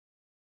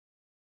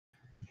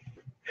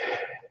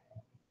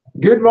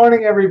Good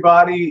morning,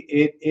 everybody.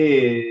 It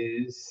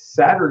is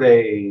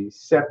Saturday,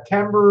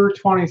 September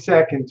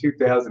 22nd,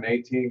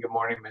 2018. Good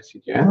morning,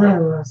 Missy Jen.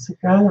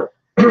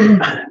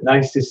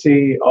 Nice to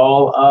see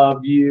all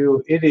of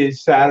you. It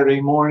is Saturday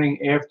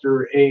morning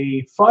after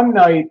a fun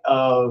night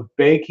of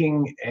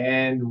baking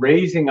and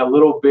raising a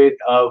little bit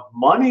of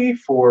money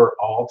for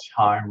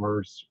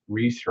Alzheimer's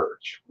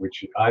research,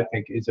 which I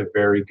think is a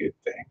very good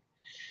thing.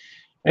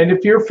 And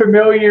if you're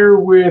familiar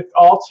with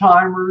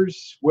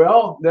Alzheimer's,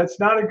 well, that's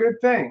not a good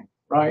thing,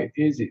 right?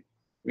 Is it?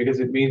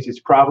 Because it means it's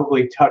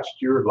probably touched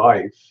your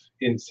life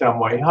in some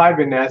way. Hi,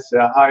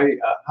 Vanessa.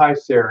 Hi,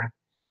 Sarah.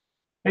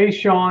 Hey,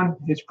 Sean.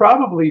 It's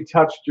probably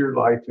touched your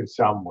life in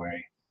some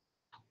way.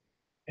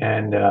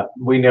 And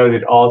we know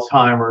that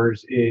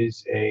Alzheimer's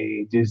is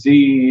a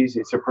disease.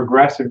 It's a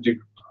progressive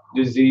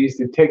disease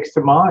that takes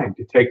the mind.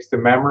 It takes the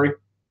memory.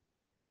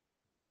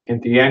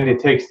 At the end, it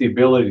takes the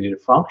ability to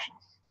function.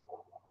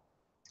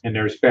 And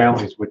there's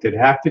families that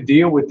have to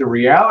deal with the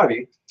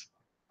reality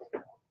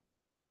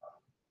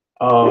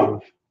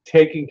of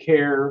taking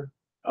care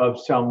of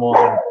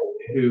someone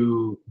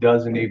who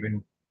doesn't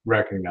even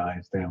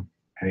recognize them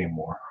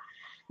anymore.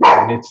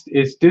 And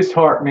it's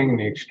disheartening in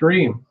the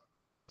extreme.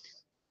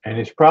 And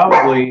it's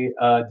probably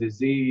a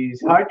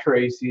disease. Hi,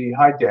 Tracy.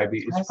 Hi,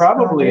 Debbie. It's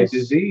probably a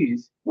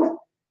disease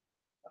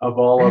of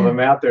all of them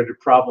out there that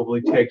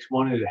probably takes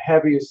one of the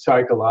heaviest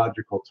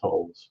psychological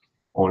tolls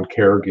on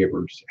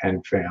caregivers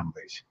and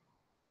families.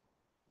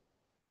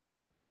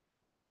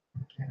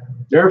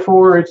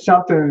 Therefore, it's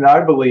something that I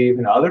believe,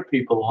 and other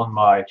people on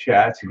my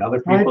chats and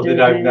other people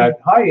that I've met.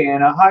 Hi,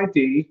 Anna. Hi,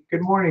 Dee.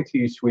 Good morning to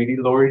you, sweetie.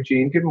 Lori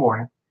Jean, good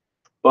morning.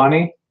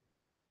 Bunny.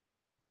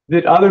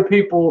 That other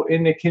people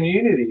in the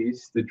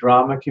communities, the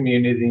drama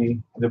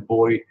community, the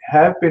boy,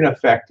 have been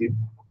affected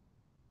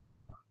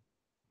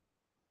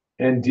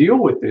and deal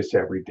with this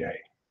every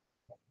day.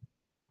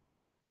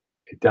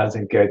 It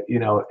doesn't get,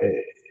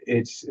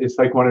 it's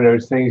like one of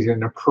those things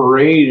in a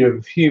parade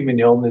of human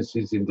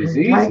illnesses and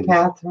diseases. Hi,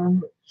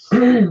 Catherine.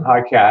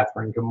 Hi,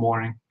 Catherine. Good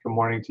morning. Good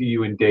morning to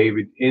you and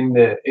David. In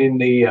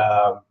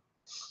the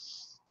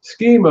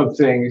scheme of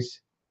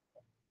things,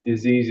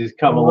 diseases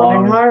come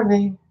along.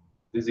 Harvey.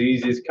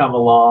 Diseases come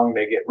along.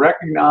 They get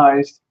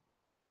recognized.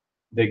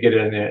 They get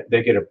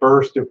a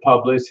burst of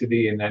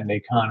publicity, and then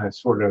they kind of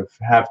sort of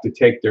have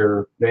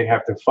to they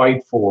have to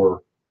fight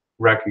for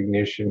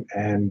recognition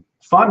and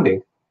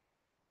funding.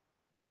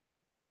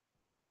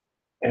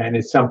 And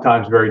it's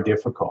sometimes very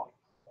difficult,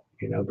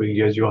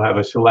 because you'll have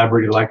a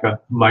celebrity like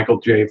a Michael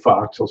J.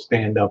 Fox will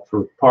stand up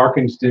for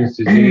Parkinson's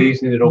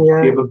disease, and it'll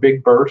give a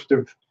big burst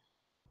of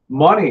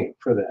money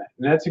for that.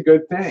 And that's a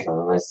good thing.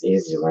 So it's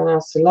easy when a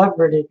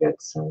celebrity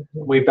gets something.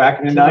 Way back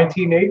in the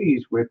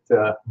 1980s with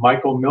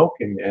Michael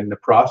Milken and the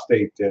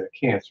prostate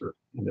cancer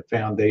and the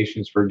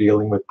foundations for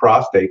dealing with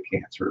prostate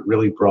cancer. It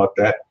really brought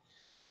that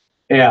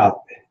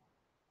out.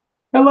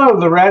 Hello,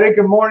 Loretta.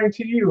 Good morning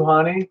to you,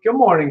 honey. Good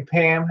morning,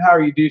 Pam. How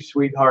are you doing,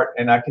 sweetheart?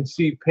 And I can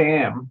see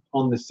Pam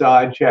on the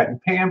side chatting.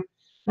 Pam.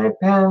 Hi,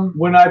 Pam.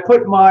 When I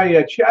put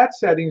my chat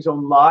settings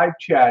on live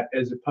chat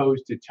as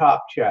opposed to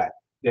top chat,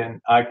 then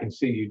I can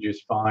see you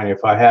just fine.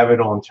 If I have it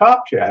on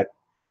top chat,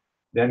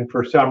 then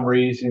for some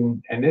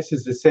reason, and this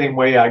is the same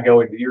way I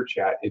go into your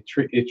chat, it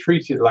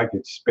treats it like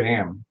it's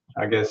spam,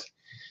 I guess,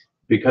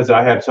 because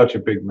I have such a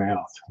big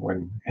mouth.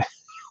 When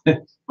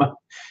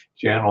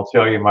Jan will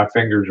tell you my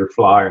fingers are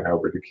flying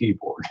over the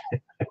keyboard.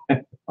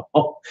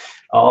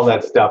 all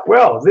that stuff.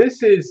 Well,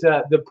 this is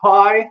the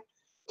pie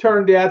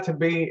turned out to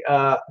be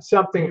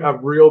something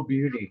of real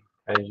beauty,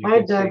 as you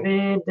can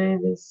see.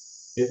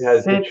 Davis. It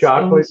has the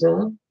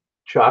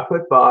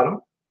chocolate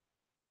bottom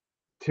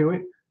to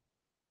it.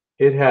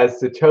 It has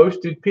the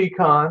toasted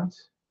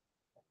pecans,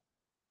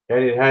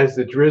 and it has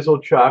the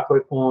drizzled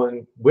chocolate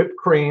on whipped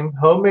cream,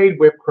 homemade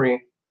whipped cream,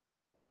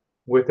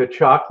 with a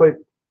chocolate,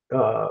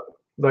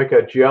 like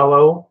a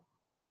Jell-O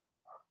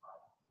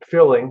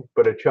filling,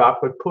 but a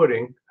chocolate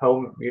pudding.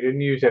 You didn't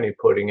use any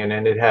pudding, and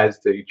then it has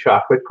the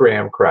chocolate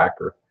graham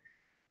cracker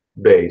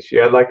base.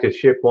 Yeah, I'd like to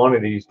ship one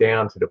of these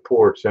down to the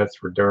porch. That's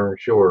for darn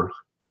sure.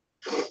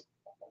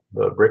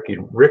 But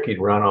Ricky'd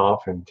run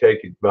off and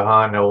take it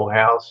behind the old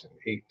house and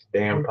eat the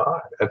damn pie.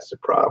 That's the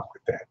problem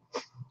with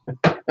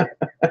that.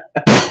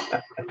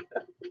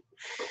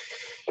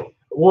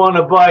 Want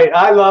a bite?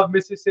 I love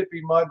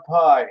Mississippi mud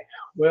pie.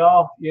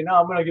 Well,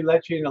 I'm going to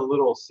let you in a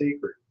little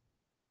secret.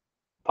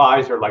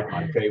 Pies are like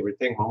my favorite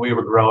thing. When we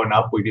were growing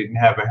up, we didn't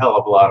have a hell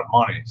of a lot of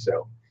money,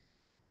 so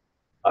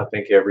I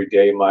think every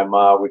day my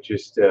mom would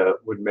just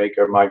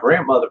my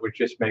grandmother would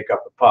just make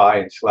up a pie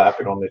and slap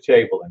it on the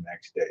table the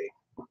next day.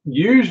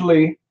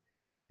 Usually,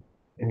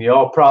 and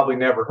y'all probably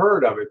never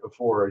heard of it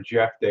before, a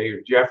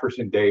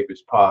Jefferson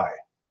Davis pie.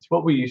 It's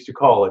what we used to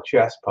call a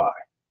chess pie.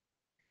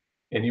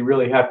 And you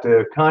really have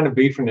to kind of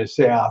be from the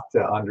South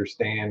to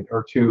understand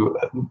or to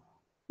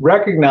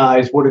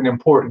recognize what an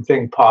important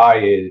thing pie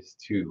is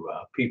to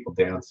people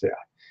down South.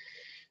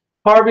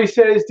 Harvey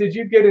says, did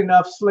you get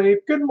enough sleep?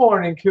 Good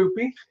morning,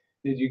 Koopy.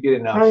 Did you get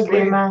enough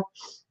sleep?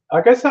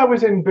 I guess I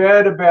was in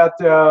bed about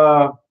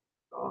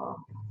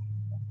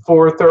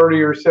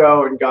 4:30 or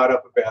so and got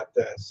up about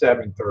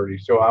 7:30.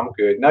 So I'm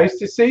good. Nice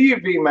to see you,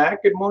 VMAC.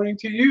 Good morning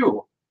to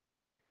you.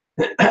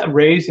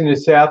 Raised in the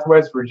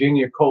Southwest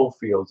Virginia coal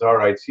fields. All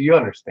right, so you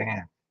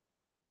understand.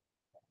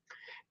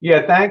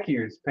 Yeah, thank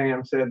you. As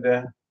Pam said,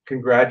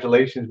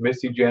 congratulations,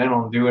 Missy Jen,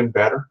 on doing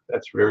better.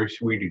 That's very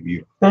sweet of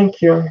you.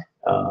 Thank you.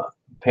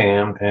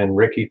 Pam and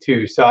Ricky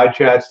too. Side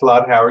chat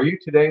slot, how are you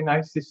today?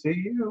 Nice to see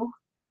you.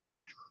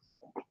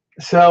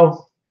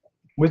 So,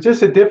 was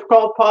this a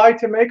difficult pie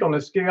to make on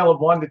a scale of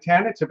 1 to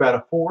 10? It's about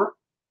a 4.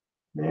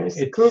 There's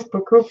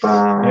Cooper.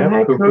 Yeah,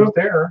 Hi, Cooper's Coop.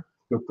 there.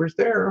 Cooper's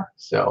there.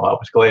 So I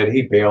was glad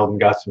he bailed and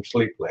got some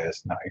sleep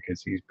last night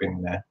because he's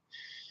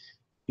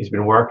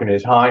been working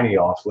his hiney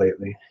off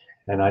lately,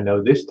 and I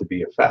know this to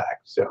be a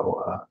fact.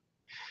 So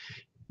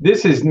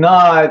this is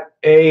not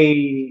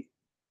a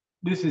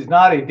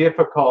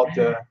difficult.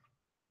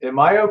 Am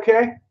I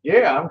okay?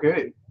 Yeah, I'm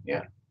good.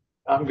 Yeah,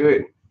 I'm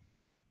good.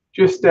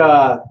 Just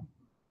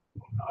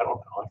I don't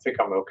know. I think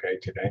I'm okay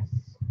today.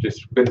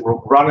 Just been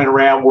running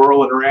around,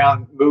 whirling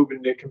around,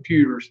 moving the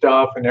computer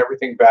stuff and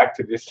everything back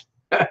to this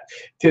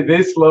to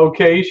this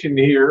location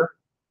here.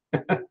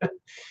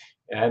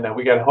 And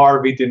we got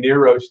Harvey De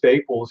Niro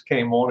Staples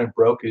came on and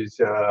broke his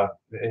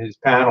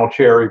panel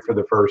cherry for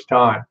the first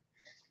time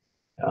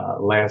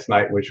last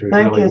night, which was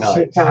Thank really you, nice.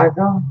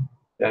 Chicago.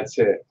 That's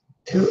it.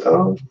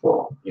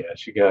 204. Yeah,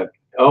 she got.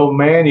 Oh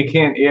man, you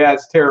can't. Yeah,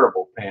 it's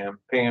terrible. Pam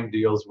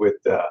deals with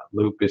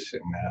lupus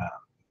and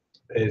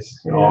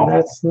it's awful.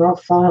 That's no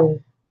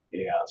fun.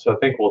 Yeah, so I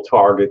think we'll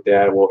target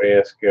that. We'll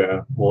ask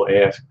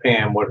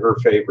Pam what her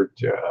favorite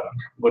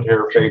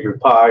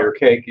pie or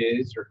cake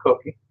is or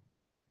cookie,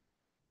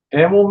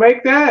 and we'll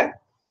make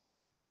that.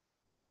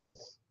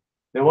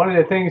 And one of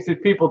the things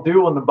that people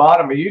do on the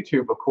bottom of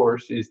YouTube, of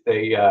course, is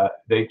they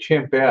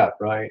chimp out,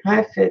 right?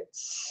 Hi,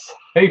 Fitz.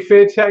 Hey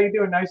Fitz, how you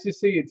doing? Nice to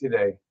see you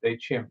today. They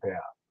chimp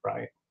out,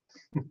 right?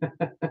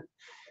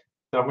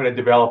 So I'm going to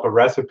develop a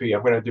recipe.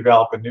 I'm going to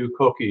develop a new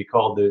cookie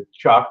called the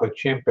chocolate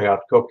chimp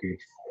out cookie.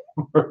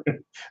 We're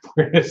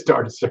going to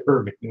start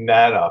serving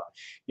that up.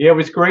 Yeah, it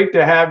was great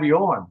to have you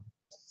on.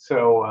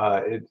 So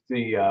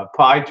the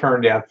pie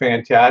turned out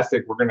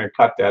fantastic. We're going to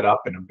cut that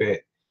up in a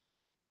bit.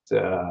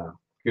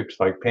 Coops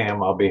like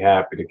Pam, I'll be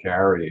happy to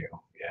carry you.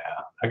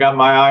 Yeah, I got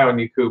my eye on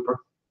you, Cooper.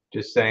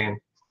 Just saying.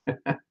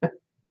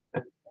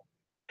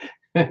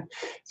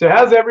 So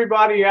how's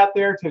everybody out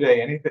there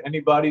today?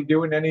 Anybody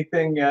doing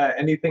anything?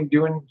 Anything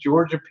doing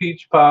Georgia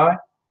peach pie?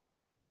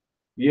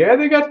 Yeah,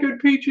 they got good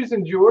peaches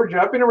in Georgia.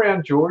 I've been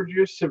around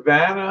Georgia,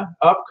 Savannah,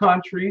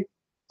 Upcountry,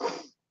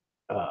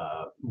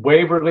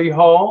 Waverly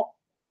Hall,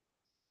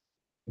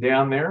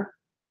 down there.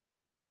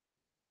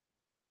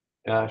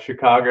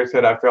 Chicago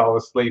said I fell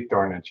asleep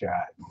during the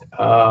chat.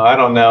 I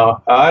don't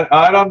know.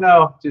 I don't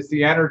know. Just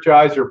the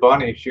Energizer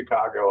Bunny,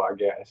 Chicago, I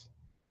guess.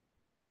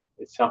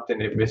 It's something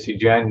that Missy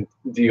Jen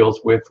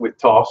deals with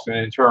tossing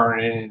and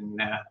turning.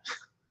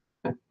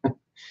 And,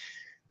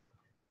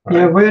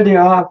 Yeah, we're the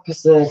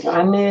opposite.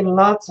 I need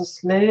lots of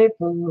sleep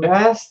and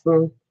rest,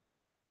 and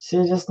she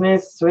just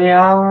needs 3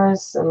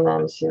 hours, and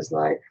then she's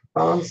like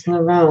bouncing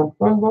around.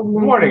 Good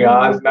morning,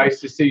 Oz.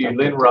 Nice to see you.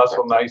 Lynn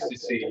Russell, nice to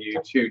see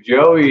you too.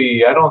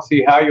 Joey, I don't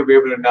see how you'll be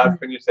able to not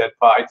finish that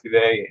pie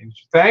today. And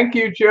thank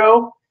you,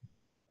 Joe.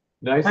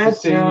 Nice to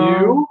see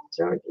you.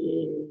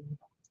 Jody.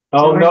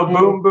 Oh, no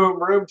boom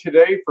boom room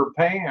today for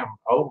Pam.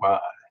 Oh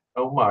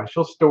my,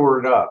 she'll store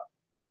it up.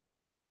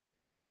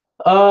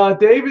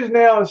 Dave is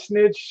now a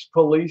snitch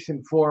police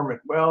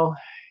informant. Well,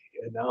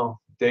 you know,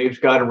 Dave's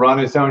got to run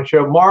his own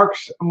show.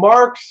 Mark's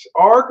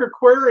Ark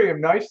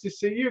Aquarium. Nice to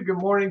see you. Good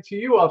morning to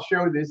you. I'll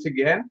show this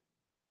again.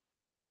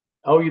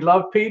 Oh, you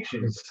love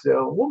peaches.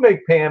 So we'll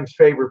make Pam's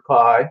favorite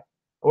pie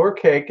or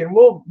cake, and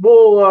what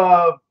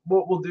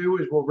we'll do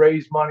is we'll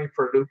raise money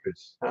for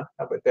lupus. Huh?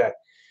 How about that?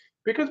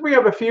 Because we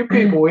have a few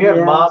people. We have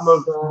Yes,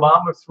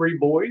 mom of 3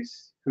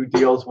 boys who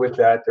deals with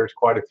that. There's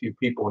quite a few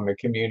people in the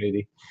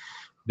community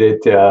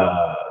that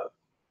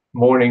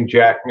morning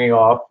jack me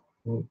off,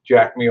 and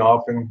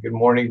good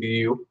morning to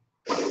you.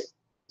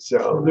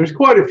 So there's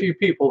quite a few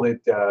people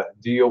that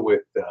deal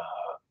with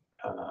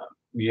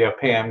yeah,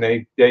 Pam.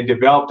 They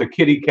developed a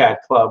kitty cat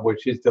club,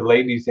 which is the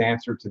ladies'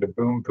 answer to the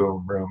boom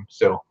boom room.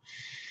 So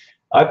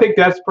I think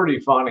that's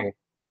pretty funny.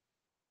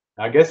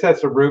 I guess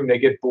that's a room they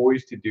get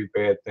boys to do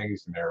bad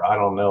things in there. I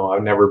don't know.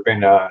 I've never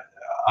been.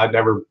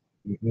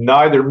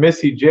 Neither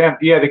Missy Jen.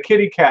 Yeah, the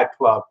kitty cat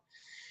club.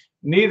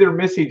 Neither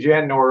Missy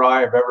Jen nor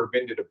I have ever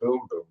been to the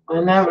boom boom. I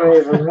never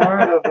even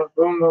heard of a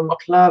boom boom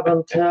club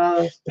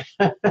until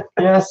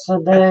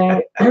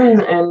yesterday,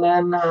 and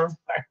then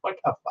what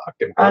the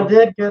fucking I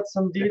did get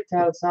some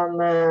details on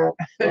that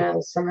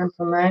and some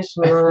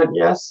information on it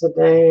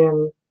yesterday,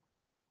 and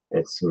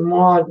it's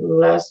more or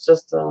less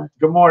just a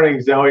Good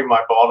morning, Zoe,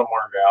 my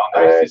Baltimore gal.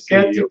 Nice to see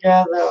get you.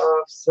 together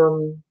of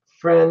some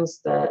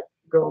friends that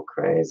go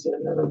crazy a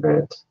little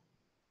bit.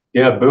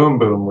 Yeah, boom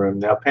boom room.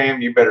 Now,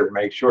 Pam, you better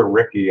make sure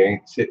Ricky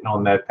ain't sitting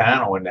on that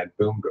panel in that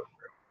boom boom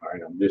room. All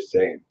right, I'm just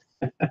saying.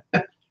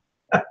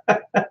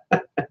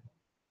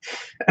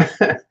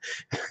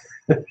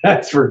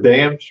 That's for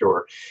damn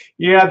sure.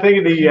 Yeah, I think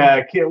of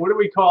the kid. What do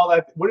we call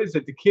that? What is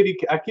it? The kitty.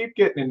 I keep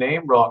getting the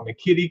name wrong. The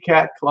Kitty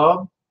Cat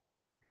Club.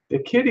 The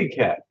Kitty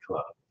Cat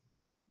Club.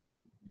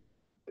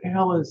 The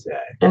hell is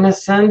that? In a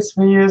sense,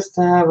 we used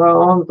to have our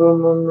own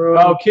boom boom room.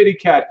 Oh, Kitty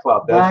Cat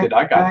Club. That's it.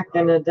 I got back it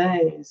right. in the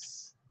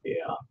days.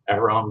 Yeah,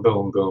 our own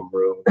boom boom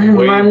room.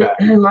 Way back.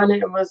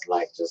 Money was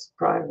like just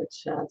private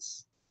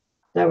chats.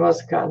 That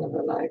was kind of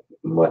like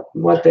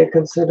what they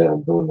consider a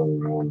boom boom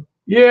room.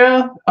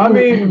 Yeah, I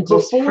mean,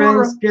 just before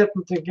friends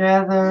getting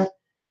together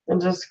and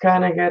just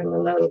kind of getting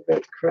a little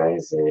bit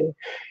crazy.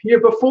 Yeah,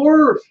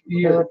 before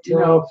you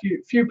know,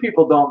 few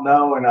people don't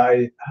know,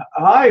 and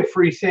hi,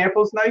 free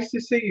samples. Nice to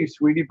see you,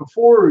 sweetie.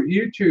 Before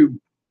YouTube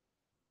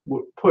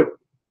would put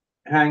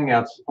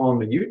Hangouts on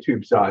the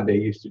YouTube side, they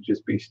used to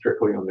just be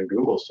strictly on the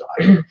Google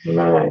side.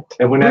 Right.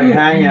 And when that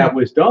Hangout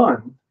was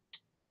done,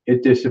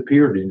 it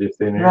disappeared into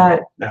thin air.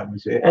 Right. That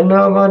was it. And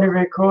nobody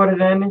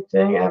recorded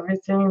anything.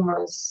 Everything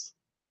was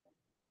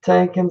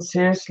taken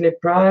seriously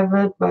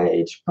private by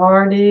each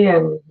party,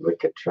 and we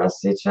could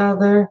trust each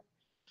other,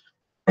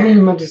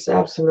 which is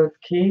absolute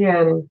key.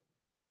 And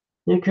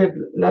you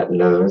could let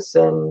loose,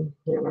 and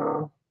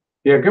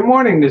Yeah, good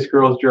morning, This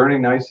Girl's Journey.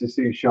 Nice to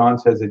see you. Sean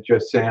says it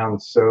just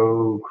sounds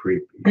so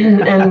creepy.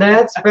 And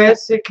that's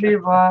basically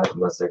what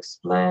was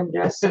explained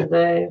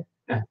yesterday.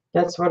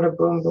 That's what a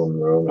boom boom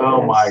room is.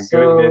 Oh my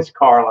goodness,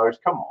 Carlos,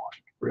 come on,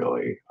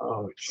 really?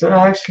 Oh, so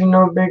actually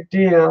no big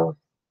deal.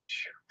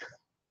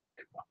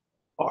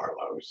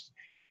 Carlos.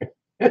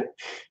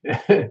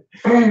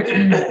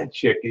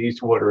 Chick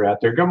Eastwater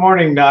out there. Good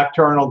morning,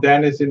 Nocturnal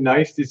Denizen.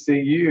 Nice to see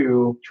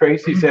you.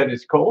 Tracy said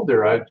it's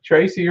colder.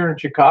 Tracy, you're in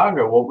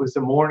Chicago. What was the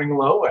morning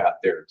low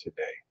out there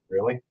today?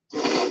 Really?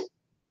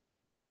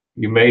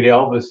 You made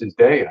Elvis's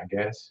day, I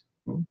guess.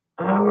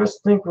 I always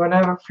think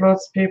whatever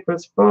floats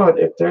people's boat.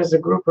 If there's a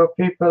group of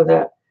people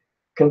that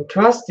can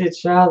trust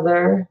each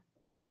other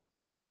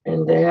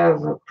and they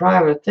have a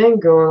private thing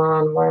going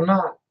on, why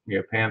not?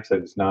 Yeah, Pam said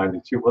it's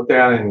 92. Well,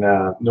 down in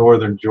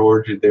northern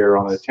Georgia there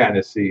on the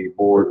Tennessee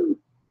border.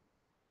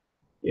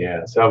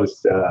 Yeah, so I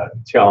was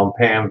telling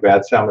Pam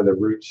about some of the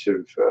roots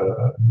of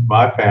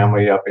my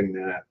family up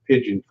in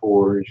Pigeon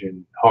Forge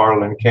in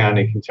Harlan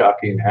County,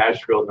 Kentucky, and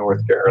Asheville,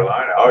 North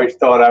Carolina. I always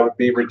thought I would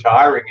be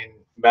retiring in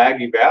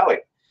Maggie Valley.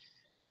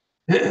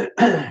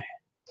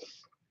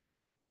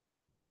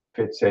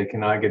 Fitz say,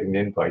 can I get an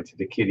invite to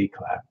the Kitty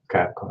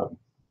Cat Club?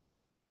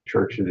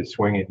 Church of the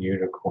Swinging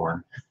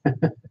Unicorn.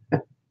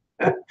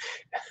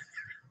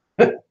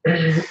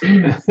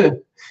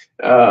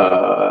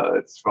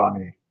 It's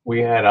funny.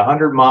 We had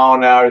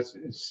 100-mile-an-hour.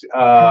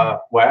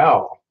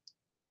 Wow.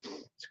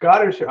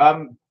 Scottish.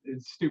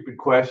 Stupid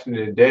question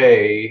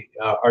today.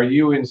 Are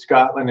you in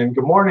Scotland? And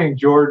good morning,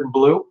 Jordan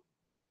Blue.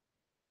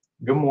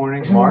 Good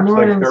morning. Mark's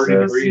like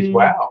 30 degrees.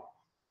 Wow.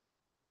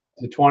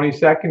 The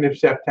 22nd of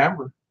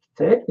September.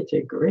 30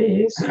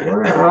 degrees.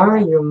 Where are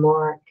you,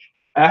 Mark?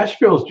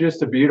 Asheville's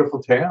just a beautiful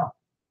town.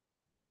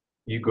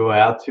 You go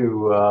out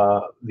to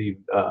the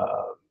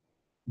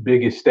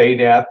big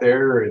estate out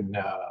there, and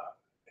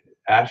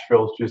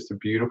Asheville's just a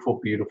beautiful,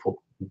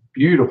 beautiful,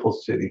 beautiful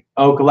city.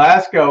 Oh,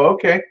 Glasgow.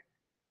 Okay.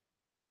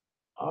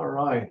 All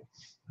right.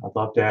 I'd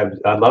love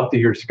to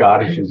hear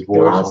Scottish's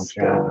voice on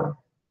channel.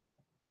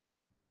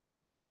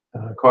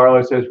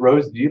 Carlos says,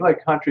 Rose, do you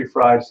like country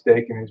fried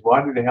steak? And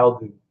why the hell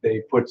did they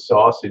put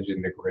sausage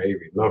in the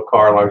gravy? Look,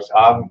 Carlos,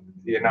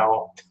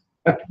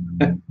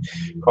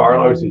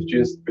 Carlos has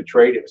just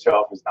betrayed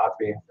himself as not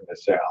being from the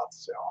South.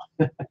 So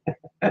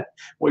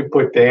we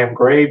put damn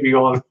gravy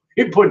on.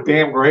 We put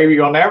damn gravy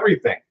on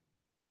everything.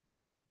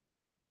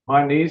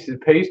 My niece is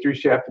pastry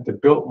chef at the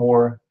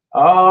Biltmore.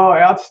 Oh,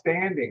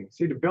 outstanding.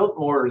 See, the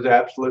Biltmore is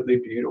absolutely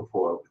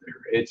beautiful over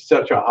there. It's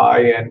such a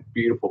high-end,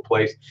 beautiful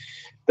place.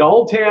 The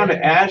whole town of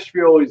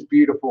Asheville is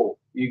beautiful.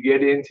 You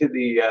get into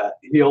the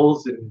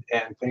hills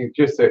and things.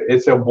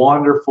 It's a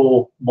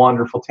wonderful,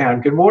 wonderful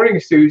town. Good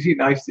morning, Susie.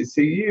 Nice to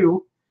see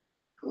you.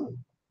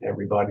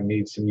 Everybody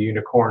needs some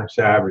unicorn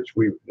savage.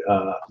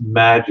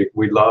 Magic.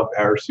 We love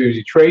our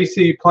Susie.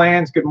 Tracy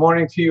Plans. Good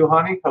morning to you,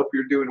 honey. Hope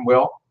you're doing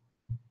well.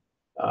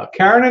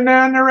 Karen and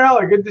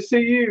Narella. Good to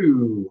see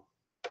you.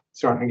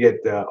 Starting to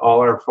get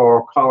all our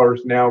fall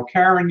colors now.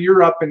 Karen,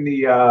 you're up in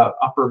the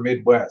upper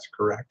Midwest,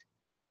 correct?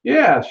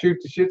 Yeah, shoot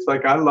the shits.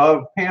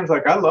 Pam's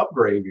like, I love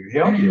gravy.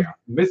 Hell yeah.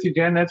 Missy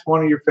Jen, that's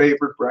one of your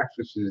favorite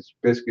breakfasts is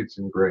biscuits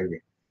and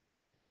gravy.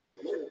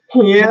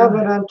 Yeah,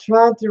 but I'm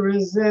trying to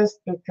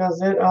resist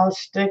because it all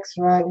sticks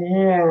right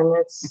here, and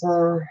it's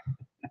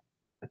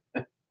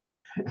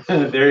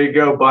There you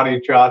go,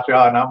 Bunny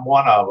Cha-Cha, and I'm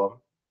one of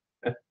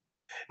them.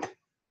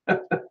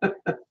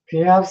 If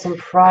you have some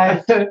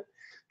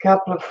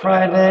couple of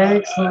fried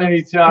eggs and hey,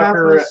 a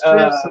couple of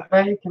strips of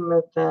bacon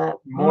with that.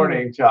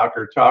 Morning,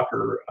 Tucker.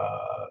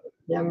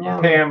 Yum,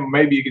 yum. Pam,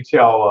 maybe you could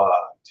tell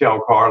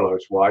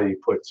Carlos why you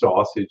put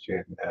sausage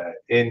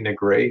in the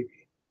gravy.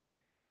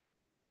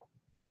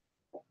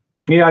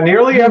 Yeah, I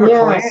nearly have a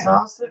plan.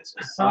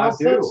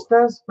 Sausage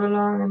does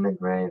belong in the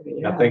gravy.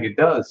 Yeah. I think it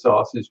does.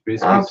 Sausage,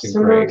 biscuits,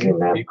 Absolutely, and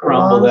gravy. You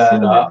crumble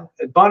that up.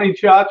 Bunny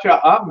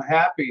Cha-Cha, I'm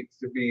happy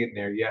to be in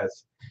there,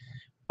 yes.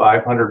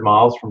 500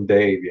 miles from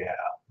Dave, yeah.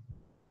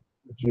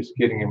 Just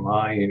getting in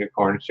my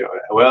unicorn show.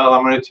 Well,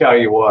 I'm going to tell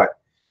you what.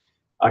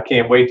 I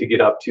can't wait to get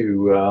up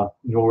to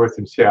North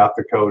and South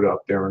Dakota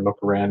up there and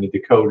look around the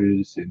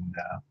Dakotas. And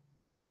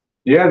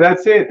yeah,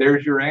 that's it.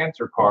 There's your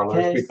answer, Carlos,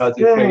 Tastes because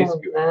it good. tastes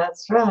good.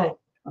 That's right.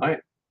 All right.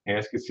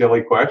 Ask a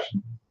silly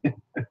question.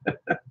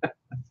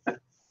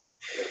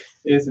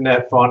 Isn't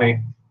that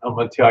funny? I'm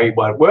going to tell you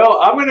what.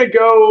 Well, I'm going to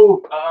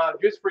go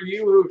just for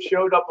you who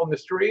showed up on the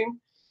stream.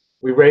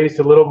 We raised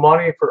a little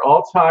money for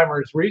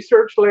Alzheimer's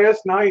research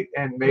last night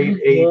and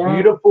made a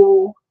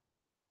beautiful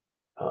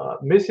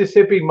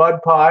Mississippi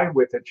mud pie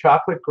with a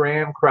chocolate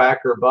graham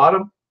cracker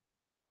bottom,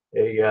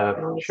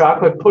 a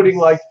chocolate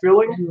pudding-like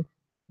filling,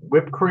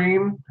 whipped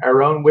cream,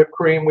 our own whipped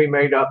cream we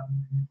made up,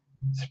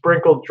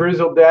 sprinkled,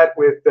 drizzled that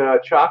with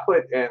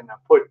chocolate, and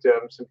put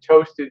some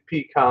toasted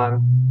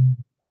pecan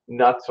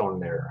nuts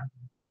on there.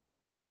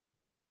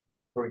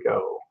 Here we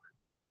go.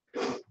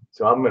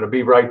 So I'm going to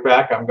be right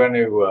back. I'm going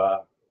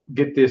to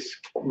get this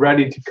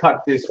ready to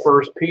cut this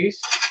first piece.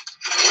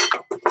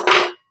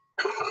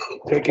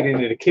 Take it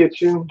into the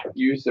kitchen.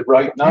 Use the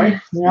right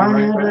knife.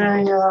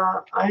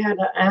 Yeah, I had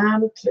an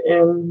aunt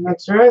in New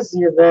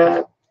Jersey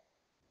that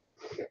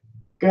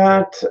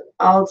got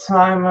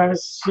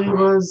Alzheimer's. She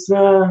was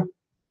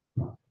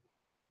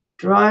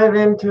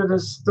driving to the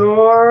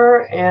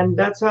store, and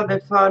that's how they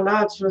found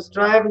out. She was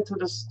driving to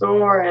the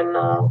store,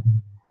 and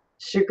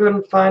she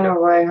couldn't find her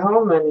way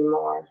home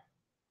anymore.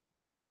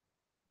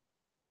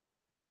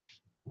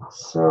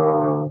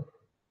 So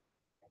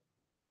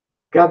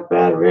got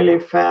bad really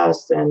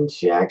fast, and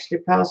she actually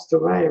passed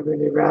away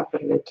really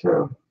rapidly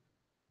too.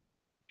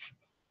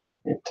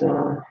 It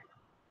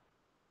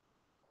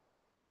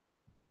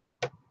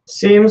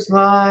seems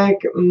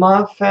like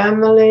my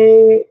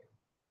family,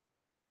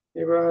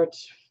 there were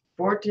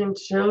 14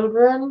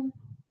 children.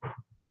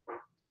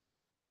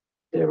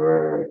 There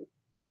were,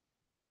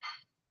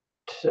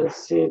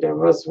 let's see, there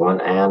was one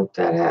aunt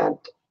that had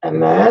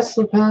MS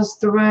and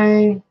passed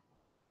away.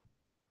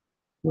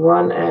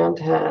 One aunt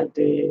had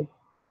the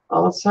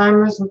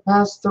Alzheimer's and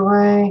passed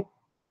away.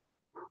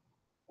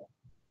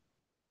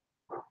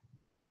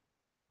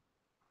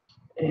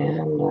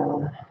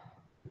 And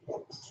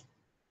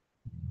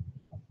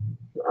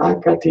I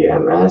got the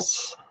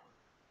MS.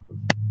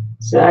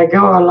 So I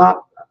go a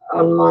lot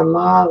on my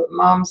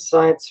mom's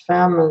side's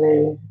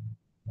family.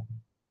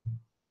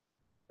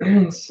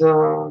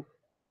 So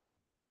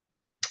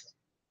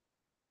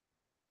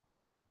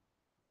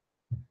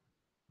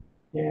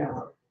yeah.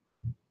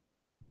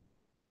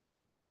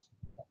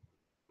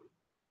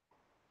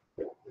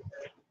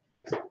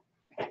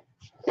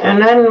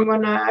 And then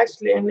when I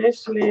actually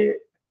initially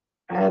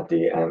had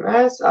the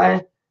MS,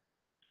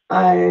 and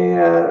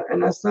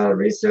I started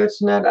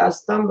researching it. I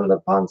stumbled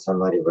upon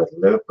somebody with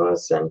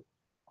lupus and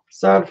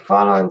started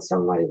following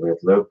somebody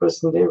with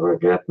lupus, and they were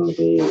getting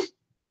the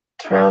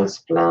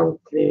transplant,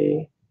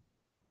 the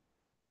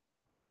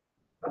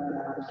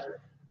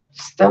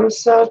stem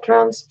cell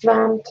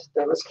transplant.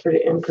 That was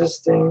pretty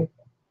interesting.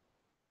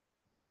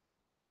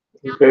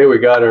 Okay, we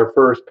got our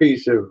first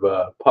piece of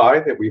pie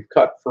that we've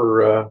cut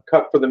for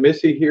the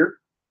Missy here.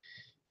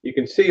 You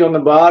can see on the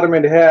bottom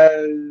it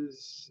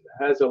has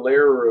a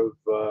layer of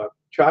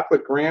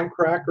chocolate graham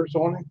crackers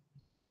on it.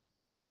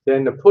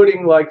 Then the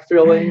pudding-like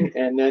filling,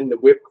 and then the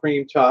whipped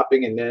cream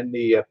topping, and then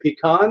the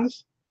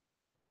pecans,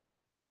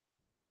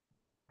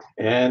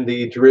 and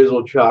the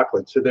drizzled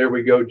chocolate. So there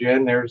we go,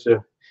 Jen. There's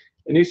a,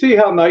 and you see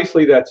how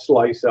nicely that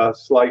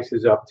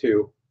slices up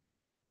too.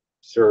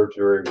 Serves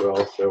very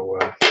well. So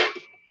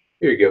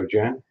here you go,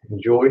 Jen.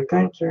 Enjoy.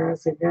 Thank you,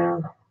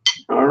 again.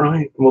 All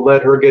right, we'll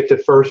let her get the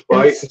first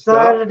bite. It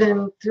started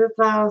in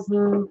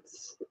 2000,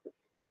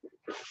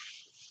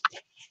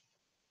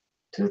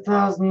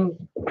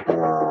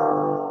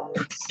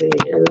 let's see,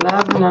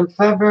 11 in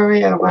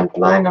February. I went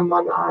blind in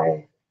one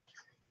eye.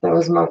 That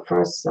was my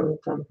first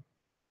symptom.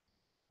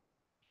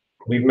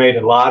 We've made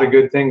a lot of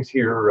good things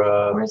here.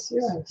 Where's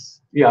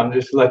yours? Yeah, I'm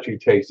just let you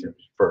taste it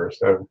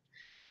first.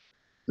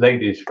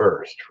 Ladies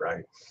first,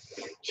 right?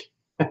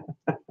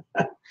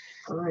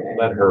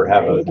 Let her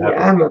have a.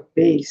 I'm a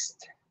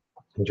beast.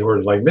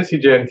 George's like, Missy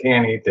Jen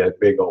can't eat that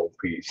big old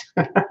piece.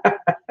 All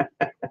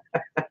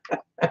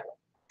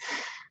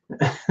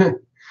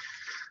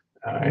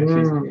right.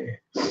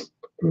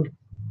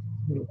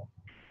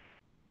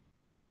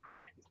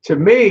 To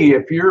me,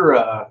 if you're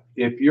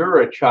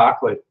a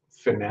chocolate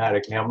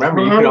fanatic, now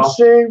remember, you can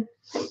also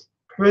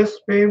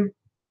crispy,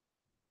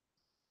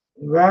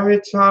 very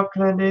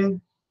chocolatey.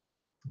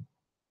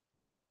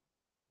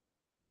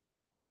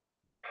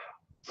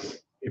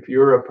 If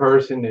you're a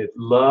person that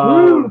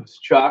loves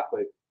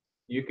chocolate,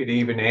 you could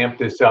even amp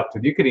this up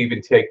you could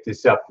even take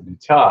this up to the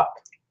top.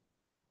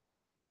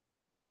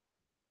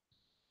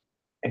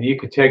 And you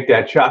could take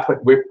that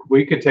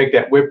we could take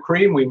that whipped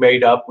cream we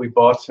made up. We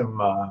bought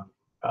some a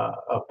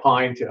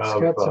pint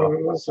of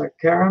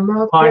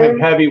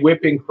heavy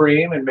whipping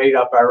cream and made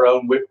up our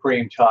own whipped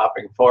cream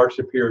topping, far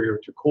superior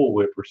to Cool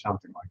Whip or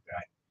something like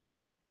that.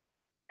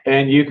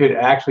 And you could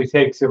actually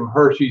take some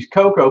Hershey's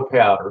cocoa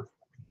powder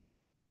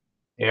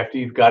after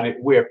you've got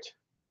it whipped.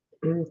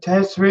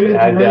 Tastes really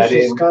Add that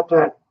delicious. in. Got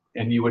that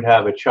And you would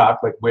have a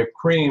chocolate whipped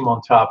cream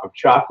on top of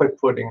chocolate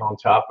pudding on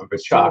top of a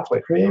soft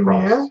chocolate cream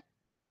crust. here.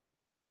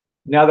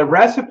 Now the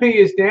recipe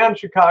is down,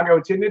 Chicago.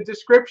 It's in the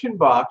description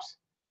box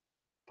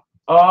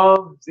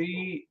of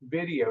the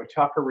video.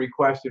 Tucker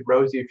requested,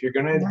 Rosie, if you're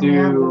gonna Then we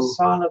have the do,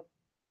 solid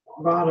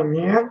bottom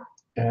here.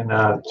 and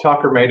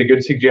Tucker made a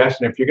good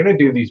suggestion. If you're gonna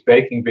do these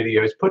baking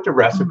videos, put the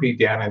recipe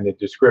down in the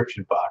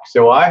description box.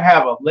 So I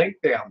have a link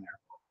down there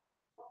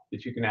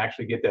that you can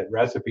actually get that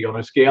recipe on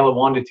a scale of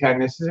 1 to 10.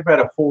 This is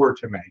about a 4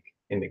 to make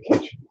in the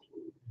kitchen.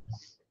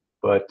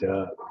 But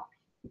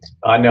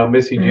I know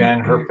Missy Jen,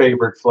 her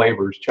favorite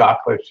flavor is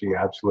chocolate. She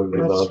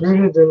absolutely loves That's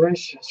really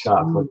delicious.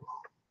 chocolate.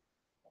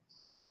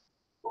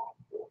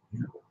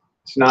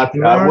 It's not,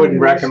 I Very wouldn't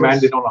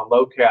recommend delicious. it on a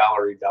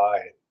low-calorie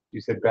diet.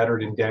 You said better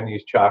than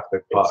Denny's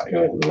chocolate It's pie.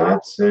 got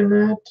nuts in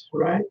it,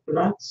 right?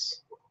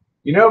 Nuts.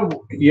 You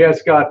know, yeah,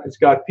 it's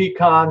got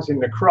pecans in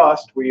the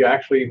crust. We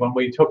actually, when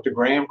we took the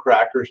graham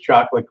crackers,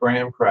 chocolate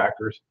graham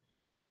crackers,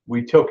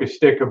 we took a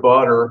stick of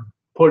butter,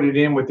 put it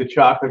in with the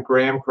chocolate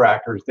graham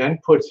crackers, then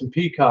put some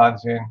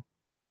pecans in,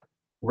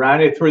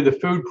 ran it through the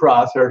food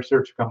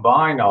processor to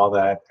combine all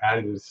that,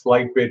 added a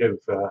slight bit of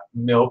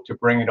milk to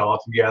bring it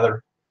all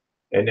together,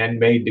 and then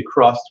made the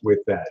crust with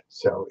that.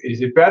 So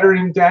is it better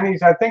than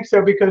Denny's? I think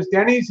so, because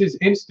Denny's is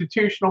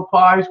institutional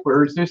pies,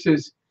 whereas this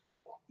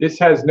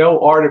has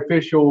no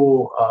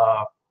artificial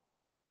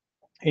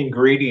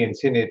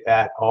ingredients in it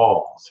at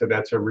all. So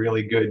that's a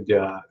really good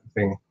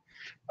thing.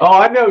 Oh,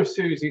 I know,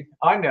 Susie.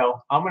 I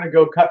know. I'm going to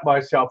go cut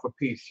myself a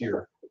piece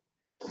here.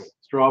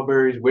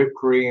 Strawberries, whipped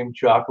cream,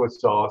 chocolate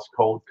sauce,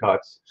 cold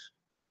cuts.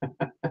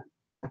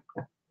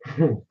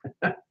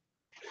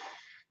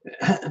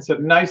 So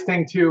the nice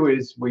thing, too,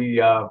 is we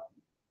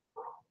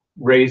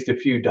raised a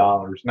few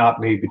dollars, not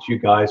me, but you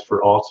guys,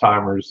 for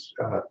Alzheimer's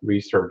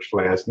research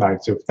last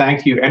night. So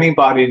thank you.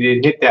 Anybody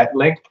that hit that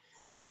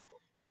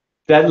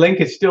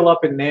link is still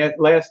up in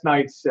last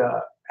night's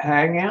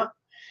hangout.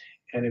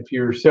 And if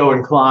you're so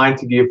inclined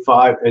to give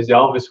 5, as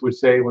Elvis would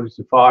say, what is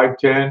it, 5,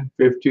 10,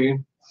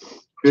 15,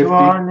 50,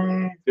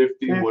 20,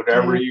 50,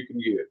 whatever you can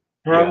give.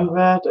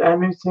 100,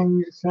 anything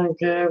you can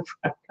give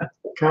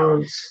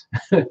counts.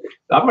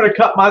 I'm going to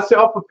cut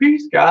myself a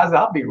piece, guys.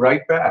 I'll be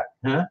right back.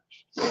 Huh?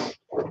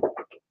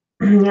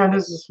 Yeah,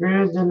 this is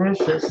really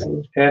delicious.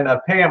 And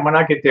Pam, when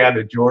I get down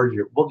to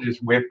Georgia, we'll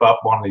just whip up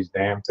one of these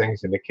damn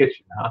things in the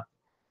kitchen, huh?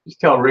 Just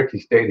tell Ricky,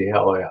 stay the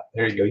hell out.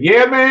 There you go.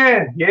 Yeah,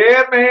 man.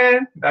 Yeah,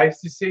 man. Nice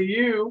to see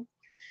you.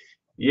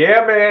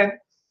 Yeah, man.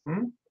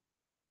 Hmm?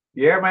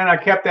 Yeah, man. I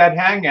kept that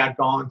hangout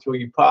going until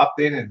you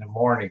popped in the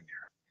morning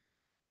there.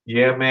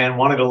 Yeah, man.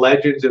 One of the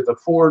legends of the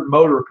Ford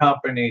Motor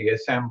Company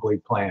assembly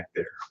plant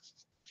there.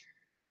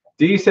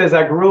 Dee says,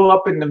 I grew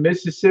up in the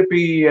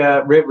Mississippi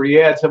River.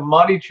 Yeah, it's a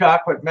muddy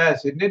chocolate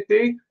mess, isn't it,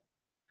 Dee?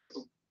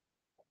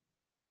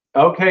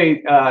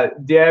 Okay,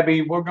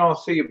 Debbie, we're going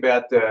to see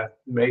about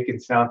making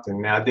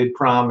something. Now, I did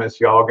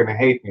promise y'all going to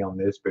hate me on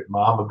this, but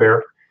Mama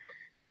Bear,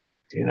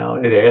 you know,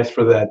 it asked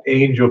for that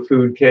angel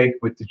food cake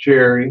with the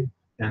cherry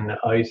and the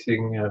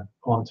icing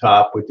on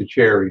top with the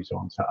cherries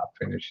on top,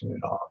 finishing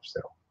it off. So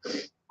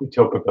we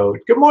took a vote.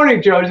 Good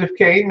morning, Joseph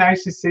Kane.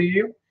 Nice to see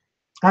you.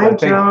 Hi,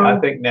 I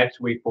think next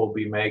week we'll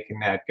be making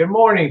that. Good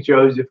morning,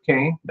 Joseph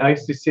Kane.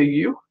 Nice to see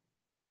you.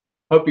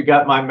 Hope you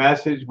got my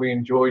message. We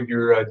enjoyed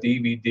your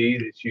DVD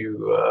that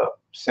you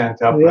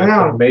sent up. Yeah. It's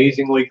an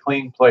amazingly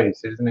clean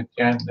place, isn't it,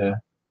 Jen?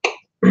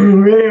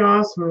 Really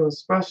awesome,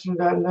 especially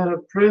that little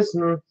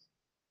prison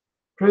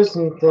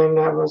thing.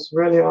 That was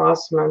really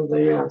awesome. And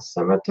the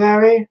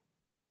cemetery.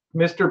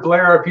 Mr.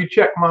 Blair, if you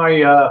check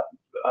my,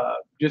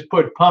 just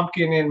put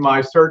pumpkin in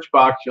my search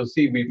box, you'll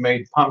see we've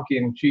made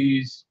pumpkin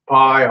cheese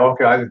pie.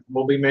 Okay,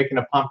 we'll be making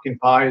a pumpkin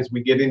pie as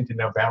we get into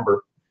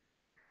November.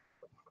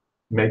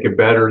 Make it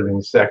better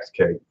than sex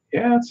cake.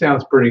 Yeah, it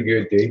sounds pretty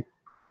good, Dee.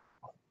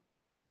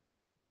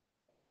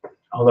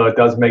 Although it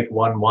does make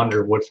one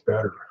wonder what's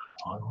better.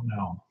 I don't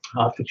know.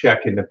 I'll have to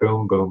check in the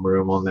boom boom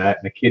room on that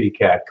in the kitty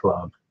cat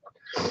club.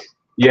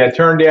 Yeah, it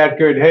turned out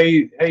good.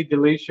 Hey,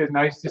 Delisha,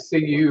 nice to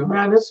see you.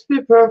 Yeah, this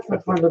would be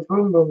perfect for the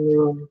boom boom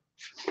room.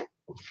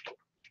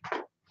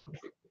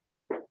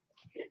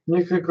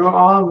 You could go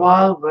all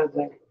wild with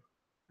it.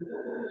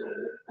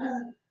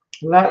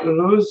 Let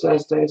loose,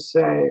 as they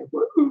say.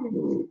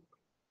 Woo.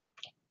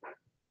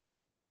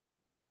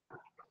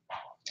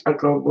 I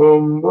go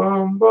boom,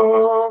 boom,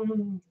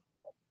 boom.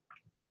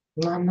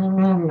 Na, na,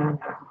 na, na, na.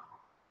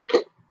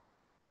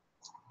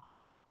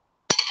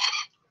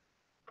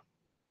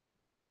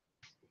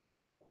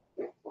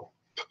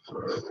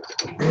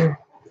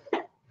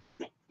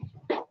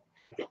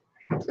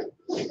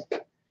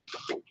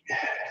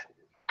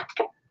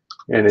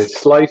 And it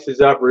slices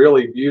up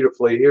really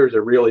beautifully. Here's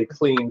a really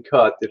clean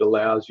cut that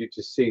allows you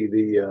to see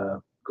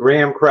the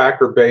graham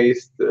cracker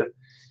base, the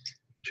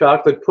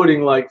chocolate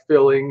pudding-like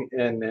filling,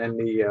 and then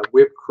the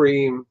whipped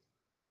cream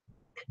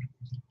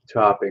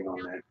topping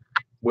on that.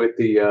 With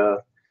the,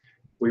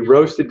 we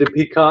roasted the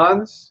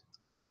pecans,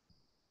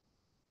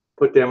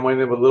 put them in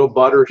with a little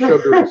butter,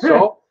 sugar, and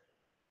salt.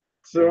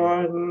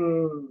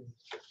 Jordan,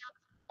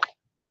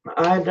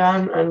 I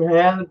done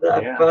inhaled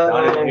that Yeah, pie.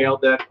 done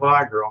inhaled that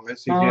pie, girl.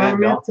 Missy Let Jan,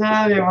 me don't.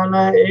 tell you, when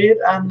I eat,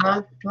 I'm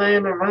not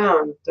playing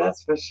around.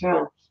 That's for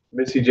sure.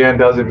 Missy Jan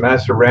doesn't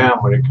mess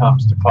around when it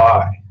comes to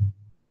pie.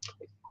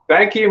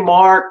 Thank you,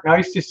 Mark.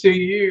 Nice to see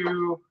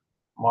you.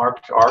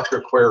 Mark's Ark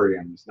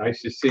Aquariums.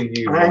 Nice to see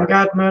you, I ain't Mark.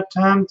 got no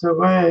time to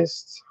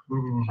waste.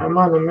 Mm. I'm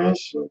on a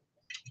mission.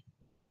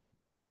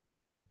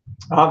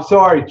 I'm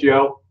sorry,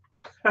 Joe.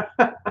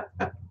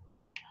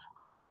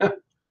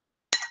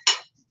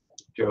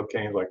 Joe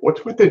came like,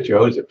 what's with the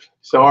Joseph?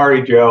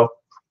 Sorry, Joe.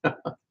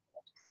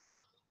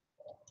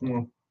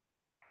 Mm.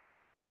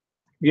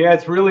 Yeah,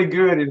 it's really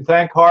good. And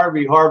thank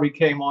Harvey. Harvey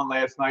came on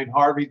last night.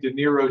 Harvey De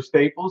Niro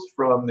Staples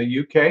from the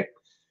UK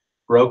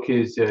broke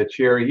his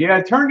cherry. Yeah,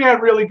 it turned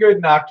out really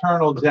good,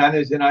 Nocturnal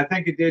Zennas, and I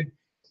think it did.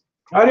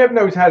 I'd have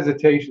no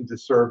hesitation to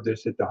serve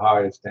this at the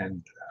highest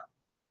end.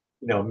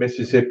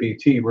 Mississippi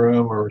tea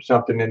room or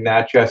something in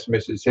Natchez,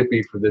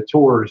 Mississippi for the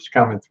tours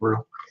coming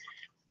through.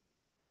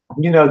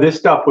 This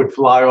stuff would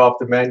fly off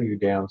the menu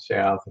down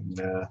south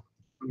and,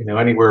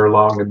 anywhere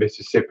along the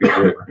Mississippi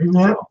River.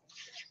 Yeah. So.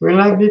 We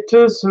love you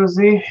too,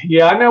 Susie.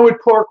 Yeah, I know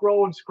what pork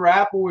roll and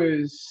scrapple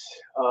is.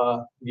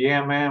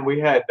 Yeah, man, we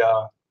had,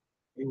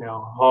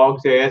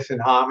 hog's ass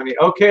and hominy.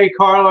 Okay,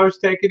 Carlos,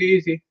 take it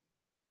easy.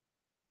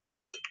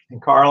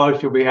 And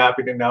Carlos, you'll be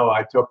happy to know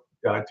I took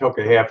a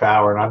half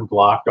hour and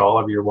unblocked all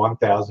of your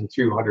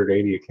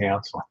 1,280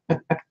 accounts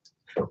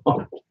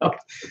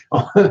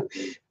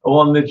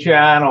on the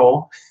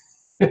channel.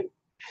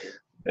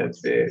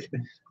 That's it.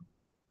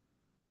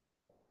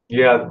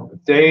 Yeah,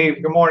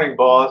 Dave. Good morning,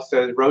 boss.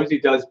 Says Rosie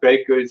does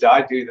baked goods.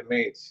 I do the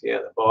meats. Yeah,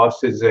 the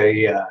boss is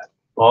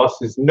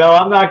no.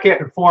 I'm not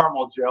getting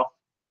formal, Joe.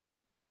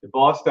 The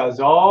boss does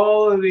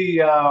all of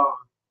the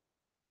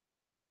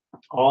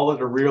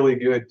really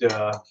good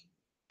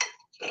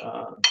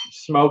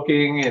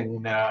smoking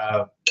and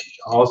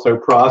also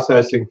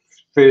processing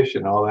fish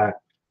and all that.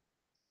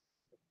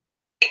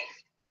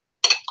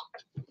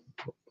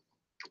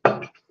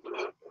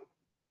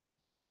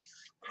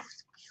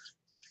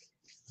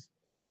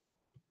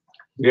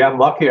 Yeah, I'm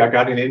lucky. I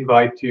got an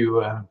invite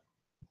to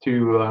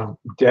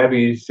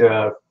Debbie's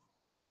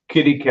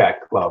Kitty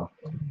Cat Club.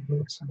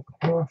 Some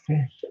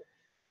coffee.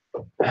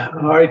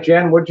 All right,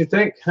 Jen, what'd you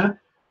think? Huh?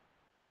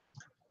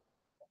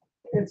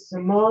 It's the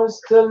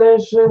most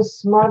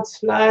delicious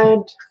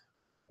mudslide.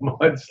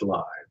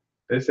 Mudslide.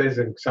 This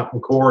isn't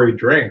something Corey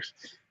drinks.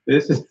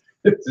 This is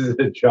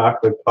a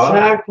chocolate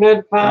pie.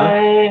 Chocolate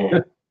pie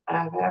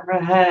I've ever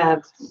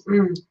had.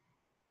 Mm.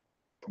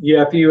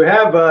 Yeah, if you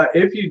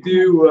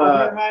do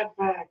right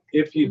back.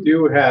 If you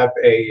do have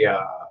a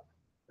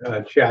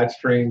chat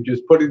stream,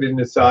 just put it in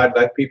the side.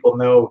 Let people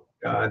know,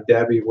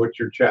 Debbie, what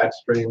your chat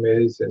stream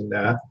is and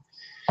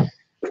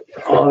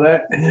all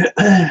that.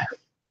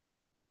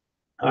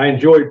 I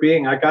enjoyed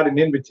I got an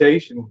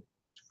invitation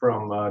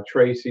from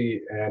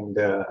Tracy and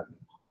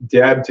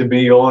Deb to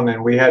be on,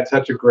 and we had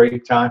such a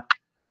great time.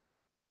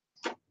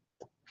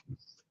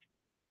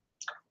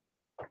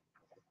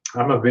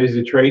 I'm gonna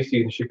visit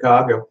Tracy in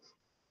Chicago.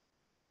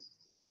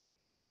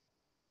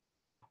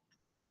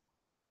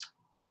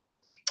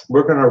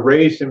 We're gonna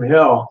raise some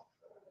hell.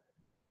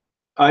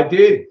 I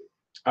did,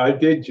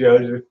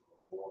 Joseph.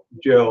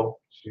 Joe.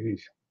 Jeez.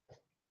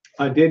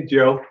 I did,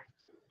 Joe.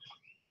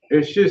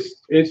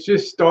 It's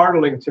just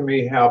startling to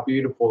me how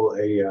beautiful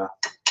a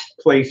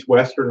place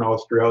Western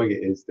Australia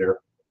is there.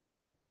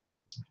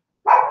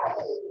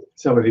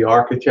 Some of the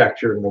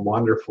architecture and the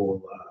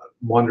wonderful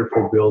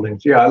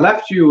buildings. Yeah, I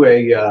left you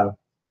a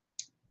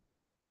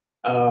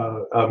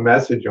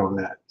message on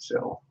that.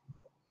 So.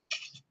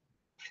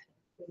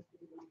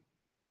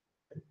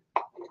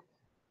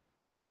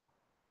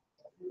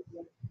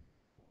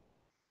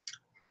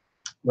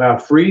 Wow,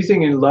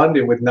 freezing in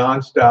London with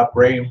nonstop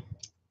rain.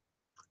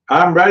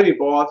 I'm ready,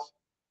 boss.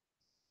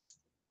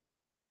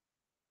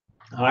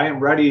 I am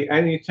ready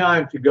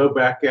anytime to go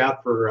back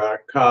out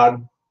for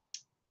cod.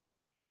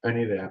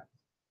 Any of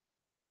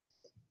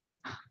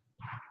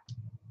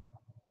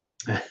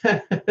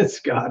that.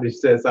 Scotty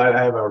says I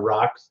have a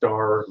rock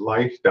star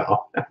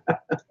lifestyle.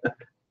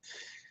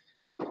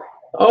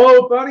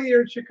 Oh, buddy,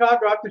 you're in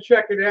Chicago. I have to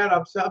check it out.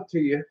 I'm sub to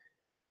you.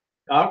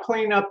 I'll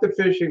clean up the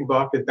fishing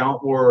bucket.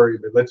 Don't worry.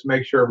 But let's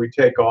make sure we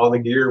take all the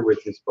gear with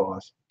us,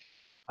 boss.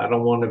 I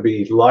don't want to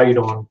be light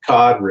on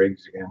cod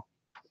rigs again.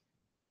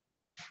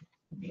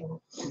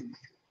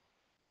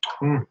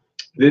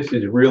 This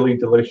is really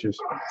delicious.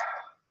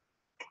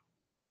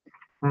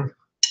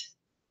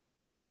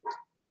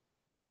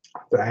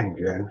 Dang,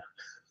 Jen.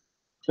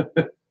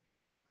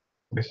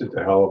 This is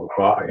a hell of a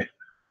pie.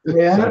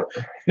 Yeah.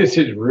 This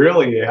is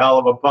really a hell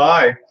of a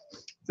pie.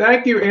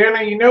 Thank you,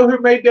 Anna. You know who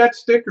made that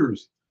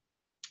stickers?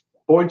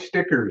 Boyd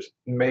Stickers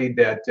made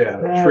that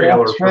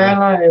trailer. That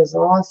trailer is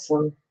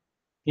awesome.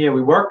 Yeah,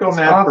 we worked on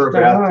that for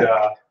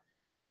about.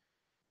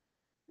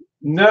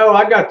 No,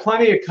 I got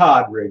plenty of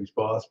cod rigs,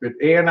 boss. But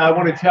Anna, I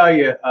want to tell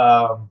you,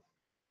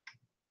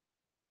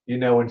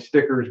 when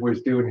Stickers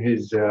was doing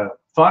his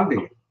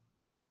funding,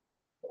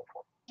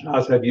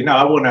 I said, you know,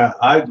 I want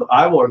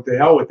to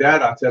hell with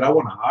that. I said, I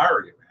want to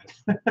hire you,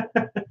 man.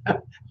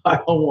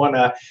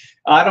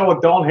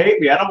 don't hate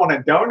me. I don't want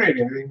to donate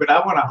anything, but I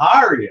want to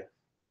hire you.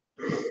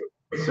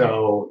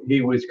 So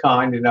he was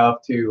kind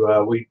enough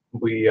to we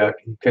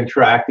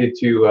contracted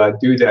to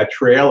do that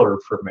trailer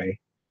for me,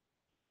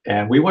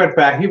 and we went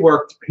back. He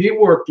worked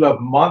a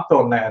month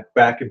on that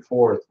back and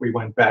forth. We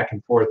went back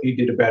and forth. He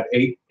did about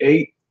eight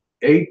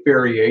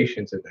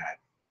variations of that.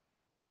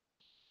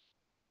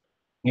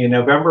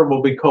 November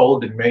will be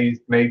cold and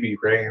May be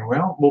rain.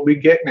 Well, we'll be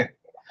getting it.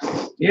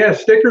 Yeah,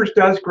 Stickers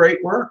does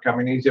great work. I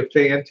mean, he's a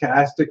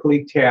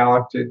fantastically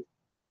talented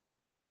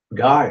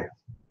guy.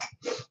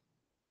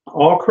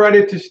 All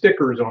credit to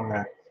Stickers on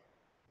that.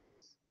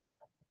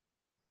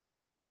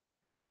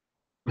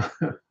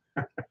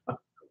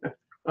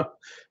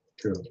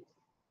 True.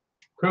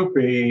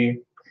 Koopy.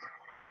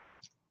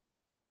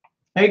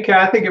 Hey,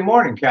 Kathy. Good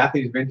morning.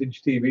 Kathy's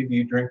Vintage TV. Do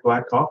you drink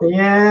black coffee?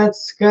 Yeah,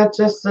 it's got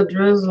just a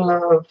drizzle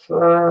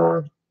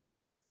of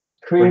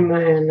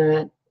creamer in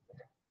it.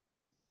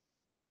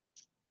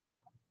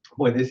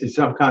 Boy, this is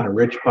some kind of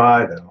rich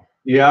pie, though.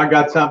 Yeah, I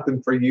got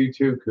something for you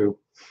too, Coop.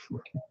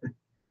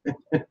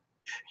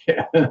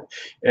 Yeah,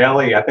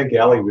 Ellie. I think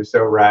Ellie was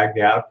so ragged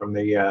out from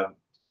the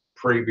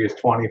previous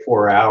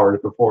 24 hours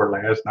before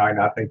last night.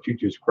 I think she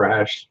just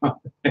crashed.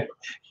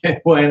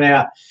 It went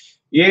out.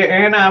 Yeah,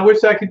 and I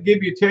wish I could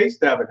give you a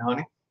taste of it,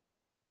 honey.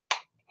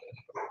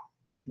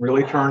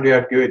 Really turned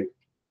out good.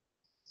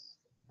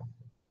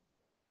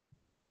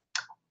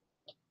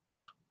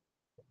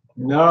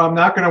 No, I'm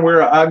not going to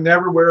wear. I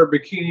never wear a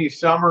bikini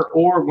summer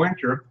or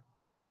winter.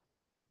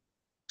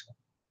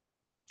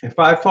 If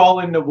I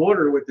fall in the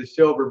water with the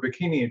silver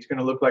bikini, it's going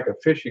to look like a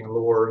fishing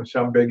lure, and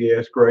some big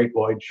ass great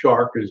white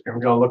shark is going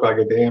to look like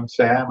a damn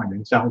salmon,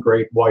 and some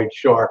great white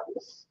shark.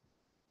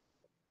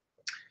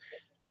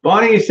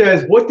 Bonnie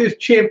says, "What does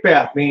chimp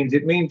out means?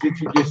 It means that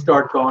you just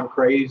start going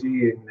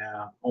crazy and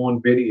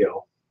on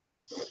video,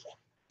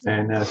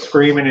 and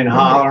screaming and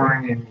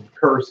hollering and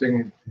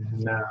cursing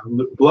and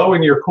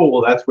blowing your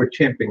cool. That's what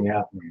chimping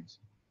out means.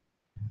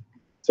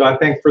 So I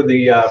think for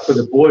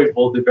the boys,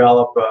 we'll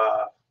develop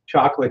a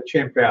chocolate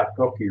chimp out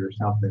cookie or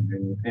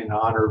something in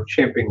honor of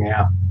chimping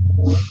out.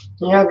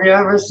 Yeah, have you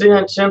ever seen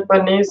a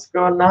chimpanzee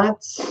go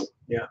nuts?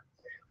 Yeah.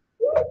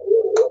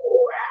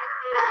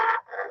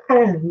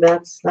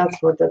 That's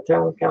what the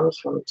term comes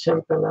from,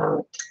 chimping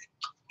out.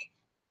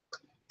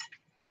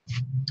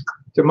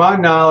 To my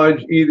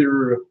knowledge,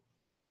 either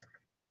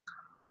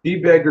D.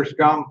 Beggar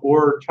Scum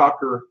or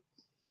Tucker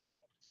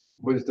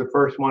was the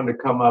first one to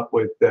come up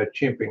with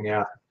chimping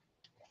out.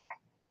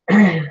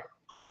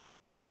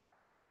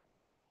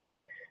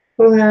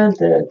 Who had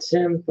the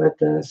chimp with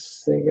the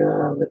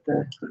cigar with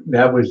the?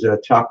 That was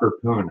Tucker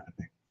Poon, I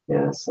think.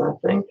 Yes, I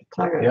think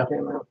Tucker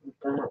came up with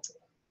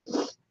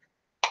that.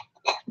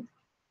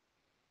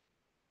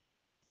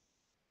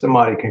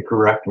 Somebody can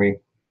correct me.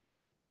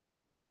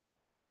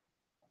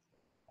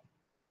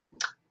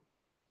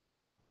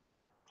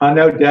 I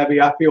know,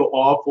 Debbie, I feel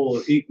awful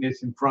eating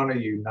this in front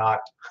of you, not.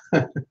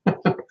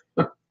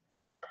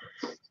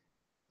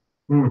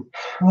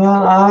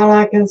 Well, all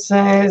I can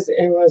say is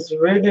it was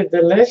really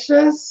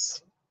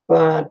delicious,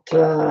 but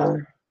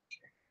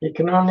you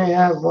can only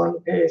have one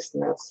piece,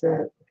 and that's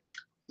it.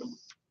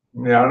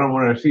 Yeah, I don't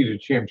want to see the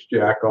chimps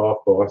jack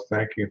off, boss.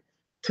 Thank you.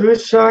 2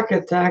 shark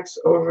attacks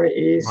over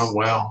east. Oh,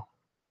 well.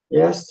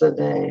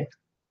 Yesterday.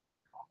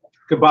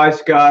 Goodbye,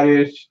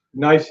 Scottish.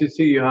 Nice to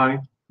see you, honey.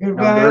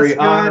 Goodbye, I'm very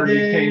Scottish. honored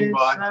you came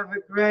by. Have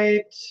a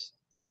great.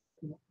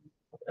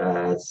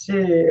 Let's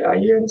see. Are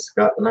you in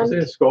Scotland? Is it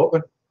in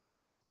Scotland?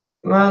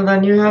 Well,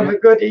 then you have a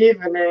good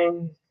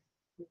evening.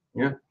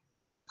 Yeah.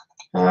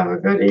 Have a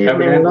good evening,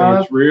 Evidently,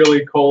 love. it's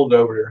really cold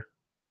over there.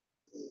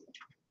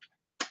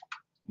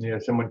 Yeah,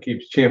 someone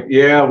keeps chimp.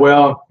 Yeah,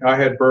 well, I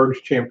had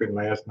birds chimping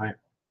last night.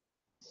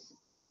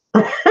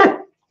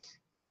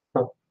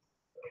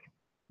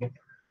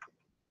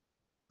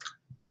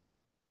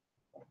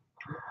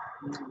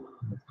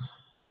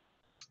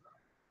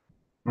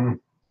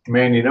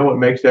 Man, you know what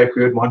makes that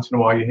good? Once in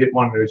a while, you hit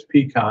one of those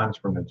pecans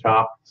from the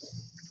top,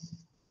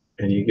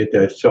 and you get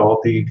that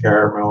salty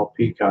caramel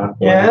pecan.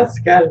 Yeah, it's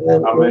got it's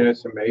the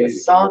amazing.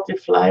 salty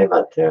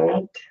flavor to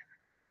it.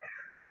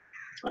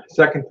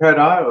 Second pet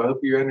I hope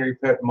you enter your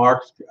pet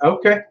marks.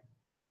 Okay.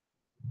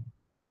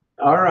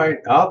 All right,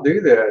 I'll do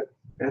that.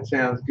 That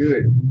sounds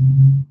good.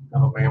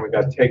 Oh man, we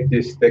got to take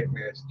this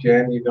thickness.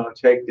 Jen, you gonna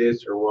take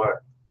this or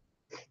what?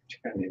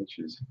 10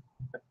 inches.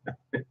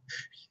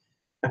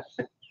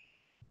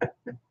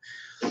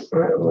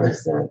 What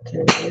was that?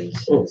 10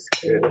 inches? Oh,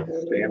 shit.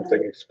 Damn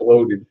thing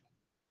exploded.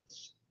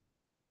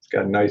 It's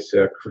got a nice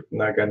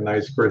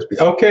crispy.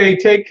 Okay,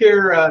 take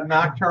care,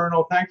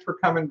 Nocturnal. Thanks for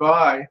coming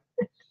by.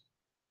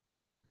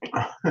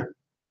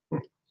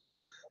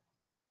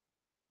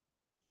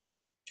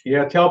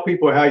 Yeah, tell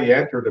people how you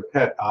entered a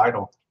pet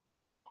idol.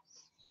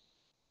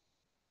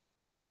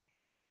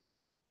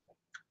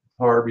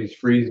 Harvey's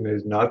freezing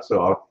his nuts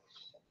off.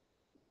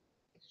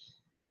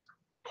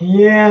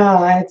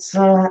 Yeah, it's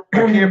I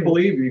can't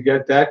believe you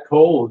got that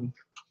cold.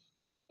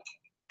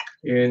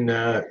 in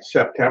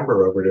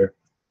September over there.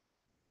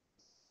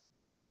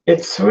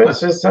 It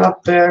switches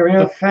up there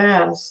real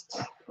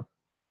fast.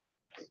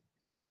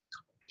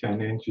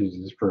 10 inches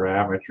is for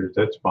amateurs.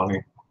 That's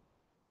funny.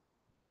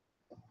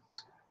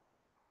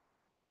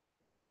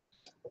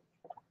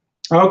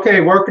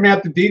 Okay, working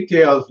out the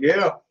details.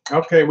 Yeah.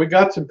 Okay, we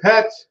got some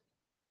pets.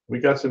 We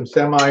got some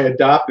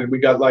semi-adopted. We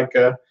got like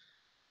a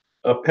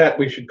pet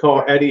we should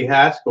call Eddie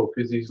Haskell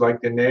because he's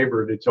like the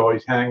neighbor that's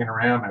always hanging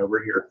around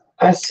over here.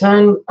 I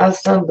sent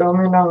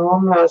Domino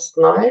home last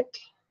night.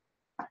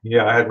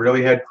 Yeah, I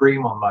really had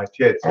cream on my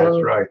tits.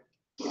 That's right.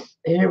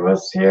 He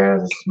was here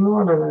this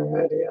morning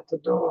already at the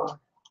door.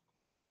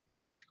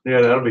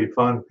 Yeah, that'll be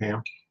fun,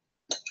 Pam.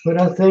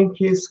 But I think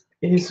he's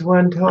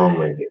went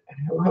home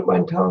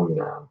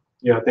now.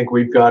 Yeah, I think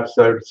we've got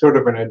sort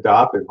of an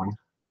adopted one.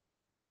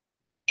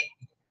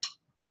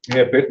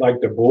 Yeah, a bit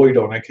like the Boyd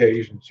on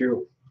occasion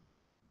too.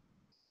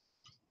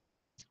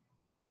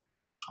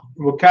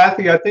 Well,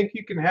 Kathy, I think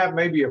you can have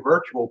maybe a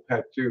virtual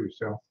pet too.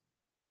 So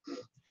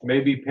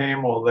maybe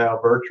Pam will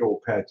allow virtual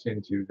pets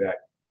into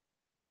that,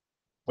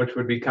 which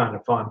would be kind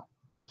of fun.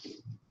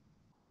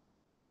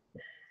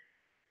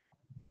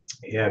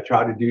 Yeah,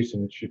 try to do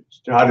some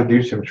tricks.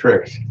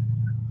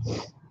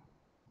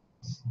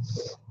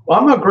 Well,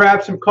 I'm gonna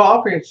grab some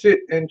coffee and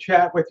sit and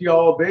chat with you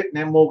all a bit, and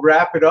then we'll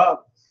wrap it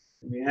up.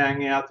 We'll be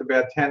hanging out to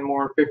about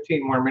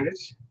 15 more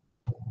minutes.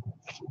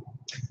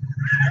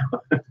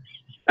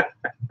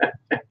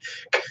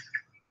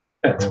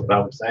 That's what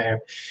I'm saying.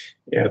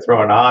 Yeah,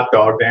 throwing a hot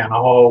dog down the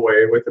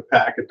hallway with a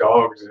pack of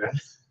dogs.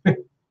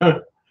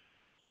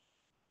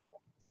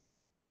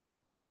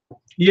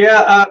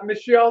 Yeah,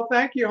 Michelle,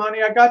 thank you,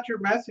 honey. I got your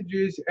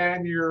messages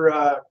and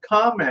your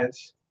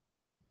comments.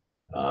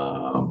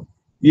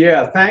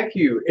 Yeah, thank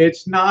you.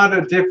 It's not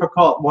a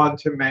difficult one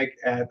to make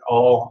at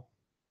all.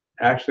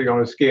 Actually, on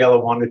a scale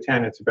of 1 to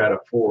 10, it's about a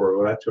 4.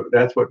 Well,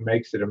 that's what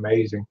makes it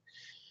amazing.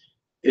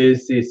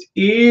 Is it's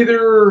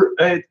either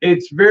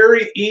it's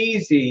very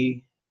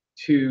easy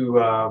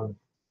to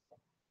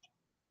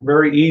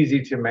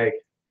make,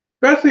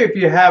 especially if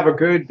you have a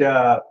good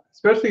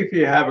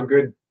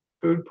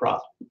food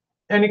process,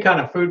 any kind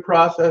of food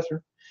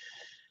processor.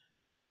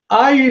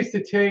 I used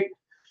to take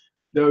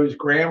those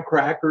graham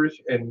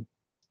crackers and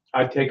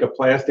I'd take a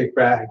plastic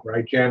bag,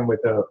 right, Jen,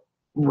 with a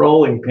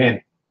rolling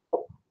pin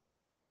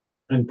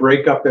and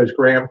break up those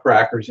graham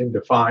crackers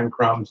into fine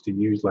crumbs to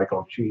use like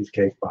on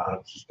cheesecake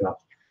bottoms and stuff.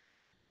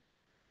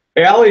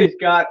 Allie's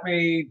got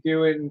me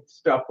doing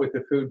stuff with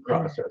the food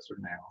processor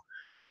now.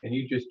 And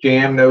you just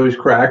jam those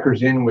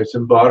crackers in with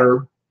some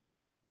butter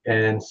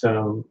and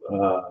some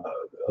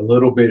a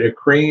little bit of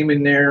cream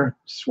in there,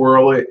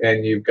 swirl it,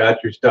 and you've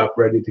got your stuff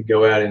ready to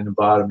go out in the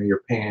bottom of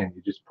your pan.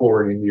 You just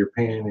pour it into your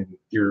pan and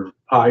your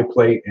pie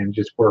plate and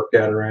just work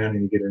that around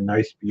and you get a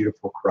nice,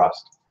 beautiful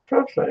crust.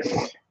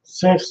 Perfect.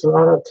 Saves a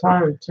lot of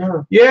time,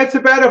 too. Yeah, it's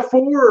about a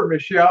 4,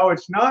 Michelle.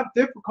 It's not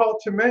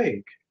difficult to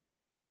make.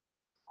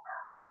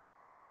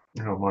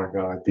 Oh, my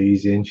God,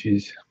 these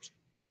inches.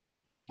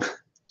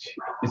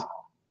 Jeez.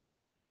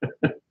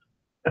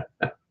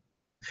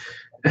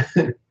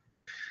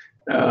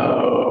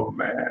 Oh,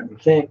 man.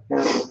 Thank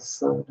God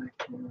so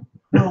I can.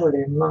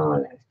 Holy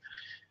moly.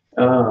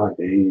 Oh,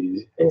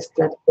 geez. Is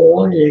that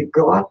all you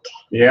got?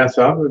 Yeah,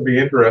 so I'm going to be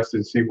interested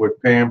to see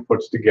what Pam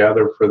puts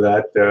together for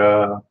that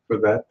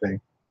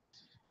thing.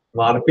 A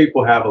lot of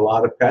people have a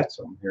lot of pets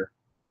on here,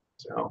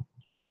 so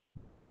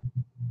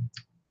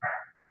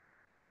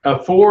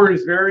a 4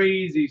 is very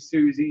easy,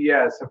 Susie.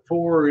 Yes, a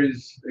 4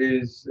 is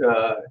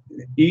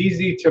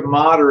easy to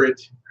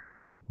moderate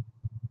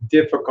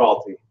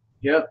difficulty.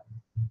 Yep.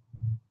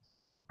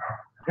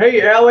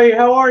 Hey, Ellie,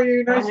 how are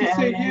you? Nice to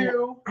see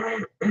you.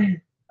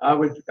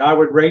 I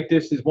would rate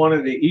this as one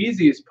of the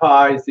easiest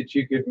pies that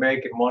you could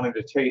make and one of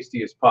the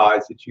tastiest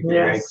pies that you can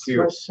make too. Yes,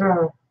 for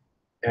sure.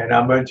 And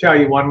I'm going to tell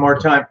you one more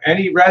time,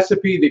 any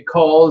recipe that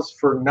calls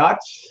for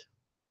nuts,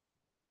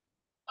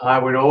 I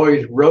would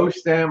always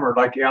roast them, or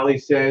like Ellie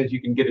says,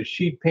 you can get a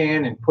sheet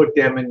pan and put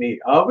them in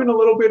the oven a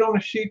little bit on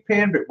a sheet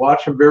pan, but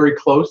watch them very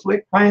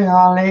closely. Hi,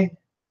 Holly.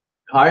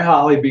 Hi,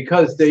 Holly,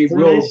 because they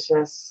will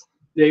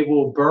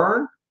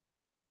burn.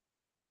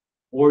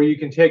 Or you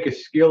can take a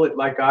skillet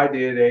like I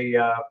did,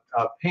 a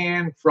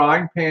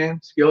frying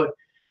pan, skillet,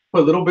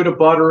 put a little bit of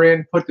butter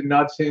in, put the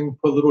nuts in,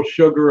 put a little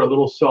sugar, a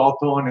little salt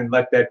on, and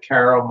let that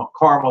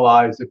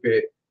caramelize a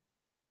bit.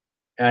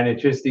 And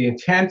it's just the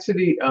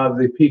intensity of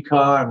the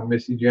pecan,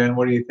 Missy Jen,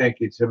 what do you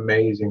think? It's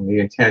amazing, the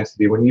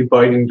intensity. When you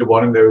bite into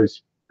one of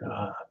those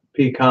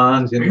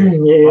pecans,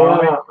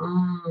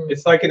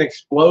 it's like an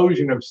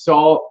explosion of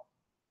salt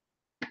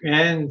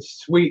and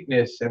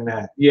sweetness and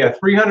that. Yeah,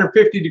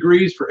 350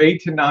 degrees for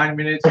 8 to 9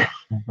 minutes.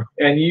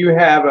 And you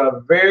have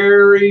a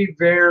very,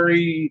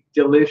 very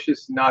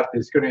delicious nut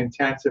that's going to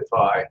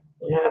intensify.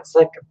 Yeah, it's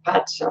like a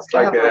patch. It's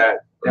like that.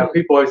 Now,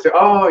 people always say,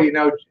 oh, you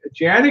know,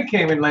 Janet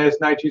came in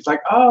last night. She's like,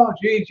 oh,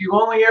 geez, you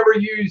only ever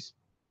use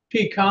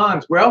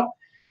pecans. Well,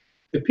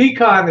 the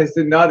pecan is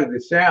the nut of the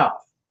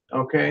South,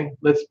 okay?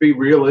 Let's be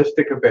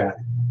realistic about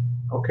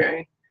it,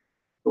 okay?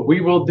 But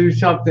we will do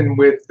something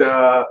with.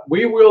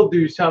 We will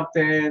do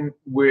something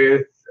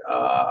with.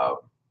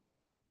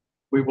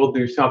 We will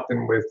do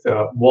something with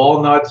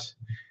walnuts.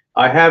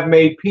 I have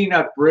made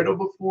peanut brittle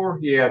before.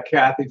 Yeah,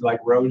 Kathy's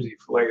like Rosie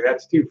Flay.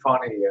 That's too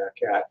funny,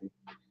 Kathy.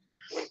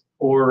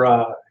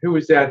 Or who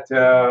is that?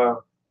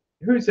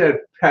 Who's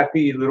that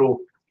peppy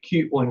little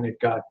cute one that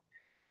got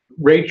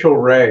Rachel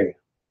Ray?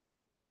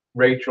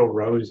 Rachel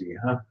Rosie,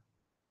 huh?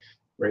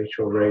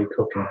 Rachel Ray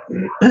cooking.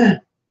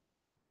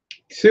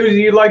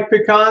 Susie, you like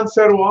pecans?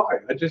 So do I.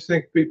 I just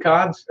think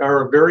pecans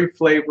are a very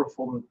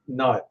flavorful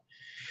nut.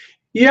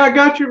 Yeah, I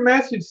got your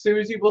message,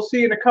 Susie. We'll see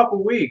you in a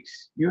couple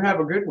weeks. You have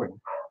a good one.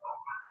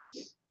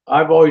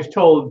 I've always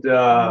told.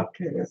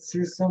 Okay, let's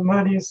see.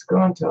 Somebody's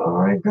going to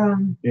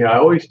Oregon. Yeah, I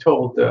always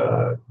told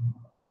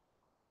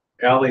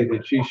Ellie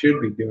that she should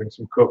be doing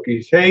some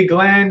cookies. Hey,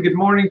 Glenn. Good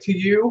morning to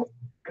you.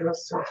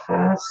 Goes so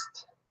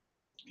fast.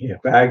 Yeah,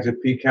 bags of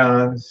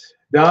pecans.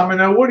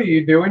 Domino, what are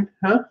you doing,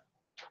 huh?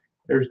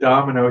 There's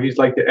Domino. He's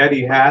like the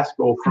Eddie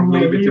Haskell from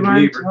Leave It to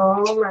Beaver.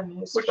 Home and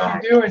he's What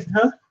back. you doing,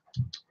 huh?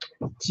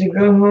 Did you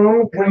go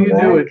home? What are you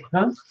doing,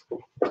 huh?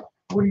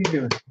 What are you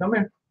doing? Come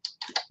here.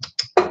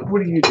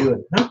 What are you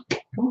doing, huh?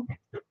 Come on.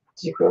 Did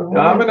you go home?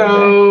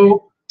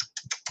 Domino.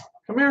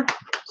 Come here.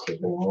 Did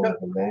you go home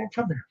and back?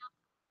 Come here.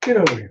 Get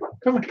over here.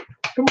 Come on.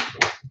 Come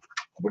on.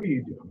 What are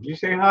you doing? Did you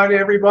say hi to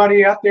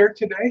everybody out there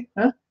today,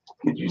 huh?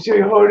 Did you say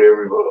hi to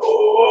everybody?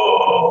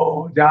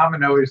 Oh,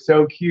 Domino is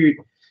so cute.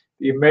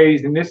 The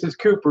amazing. This is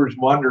Cooper's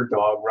wonder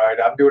dog, right?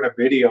 I'm doing a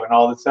video, and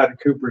all of a sudden,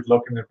 Cooper's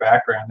looking in the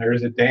background.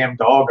 There's a damn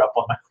dog up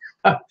on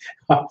the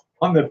up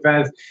on the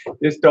fence.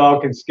 This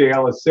dog can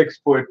scale a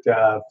 6-foot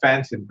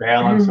fence and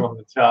balance on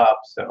the top.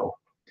 So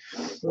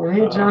Well,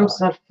 he jumps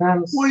that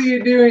fence. what are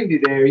you doing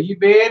today? Are you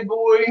bad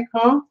boy,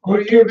 huh? He Are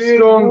you keeps bad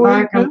going boy,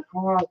 back huh? and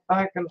forth,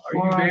 back and Are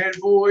you forth. bad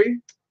boy?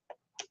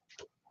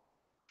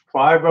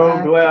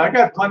 5-0 Glenn. I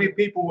got plenty of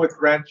people with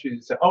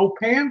wrenches. Oh,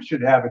 Pam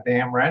should have a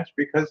damn wrench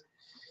because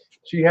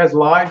she has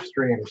live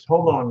streams.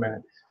 Hold on a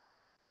minute.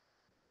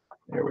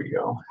 There we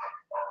go.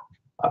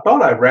 I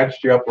thought I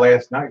wrenched you up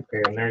last night,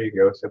 Pam. There you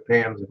go. So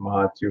Pam's a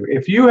mod too.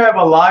 If you have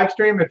a live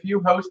stream, if you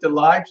host a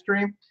live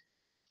stream,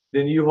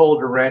 then you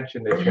hold a wrench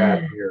in the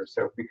chat here.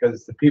 So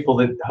because the people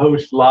that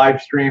host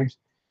live streams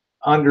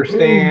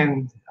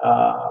understand,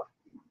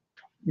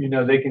 you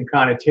know, they can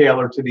kind of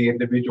tailor to the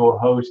individual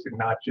host and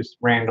not just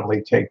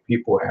randomly take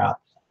people out.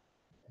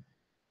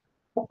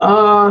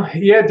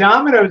 Yeah,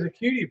 Domino's a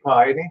cutie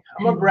pie.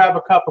 I'm gonna grab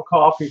a cup of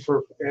coffee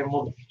and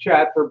we'll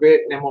chat for a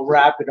bit, and then we'll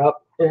wrap it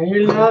up. Yeah, he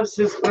loves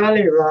his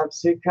belly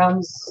rubs. He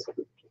comes,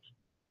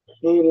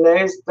 he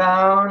lays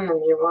down,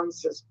 and he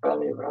wants his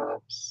belly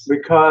rubs.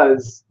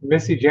 Because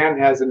Missy Jen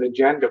has an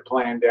agenda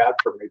planned out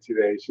for me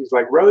today. She's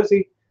like,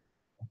 Rosie,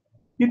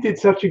 you did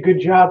such a good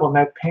job on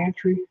that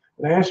pantry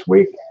last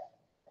week.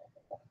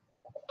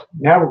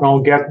 Now we're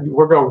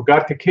gonna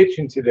gut the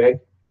kitchen today,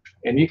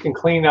 and you can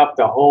clean up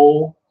the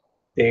whole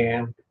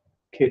damn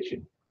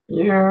kitchen.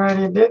 You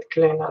already did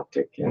clean up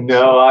the kitchen.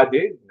 No, I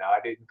didn't. I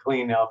didn't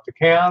clean up the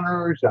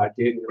counters. I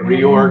didn't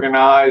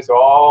reorganize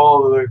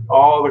all the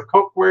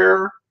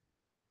cookware.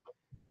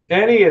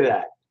 Any of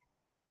that.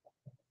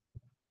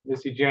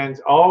 Missy Jen's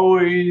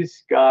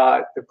always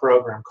got the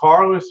program.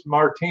 Carlos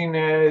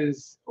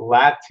Martinez,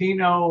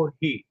 Latino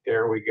Heat.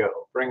 There we go.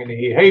 Bringing the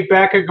heat. Hey,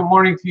 Becca, good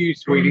morning to you,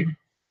 sweetie.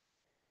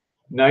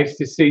 Nice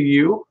to see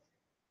you.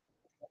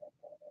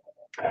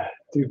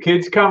 Do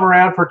kids come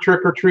around for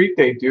trick or treat?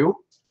 They do.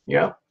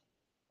 Yeah.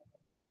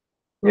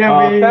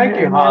 Yeah, thank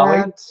you, Holly.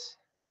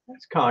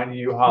 That's kind of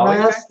you, Holly.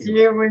 Last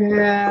year we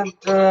had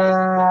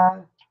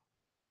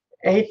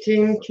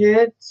 18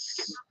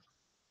 kids.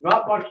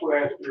 Not much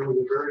last year. It was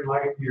a very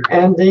light year.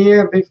 And the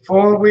year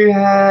before we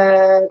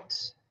had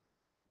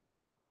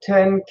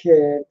 10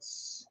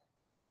 kids.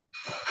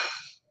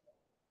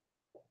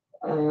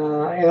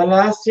 Yeah,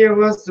 last year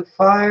was the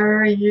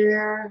fire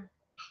year.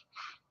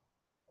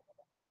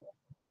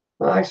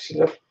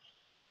 Actually,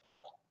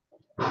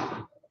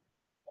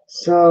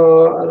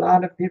 so a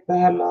lot of people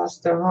had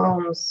lost their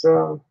homes,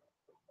 so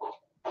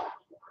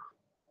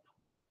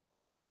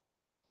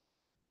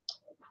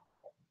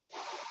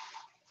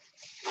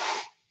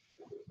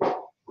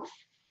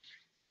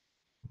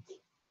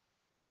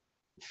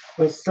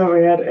but still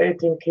we had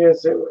 18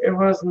 kids. It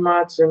wasn't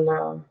much, and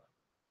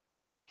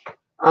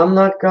I'm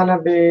not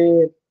gonna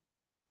be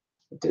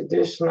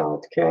dishing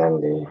out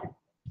candy.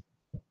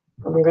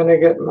 I'm gonna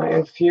get my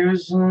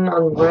infusion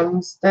on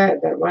Wednesday,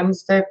 that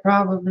Wednesday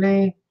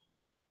probably.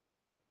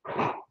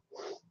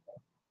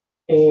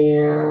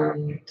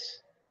 And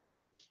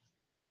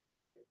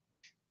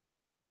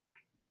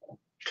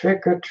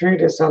trick or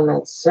treat is on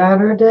that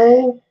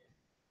Saturday.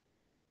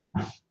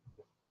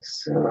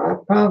 So I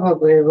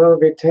probably will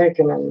be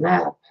taking a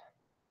nap.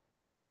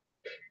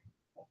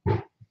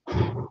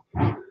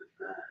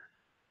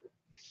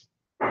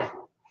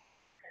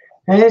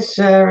 Hey,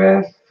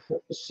 Sheriff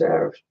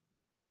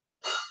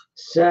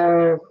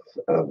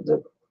of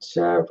the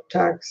Sheriff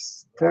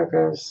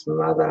Tucker's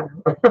mother.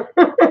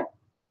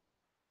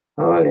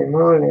 Holy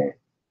moly.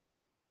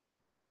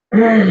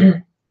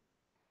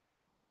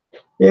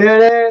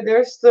 Yeah,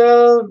 they're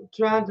still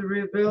trying to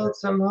rebuild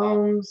some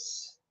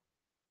homes,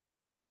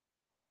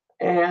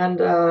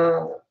 and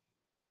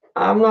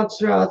I'm not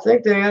sure. I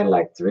think they had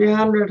like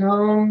 300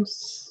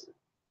 homes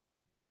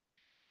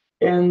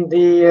in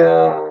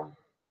the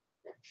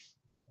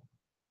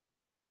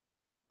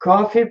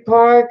coffee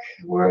park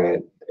where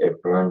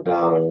it burned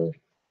down.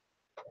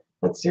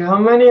 Let's see, how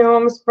many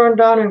homes burned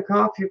down in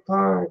Coffee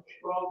Park?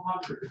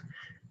 1,200.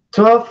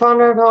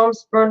 1,200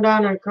 homes burned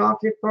down in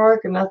Coffee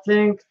Park, and I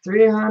think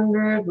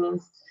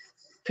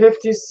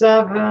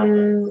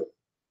 357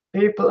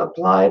 people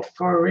applied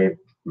for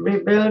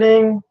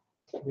rebuilding.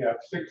 Yeah,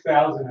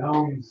 6,000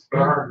 homes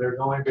burned.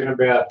 There's only been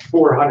about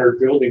 400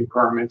 building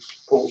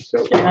permits pulled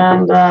so far.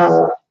 And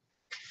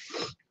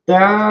there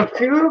are a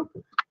few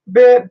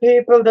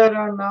people that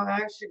are now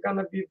actually going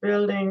to be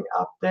building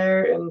up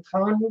there in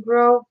Fountain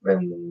Grove,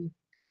 and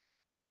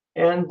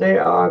they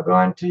are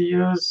going to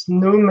use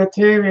new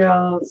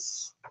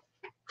materials,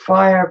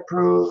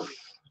 fireproof.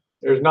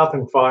 There's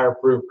nothing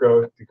fireproof,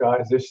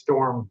 guys. This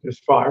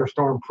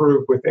firestorm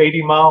proof with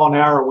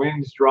 80-mile-an-hour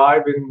winds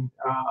driving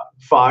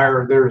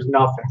fire. There's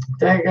nothing.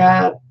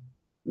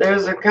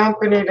 There's a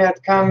company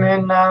that come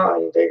in now,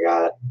 and they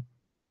got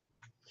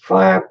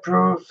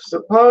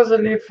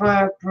supposedly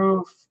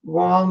fireproof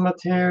wall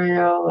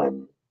material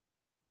and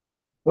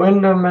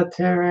window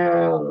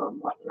material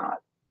and whatnot,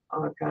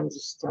 all kinds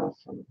of stuff.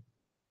 And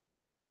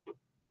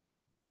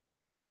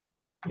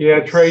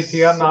yeah,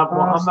 Tracy, I'm not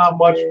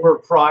much for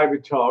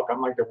private talk. I'm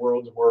like the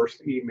world's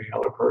worst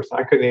emailer person.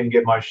 I couldn't even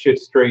get my shit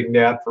straightened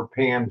out for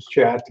Pam's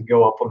chat to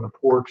go up on the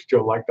porch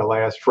till like the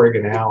last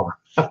friggin' hour.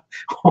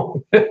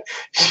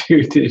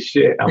 Shoot this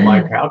shit. I'm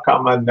like, how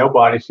come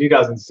she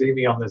doesn't see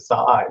me on the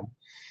side?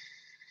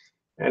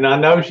 And I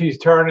know she's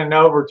turning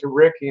over to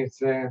Ricky and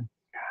saying,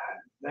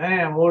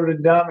 damn, what a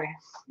dummy,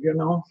 you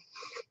know?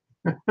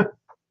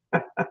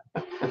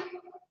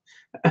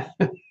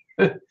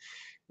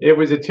 It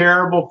was a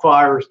terrible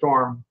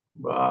firestorm.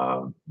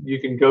 You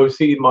can go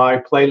see my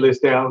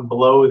playlist down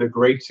below, the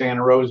Great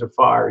Santa Rosa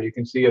Fire. You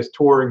can see us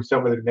touring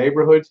some of the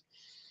neighborhoods.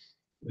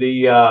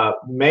 The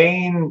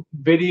main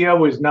video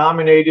was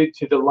nominated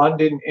to the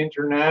London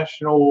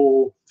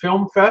International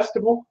Film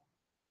Festival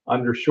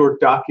under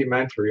short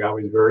documentary. I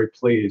was very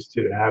pleased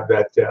to have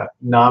that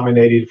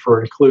nominated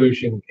for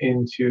inclusion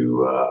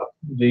into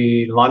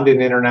the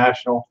London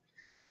International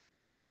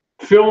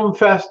Film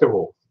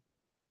Festival.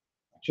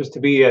 Just to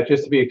be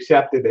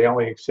accepted, they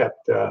only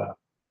accept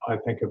I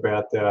think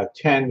about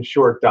 10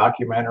 short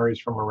documentaries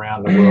from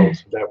around the world.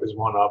 So that was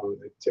one of them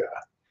that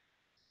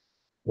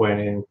went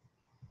in.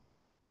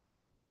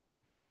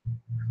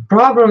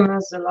 Problem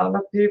is, a lot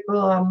of people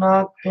are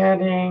not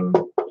getting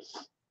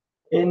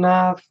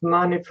enough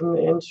money from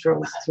the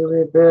insurance to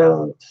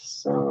rebuild.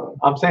 So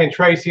I'm saying,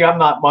 Tracy, I'm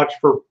not much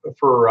for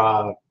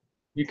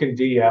you can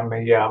DM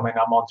me. Yeah, I mean,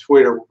 I'm on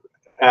Twitter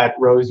at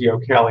Rosie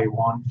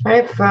O'Kelly1.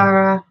 Hey,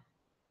 Farah.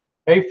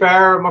 Hey,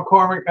 Farah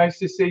McCormick, nice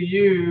to see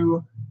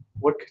you.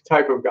 What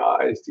type of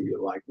guys do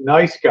you like?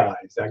 Nice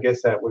guys. I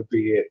guess that would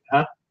be it,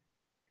 huh?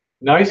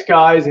 Nice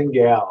guys and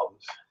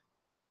gals.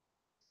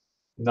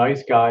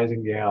 Nice guys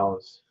and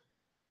gals.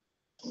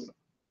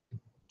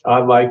 I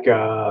like.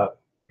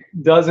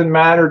 Doesn't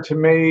matter to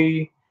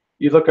me.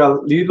 You look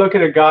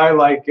at a guy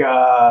like.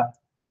 Yeah,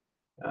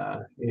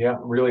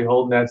 really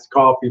holding that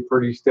coffee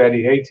pretty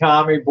steady. Hey,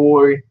 Tommy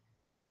boy.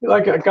 You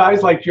like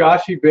guys like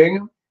Joshy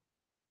Bingham.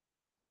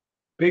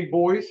 Big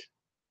boys.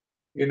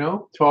 You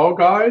know, tall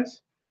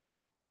guys.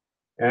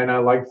 And I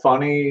like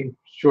funny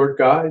short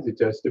guys. It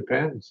just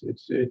depends.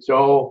 It's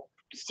all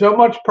so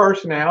much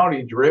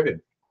personality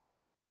driven.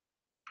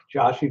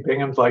 Joshy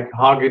Bingham's like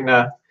hugging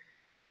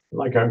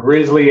like a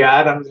Grizzly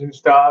Adams and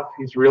stuff.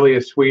 He's really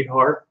a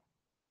sweetheart.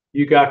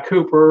 You got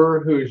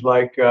Cooper, who's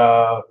like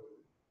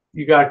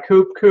you got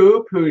Coop,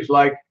 who's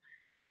like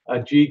a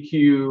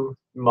GQ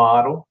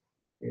model.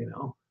 You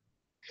know,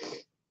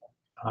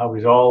 I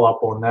was all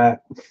up on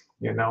that.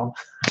 You know.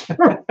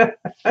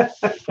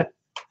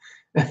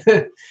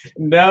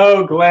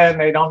 No, Glenn,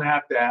 they don't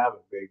have to have a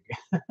big.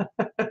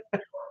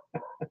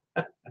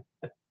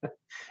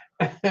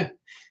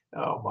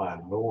 Oh my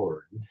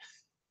Lord.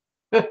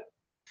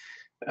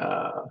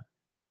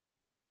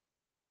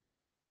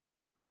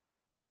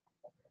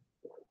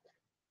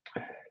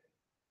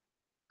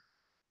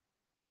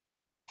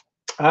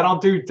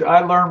 I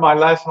learned my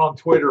lesson on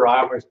Twitter.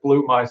 I almost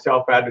blew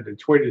myself out of the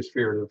Twitter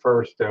sphere the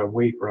first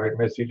week, right,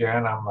 Missy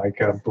Jan? I'm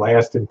like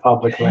blasting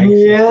public links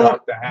and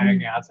stuff to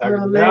Hangouts.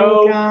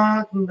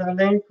 The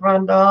link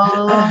went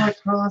all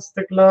across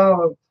the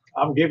globe.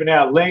 I'm giving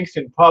out links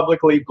and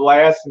publicly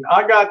blasting.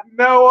 I got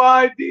no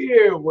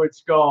idea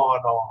what's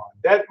going on.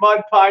 That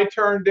mud pie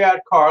turned out,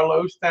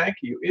 Carlos. Thank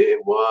you.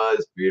 It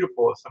was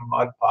beautiful. Some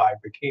mud pie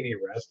bikini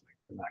wrestling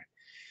tonight.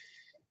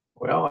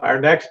 Well, our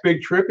next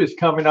big trip is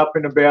coming up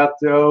in about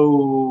 3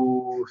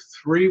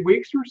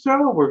 weeks or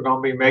so. We're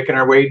going to be making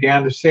our way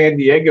down to San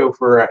Diego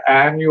for our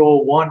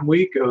annual 1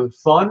 week of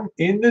fun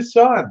in the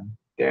sun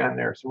down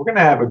there. So we're going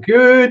to have a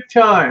good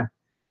time.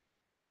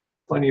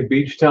 Plenty of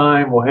beach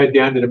time. We'll head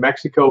down to the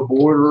Mexico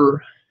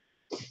border.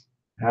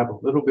 have a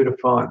little bit of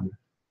fun.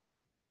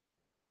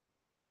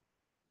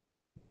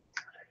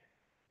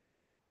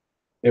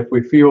 If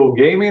we feel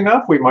gamey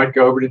enough, we might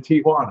go over to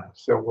Tijuana.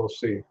 So we'll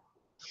see.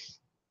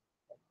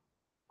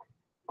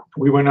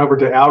 We went over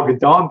to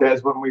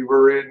Algodondes when we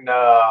were in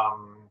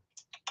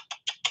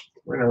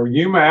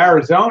Yuma,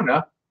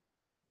 Arizona.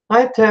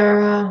 Hi,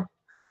 Tara.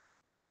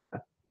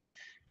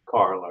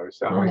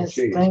 Carlos, I mean, This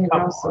geez, thing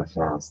come goes so on.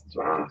 fast.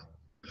 Wow.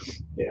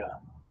 Yeah.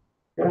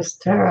 It's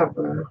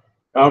terrible.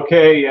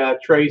 Okay,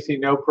 Tracy,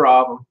 no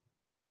problem.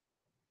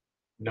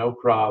 No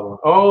problem.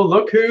 Oh,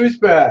 look who's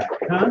back,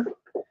 huh?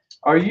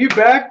 Are you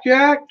back,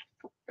 Jack?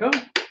 Come,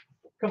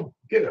 come,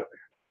 get up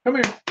here. Come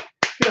here.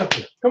 Get up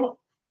here. Come on.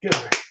 Get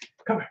up here.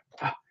 Come here.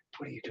 Ah,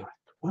 what are you doing?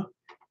 Huh?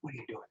 What are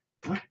you doing?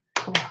 Huh?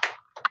 Come on.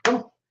 Come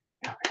on.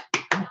 Get up here.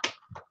 Come on.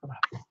 Come on.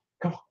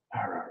 Come on.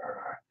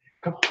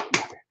 Come on.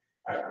 Get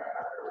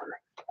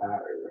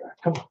up here.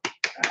 Come on.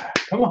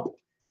 Come on.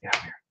 Get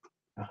up here.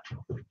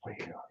 What are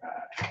you doing?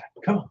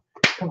 Come on.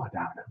 Come on,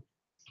 Domino.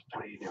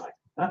 What are you doing?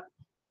 Huh?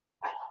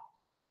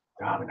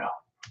 Domino.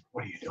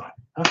 What are you doing?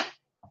 Huh?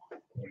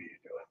 What are you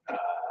doing?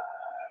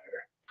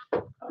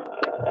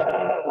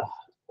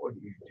 What are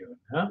you doing?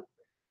 Huh?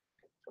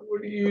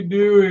 What are you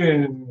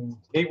doing?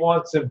 He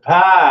wants some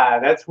pie.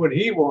 That's what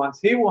he wants.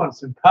 He wants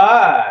some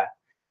pie.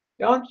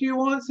 Don't you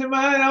want some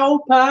of that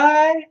old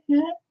pie?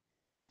 Huh?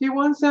 Do you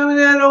want some of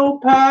that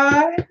old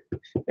pie?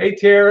 Hey,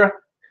 Tara.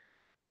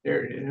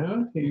 There it is,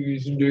 huh?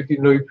 You're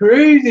looking like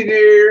crazy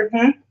there,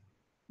 huh?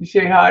 You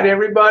say hi to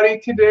everybody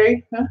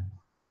today, huh?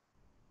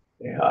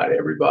 Say hi to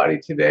everybody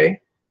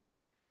today.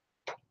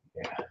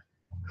 Yeah.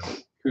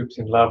 Coop's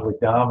in love with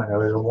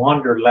Domino. It's a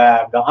Wonder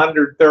Lab, the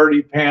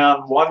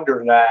 130-pound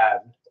Wonder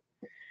Lab.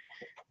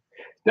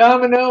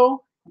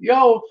 Domino,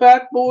 yo,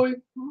 fat boy,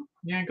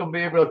 you ain't gonna be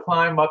able to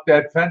climb up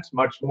that fence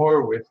much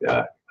more with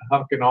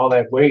hunking all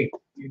that weight.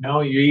 You know,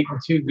 you're eating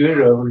too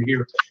good over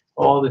here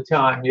all the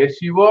time.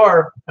 Yes, you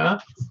are, huh?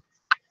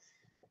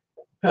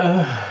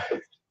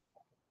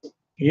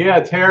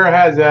 Yeah, Tara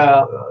has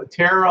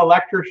Tara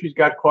Electra. She's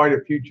got quite a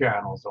few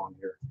channels on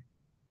here.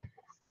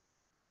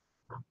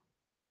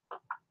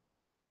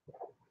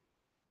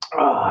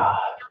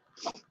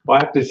 Well, I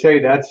have to say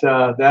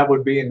that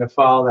would be in the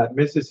file. That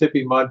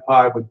Mississippi mud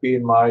pie would be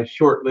in my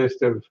short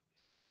list of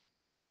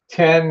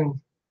 10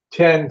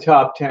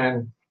 top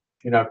 10.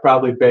 You know, I've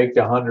probably baked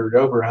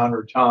over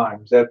 100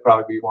 times. That'd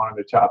probably be one of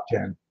the top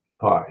 10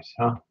 pies,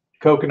 huh?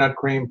 Coconut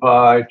cream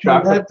pie,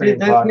 chocolate cream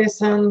pie. Definitely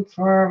send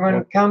for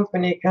when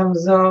company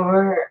comes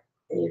over.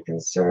 You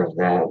can serve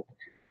that.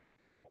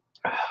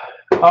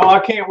 Oh, I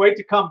can't wait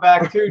to come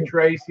back too,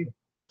 Tracy.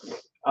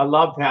 I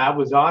loved how I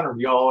was honored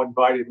y'all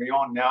invited me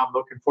on. Now I'm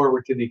looking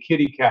forward to the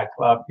Kitty Cat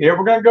Club. Yeah,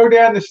 we're gonna go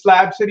down to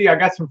Slab City. I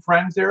got some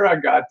friends there. I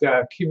got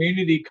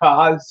Community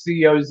Cause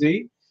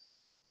COZ.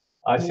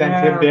 I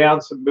sent him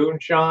down some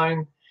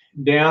moonshine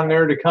down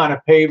there to kind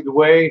of pave the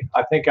way.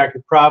 I think I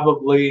could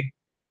probably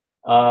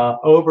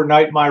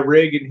overnight my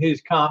rig in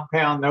his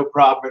compound, no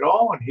problem at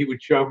all. And he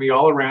would show me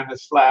all around the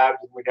slabs,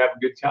 and we'd have a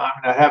good time,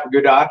 and I'd have a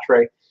good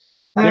entree.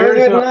 Have a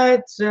good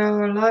night,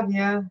 Joe. Love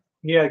ya.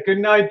 Yeah, good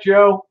night,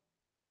 Joe.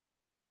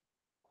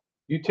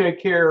 You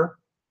take care.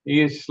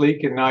 He is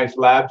sleek and nice.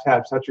 Labs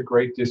have such a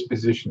great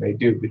disposition. They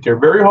do, but they're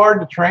very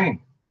hard to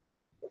train.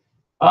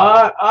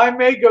 I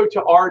may go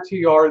to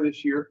RTR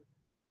this year.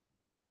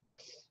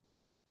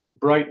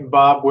 Brighton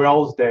Bob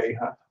Wells Day.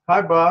 Huh?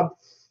 Hi, Bob.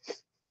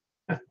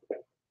 I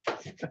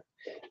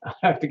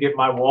have to get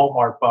my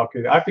Walmart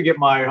bucket. I have to get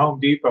my Home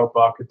Depot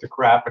bucket to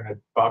crap in a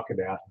bucket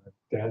out in the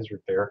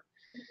desert there.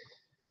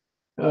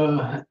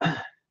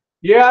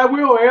 Yeah, I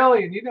will,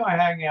 Alien. You know I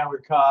hang out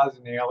with Kaz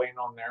and Alien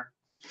on there.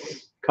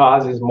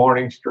 Kaz's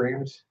morning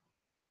streams.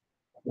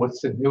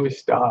 What's the newest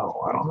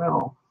style? I don't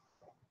know.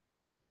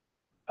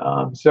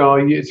 So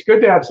it's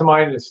good to have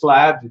somebody in the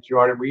slabs that you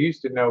already. We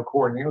used to know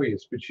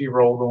Cornelius, but she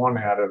rolled on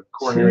out of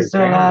Cornelius. She's the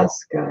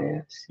last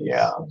guy.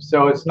 Yeah.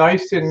 So it's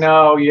nice to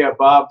know. Yeah,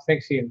 Bob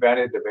thinks he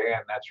invented the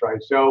band. That's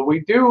right. So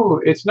we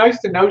do. It's nice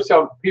to know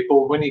some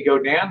people when you go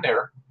down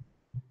there.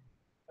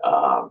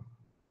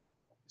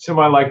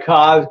 Somebody like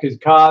Kaz, because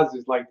Kaz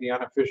is like the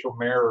unofficial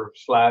mayor of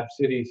Slab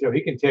City, so he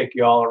can take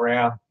you all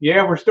around.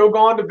 Yeah, we're still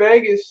going to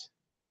Vegas.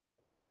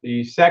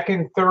 The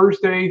second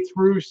Thursday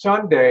through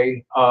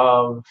Sunday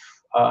of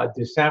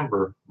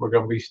December. We're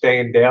going to be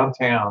staying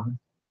downtown.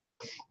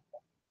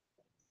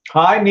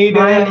 Hi, Nita.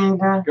 Hi,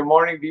 Nita. Good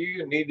morning to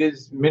you.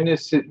 Nita's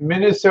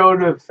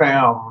Minnesota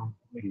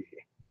family.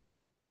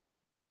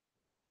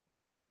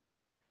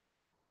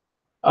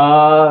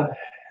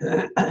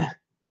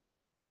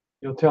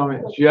 You'll tell me.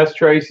 Jess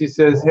Tracy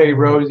says, "Hey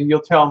Rosie, you'll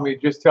tell me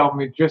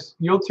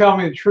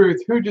the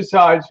truth. Who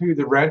decides who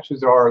the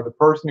wrenches are? The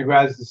person who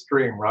has the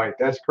stream, right?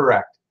 That's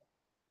correct.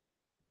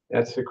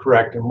 That's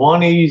correct. And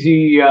one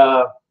easy,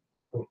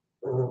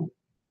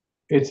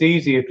 it's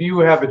easy. If you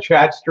have a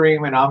chat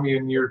stream and I'm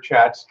in your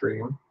chat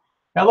stream,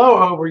 hello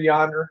over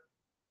yonder,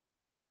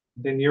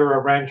 then you're a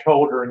wrench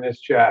holder in this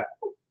chat.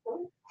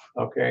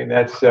 Okay,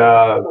 that's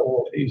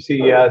you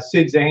see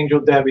Sid's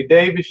Angel Debbie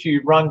Davis. She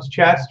runs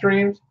chat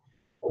streams.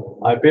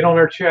 I've been on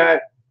her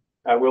chat.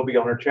 I will be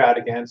on her chat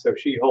again, so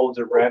she holds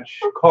a wrench.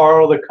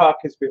 Carl the Cuck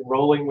has been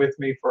rolling with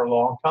me for a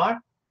long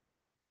time.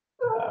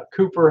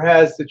 Cooper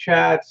has the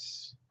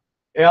chats.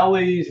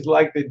 Ellie's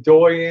like the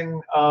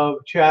doyen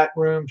of chat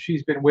room.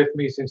 She's been with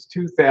me since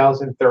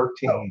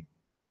 2013.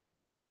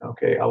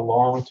 Okay, a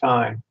long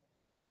time.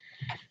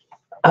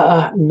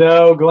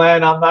 No,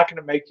 Glenn, I'm not going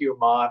to make you a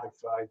mod if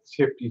I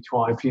tip you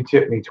 20. If you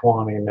tip me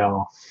 20,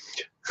 no.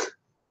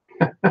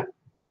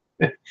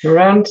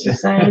 Rancho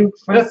ain't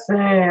for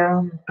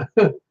sale.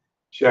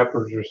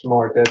 Shepherds are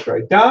smart, that's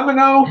right.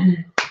 Domino,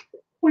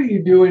 what are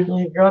you doing?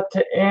 You got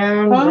to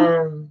air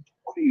them.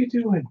 What are you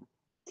doing?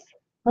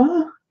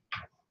 Huh?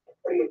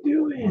 What are you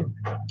doing?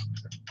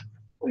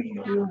 What are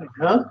you doing,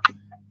 huh?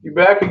 You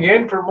back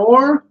again for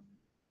more?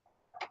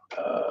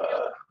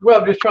 Well,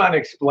 I'm just trying to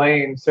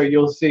explain. So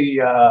you'll see,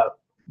 you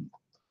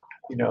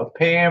know,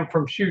 Pam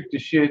from Shoot to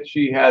Shit,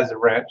 she has a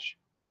wrench.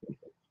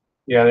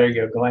 Yeah, there you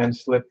go. Glenn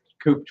slipped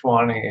Coop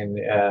 20, and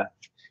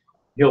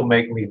he'll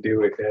make me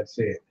do it. That's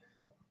it.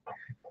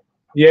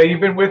 Yeah,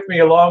 you've been with me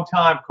a long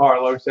time,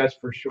 Carlos. That's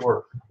for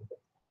sure.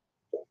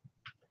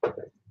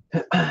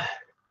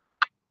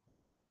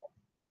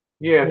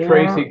 Yeah,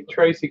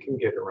 Tracy can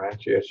get a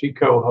wrench. Yeah, she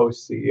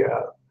co-hosts the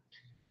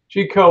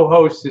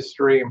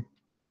stream.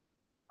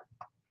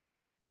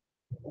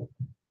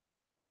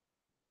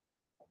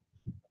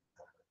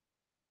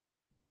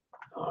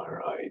 All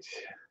right.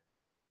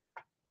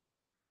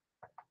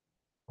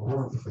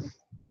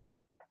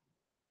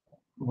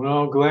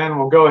 Well, Glenn,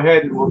 we'll go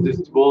ahead and we'll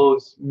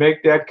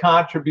make that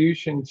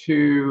contribution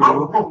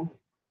to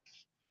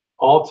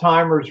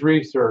Alzheimer's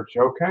research,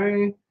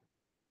 okay?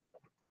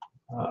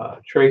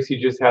 Tracy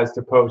just has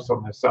to post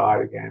on the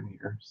side again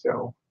here.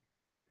 So,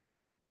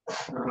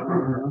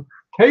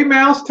 hey,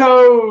 Mouse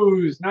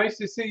Toes, nice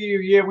to see you.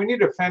 Yeah, we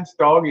need a fenced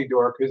doggy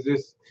door because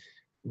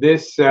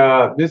this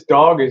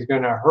dog is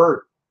gonna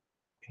hurt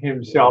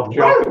himself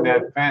jumping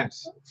that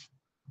fence.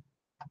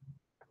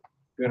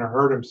 Gonna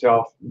hurt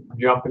himself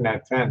jumping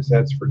that fence.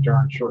 That's for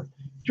darn sure.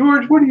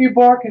 George, what are you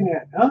barking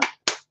at, huh?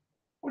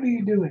 What are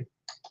you doing?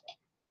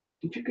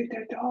 Did you get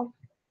that dog?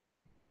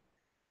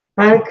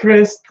 Hi,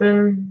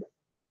 Kristen.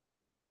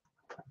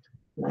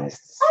 Nice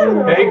to see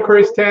you. Hey,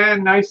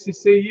 Kristen, nice to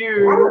see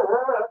you.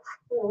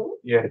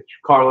 Yeah,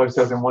 Carlos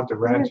doesn't want the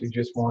wrench. He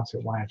just wants a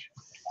wrench.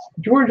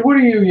 George, what are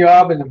you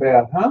yobbing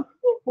about, huh?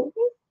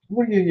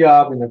 What are you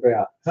yobbing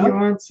about? Huh? You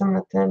want some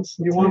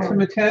attention? You want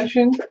some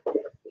attention?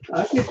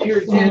 I'll get your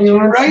attention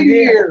right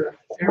here.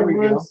 There we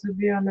go. Wants to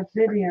be on the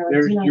video.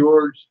 There's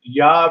George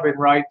yobbing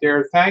right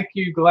there. Thank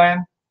you,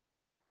 Glenn.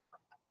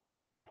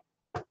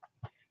 All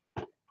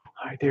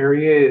right, there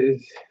he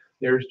is.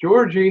 There's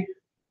Georgie.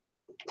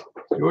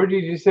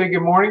 Georgie, did you say good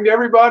morning to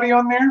everybody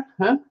on there?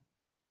 Huh?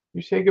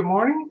 You say good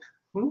morning?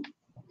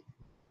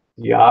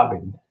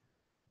 Yobbing.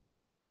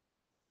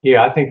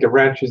 Yeah, I think the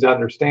wrenches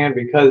understand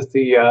because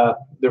the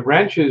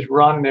wrenches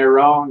run their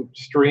own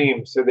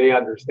stream, so they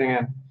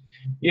understand.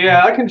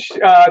 Yeah, I can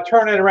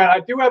turn it around. I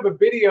do have a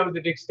video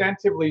that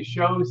extensively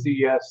shows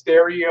the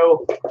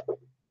stereo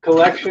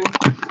collection,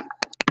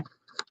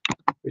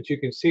 but you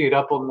can see it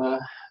up on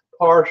the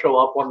partial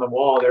up on the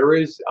wall.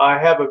 I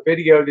have a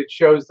video that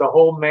shows the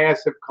whole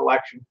massive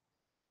collection.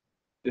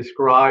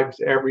 Describes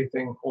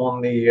everything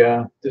on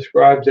the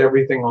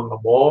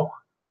wall.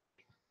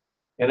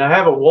 And I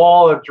have a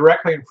wall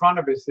directly in front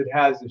of us that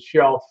has a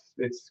shelf.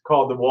 It's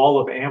called the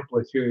wall of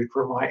amplitude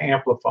for my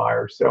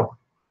amplifier. So,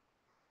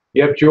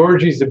 yep,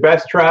 Georgie's the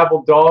best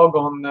traveled dog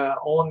on the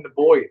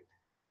Boyd.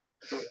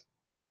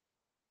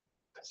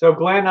 So,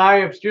 Glenn, I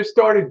have just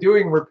started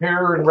doing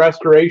repair and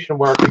restoration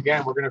work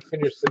again. We're going to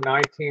finish the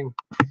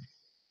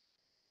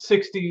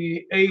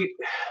 1968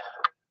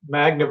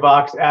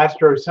 Magnavox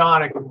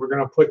Astrosonic, and we're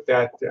going to put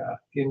that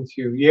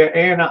into. Yeah,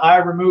 and I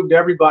removed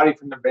everybody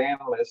from the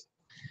band list.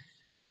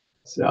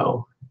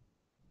 So,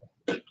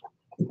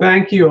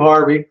 thank you,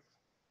 Harvey.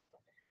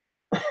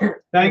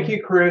 Thank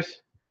you,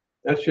 Chris.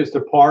 That's just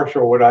a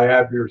partial what I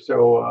have here.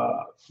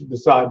 So,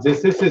 besides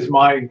this is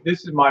my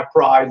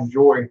pride and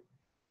joy.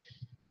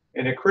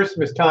 And at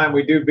Christmas time,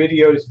 we do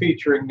videos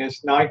featuring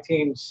this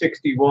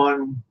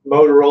 1961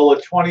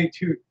 Motorola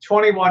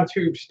 21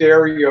 tube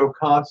stereo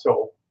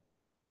console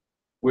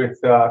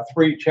with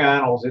 3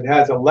 channels. It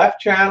has a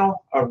left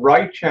channel, a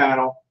right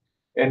channel,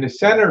 and the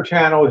center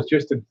channel is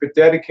just a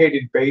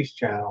dedicated bass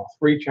channel.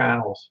 3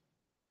 channels.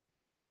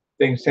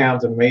 Thing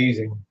sounds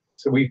amazing.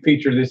 So we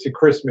feature this at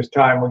Christmas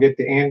time. We get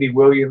the Andy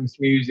Williams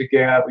music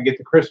out. We get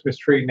the Christmas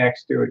tree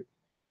next to it.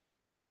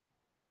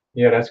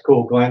 Yeah, that's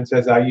cool. Glenn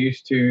says, I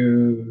used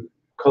to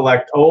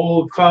collect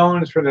old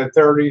phones from the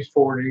 30s,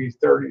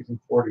 30s, and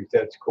 40s.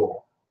 That's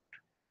cool.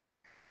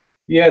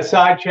 Yeah,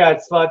 side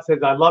chat slut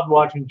says, I loved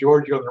watching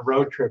Georgie on the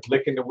road trip,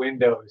 licking the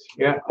windows.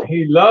 Yeah,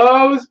 he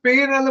loves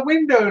being on the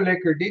window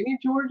licker, didn't you,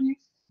 Georgie?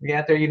 Yeah,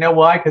 out there. You know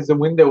why? Because the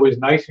window was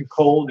nice and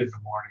cold in the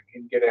morning.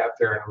 He'd get out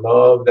there and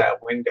love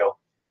that window.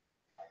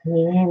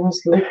 Yeah, he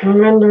was licking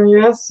window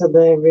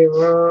yesterday. We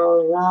were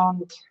all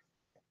around.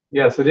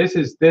 Yeah, so this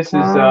is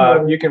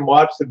you can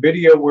watch the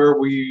video where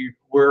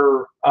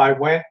I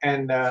went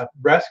and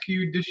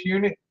rescued this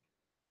unit.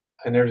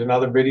 And there's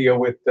another video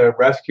with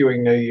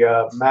rescuing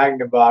the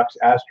Magnavox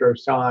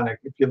Astrosonic.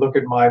 If you look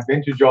at my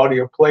vintage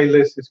audio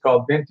playlist, it's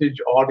called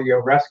Vintage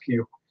Audio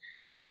Rescue.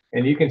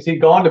 And you can see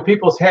going to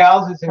people's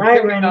houses and Hi,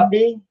 picking up.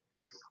 Wendy.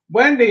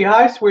 Wendy,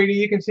 hi, sweetie.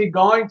 You can see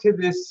going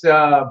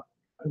to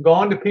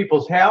going to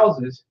people's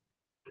houses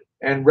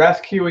and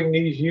rescuing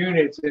these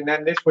units. And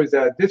then this was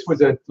a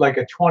like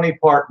a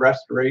 20-part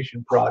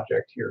restoration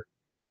project here.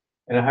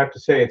 And I have to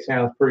say, it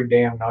sounds pretty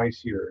damn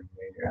nice here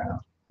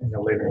in the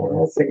living room.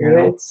 That's a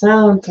great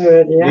sound to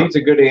it. Yeah. Needs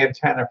a good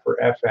antenna for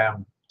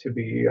FM to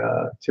be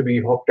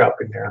hooked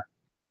up in there.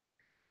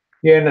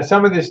 Yeah, and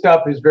some of this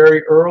stuff is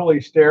very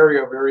early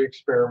stereo, very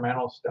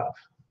experimental stuff.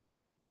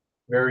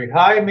 Very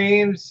hi,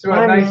 Memes.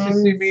 Hi, nice to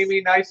see Memes.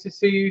 Mimi. Nice to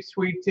see you,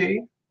 Sweet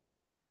Tea.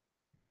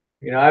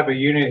 You know, I have a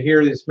unit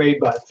here that's made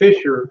by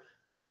Fisher.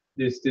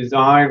 This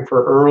designed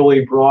for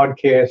early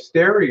broadcast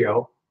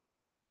stereo.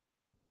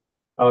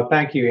 Oh,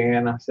 thank you,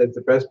 Anna. Said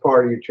the best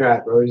part of your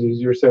chat, Rose, is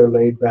you're so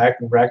laid back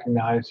and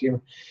recognize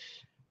you.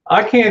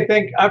 I can't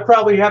think. I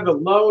probably have the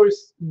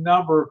lowest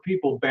number of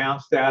people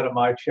bounced out of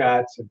my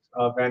chats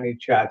of any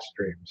chat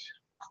streams,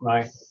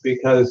 right?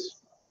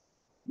 Because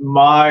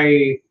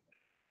the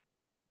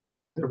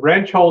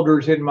wrench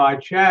holders in my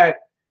chat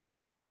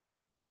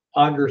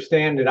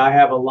understand that I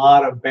have a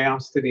lot of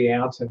bounce to the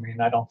ounce in me,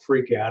 and I don't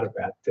freak out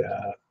about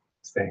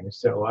things.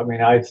 So, I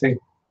mean, I think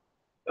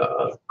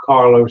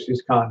Carlos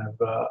is kind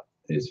of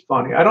is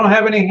funny. I don't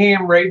have any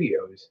ham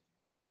radios,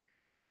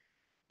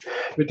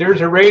 but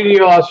there's a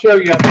radio I'll show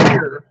you up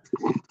here.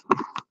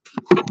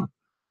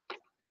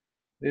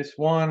 This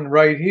one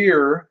right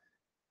here.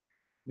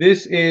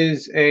 This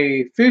is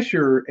a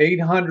Fisher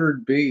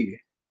 800B.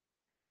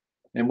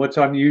 And what's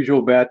unusual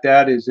about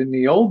that is in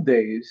the old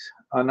days,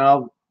 and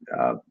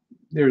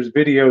there's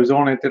videos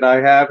on it that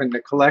I have in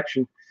the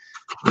collection.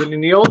 But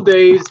in the old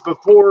days,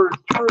 before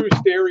true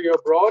stereo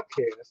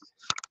broadcast,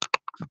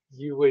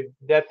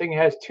 that thing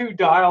has two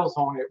dials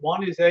on it.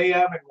 One is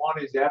AM and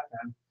one is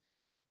FM.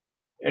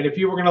 And if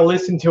you were going to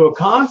listen to a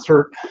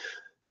concert,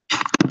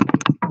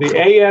 the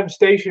AM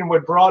station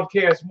would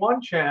broadcast one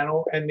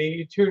channel, and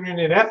you tune in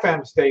an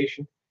FM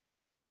station,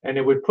 and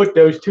it would put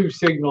those two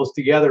signals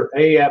together,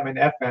 AM and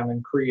FM,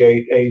 and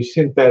create a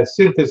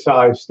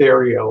synthesized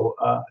stereo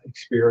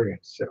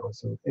experience. So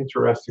some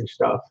interesting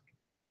stuff.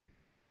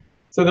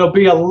 So there'll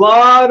be a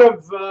lot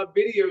of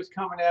videos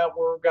coming out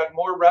where we've got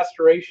more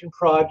restoration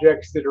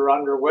projects that are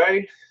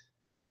underway.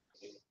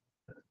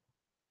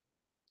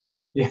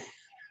 Yeah,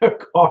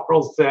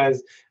 Carl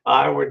says,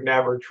 I would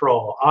never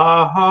troll.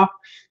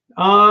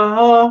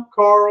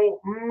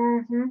 Carl.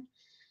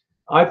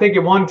 I think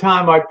at one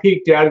time I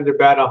peaked out at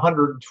about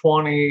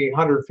 120,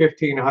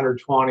 115,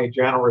 120.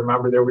 Jan will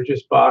remember there were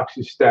just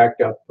boxes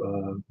stacked up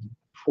 4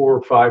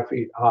 or 5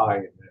 feet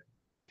high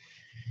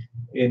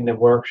in the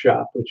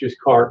workshop, with just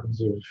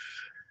cartons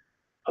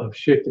of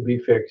shit to be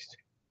fixed.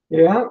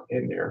 Yeah.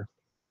 In there.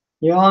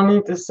 You all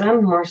need to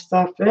send more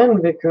stuff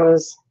in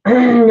because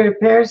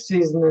repair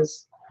season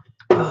is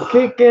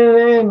kicking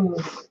in.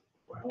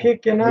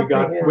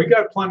 We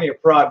got plenty of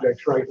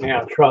projects right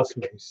now, trust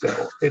me,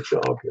 so it's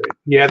all good.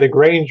 Yeah, the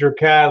Granger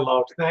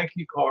catalogs. Thank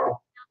you,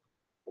 Carl.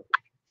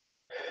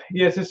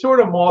 Yeah, it's a sort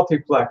of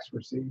multiplex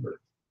receiver.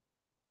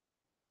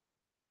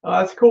 Oh,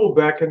 that's cool,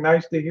 Becca.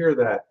 Nice to hear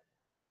that.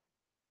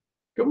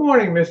 Good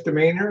morning,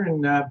 Misdemeanor.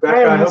 And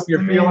Becca, I hope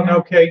you're feeling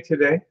okay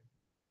today.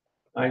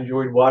 I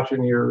enjoyed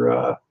watching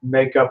your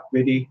makeup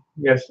video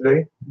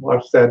yesterday.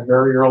 Watched that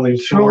very early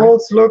this morning.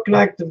 Trolls look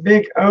like the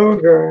big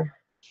ogre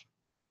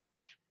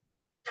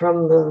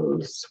from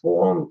the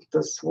swamp,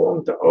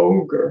 the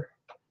ogre.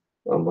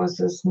 What was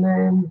his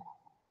name?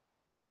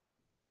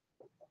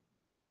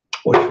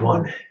 Which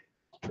one?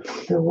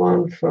 The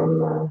one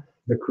from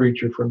the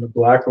creature from the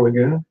Black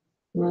Lagoon?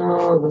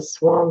 No, the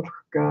swamp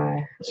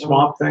guy.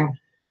 Swamp Thing?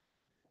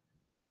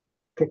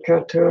 The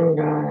cartoon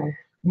guy.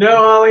 No,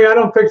 Ollie, I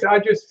don't fix. I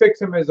just fix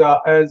them as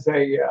a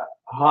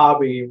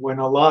hobby. When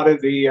a lot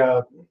of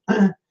the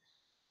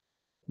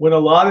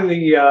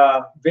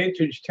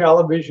vintage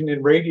television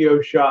and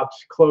radio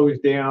shops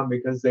closed down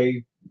because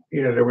there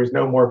was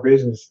no more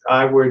business,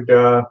 I would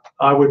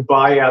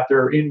buy out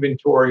their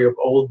inventory of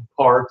old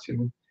parts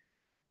and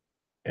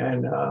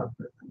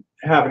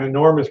have an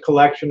enormous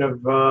collection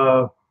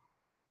of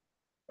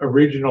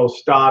original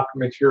stock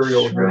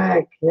material.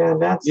 Shrek, yeah,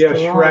 that's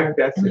Shrek. One.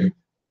 That's it.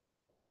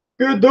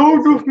 Get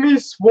out of me,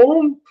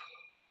 swamp!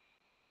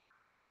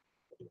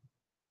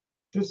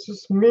 This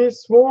is me,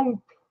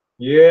 swamp.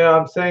 Yeah,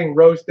 I'm saying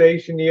Row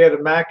Station. Yeah, the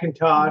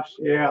Macintosh.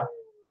 Yeah.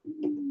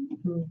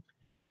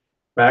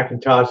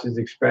 Macintosh is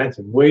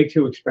expensive. Way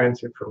too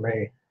expensive for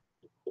me.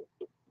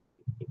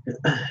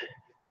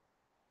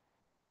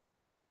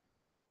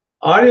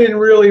 I didn't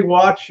really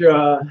watch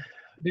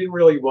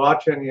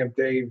any of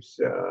Dave's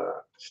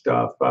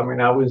stuff. I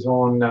mean, I was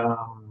on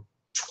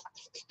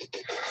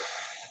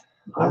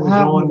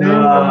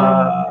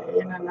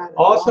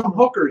Awesome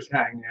Hookers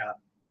Hangout,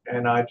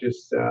 and I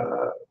just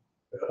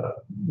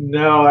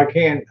no, I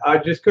can't. I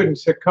just couldn't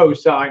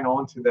co-sign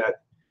on to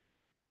that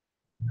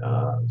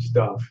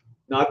stuff.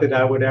 Not that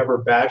I would ever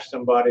bash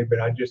somebody,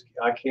 but I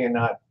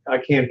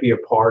can't be a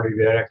party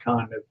to that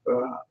kind of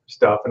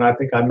stuff. And I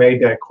think I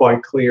made that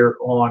quite clear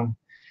on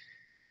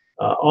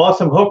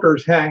Awesome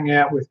Hookers hanging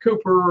out with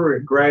Cooper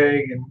and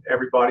Greg and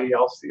everybody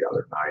else the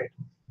other night.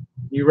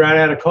 You ran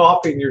out of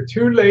coffee and you're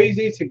too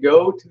lazy to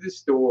go to the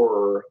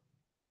store.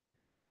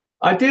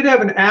 I did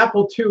have an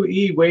Apple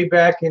IIe way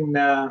back in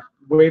the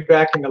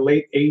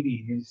late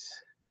 80s.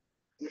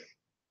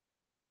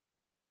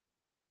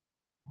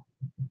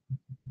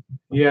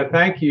 Yeah,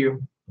 thank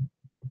you.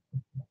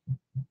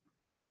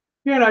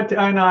 Yeah,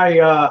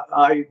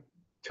 I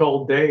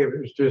told Dave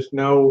there's just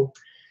no,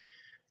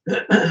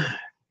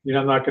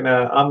 I'm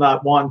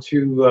not one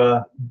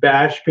to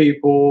bash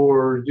people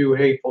or do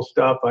hateful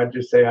stuff. I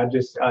just say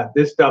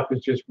this stuff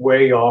is just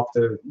way off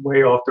the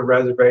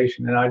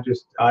reservation, and I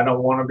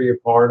don't want to be a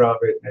part of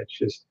it. And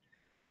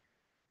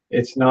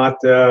it's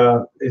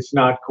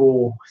not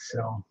cool.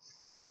 So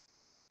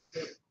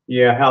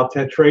yeah,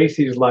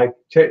 Tracy's like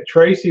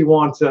Tracy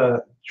wants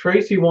a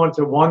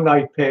one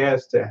night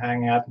pass to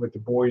hang out with the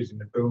boys in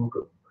the boom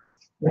boom.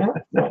 Yeah,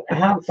 what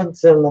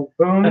happens in the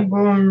boom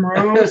boom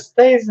room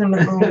stays in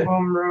the boom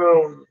boom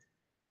room.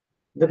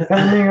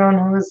 Depending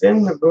on who's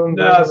in the boom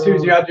boom No, room.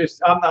 Susie,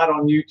 I'm not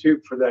on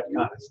YouTube for that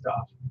kind of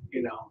stuff.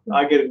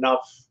 I get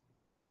enough.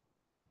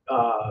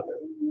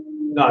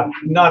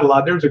 Not a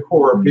lot. There's a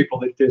core of people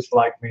that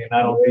dislike me, and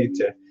I don't need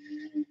to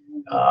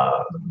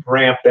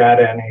ramp that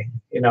any.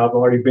 I've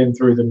already been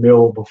through the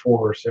mill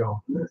before,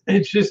 so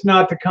it's just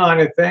not the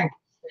kind of thing.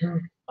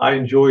 I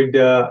enjoyed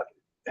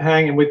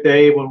hanging with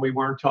Dave when we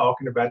weren't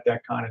talking about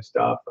that kind of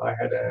stuff. I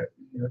had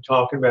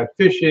talking about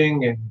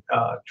fishing and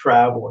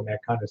travel and that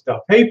kind of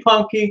stuff. Hey,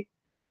 Punky.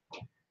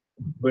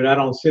 But I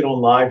don't sit on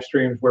live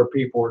streams where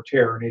people are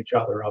tearing each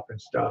other up and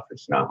stuff.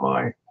 It's not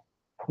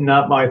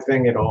my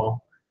thing at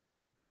all.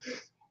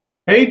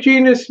 Hey,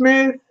 Gina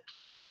Smith.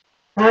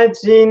 Hi,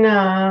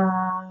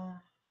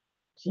 Gina.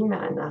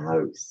 Gina in the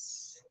house.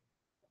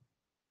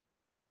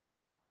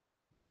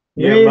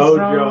 Yeah,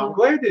 Mojo. I'm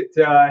glad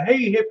that,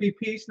 hey, Hippie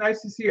Peace,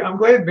 nice to see you. I'm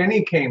glad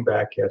Vinny came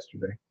back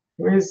yesterday.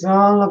 It's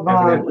all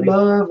about Evidently.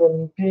 love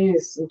and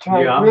peace and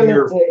Yeah,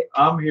 tranquility.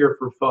 I'm here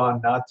for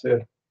fun,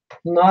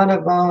 not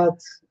about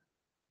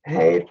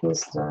hate and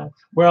stuff.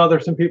 Well,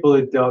 there's some people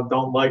that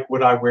don't like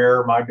what I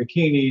wear, my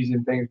bikinis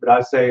and things, but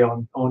I say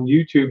on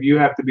YouTube, you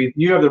have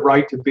the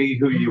right to be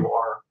who you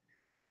are.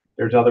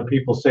 There's other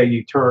people say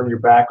you turn your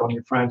back on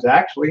your friends.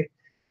 Actually,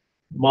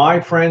 my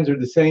friends are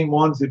the same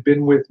ones that've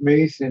been with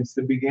me since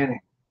the beginning.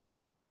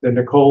 The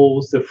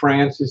Nicoles, the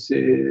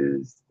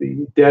Francises,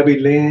 the Debbie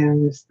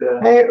Lynn's,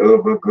 Hey,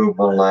 Uber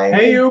Goober lady.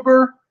 Hey,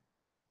 Uber.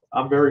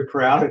 I'm very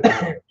proud of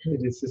that.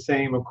 It's the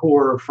same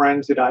core of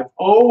friends that I've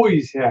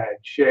always had,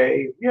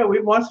 Shay.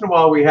 Once in a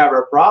while we have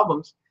our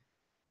problems.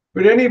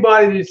 But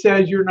anybody that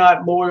says you're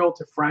not loyal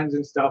to friends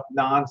and stuff,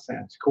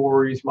 nonsense.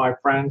 Corey's my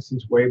friend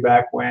since way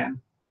back when.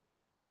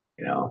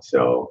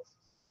 So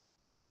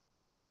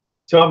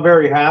I'm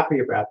very happy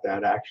about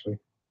that, actually.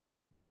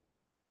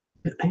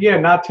 Yeah,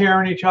 not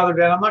tearing each other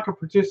down. I'm not going to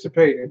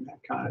participate in that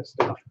kind of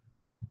stuff.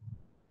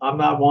 I'm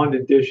not one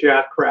to dish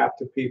out crap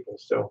to people,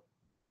 so.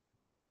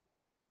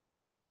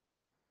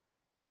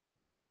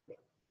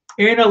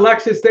 And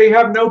Alexis, they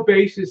have no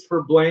basis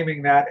for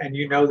blaming that, and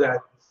you know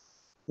that.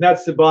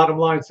 That's the bottom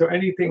line. So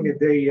anything that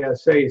they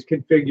say is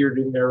configured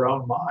in their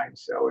own mind.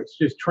 So it's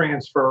just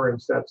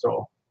transference. That's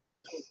all.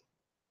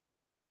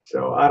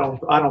 So I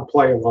don't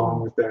play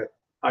along with that.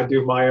 I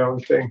do my own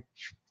thing.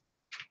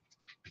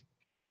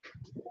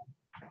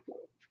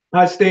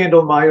 I stand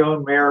on my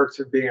own merits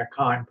of being a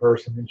kind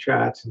person in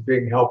chats and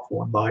being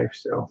helpful in life.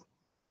 So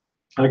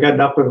I got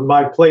enough of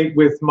my plate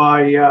with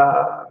my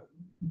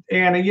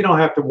Anna. You don't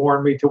have to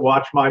warn me to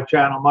watch my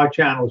channel. My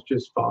channel is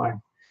just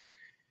fine.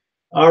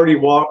 I already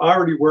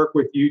work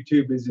with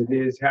YouTube as it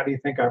is. How do you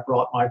think I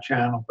brought my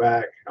channel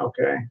back?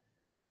 Okay.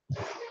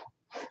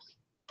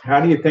 How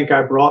do you think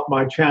I brought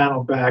my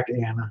channel back,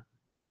 Anna?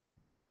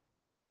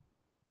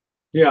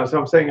 Yeah, so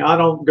I'm saying I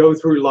don't go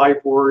through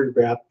life worried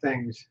about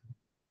things.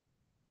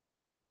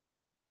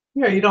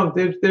 Yeah, you don't.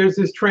 There's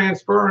this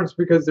transference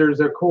because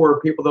there's a core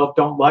of people that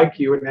don't like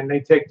you, and then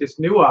they take this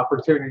new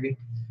opportunity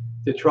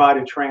to try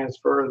to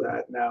transfer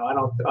that. No, I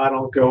don't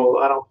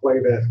play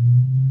that.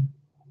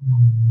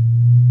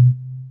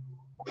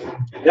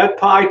 That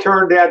pie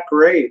turned out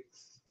great.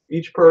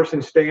 Each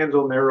person stands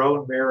on their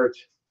own merits.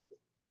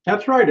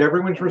 That's right.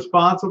 Everyone's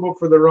responsible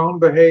for their own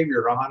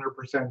behavior.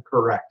 100%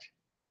 correct.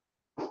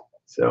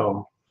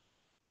 So,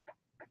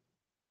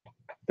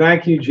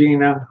 thank you,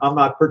 Gina. I'm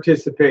not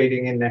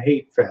participating in the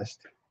hate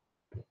fest.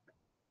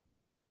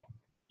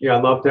 Yeah,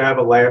 I love to have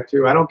a laugh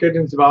too. I don't get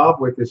involved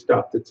with this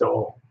stuff that's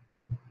all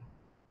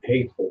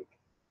hateful.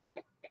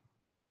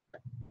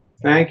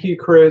 Thank you,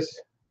 Chris.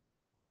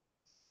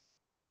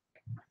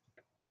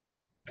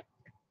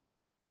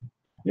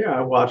 Yeah,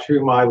 I watch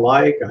whom I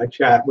like. I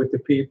chat with the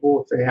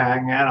people if they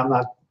hang out. I'm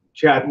not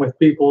chatting with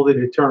people that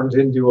it turns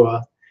into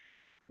a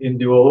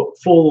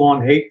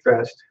full-on hate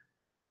fest.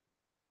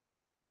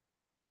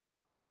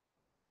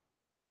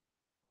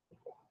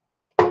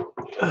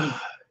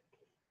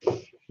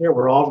 Yeah,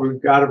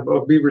 we've got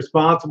to be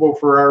responsible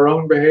for our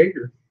own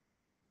behavior.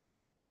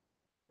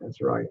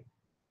 That's right.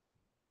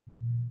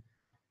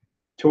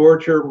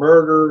 Torture,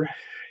 murder,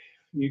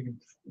 you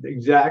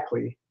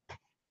exactly.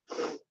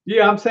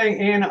 Yeah, I'm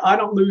saying, Anna, I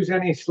don't lose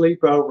any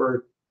sleep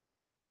over.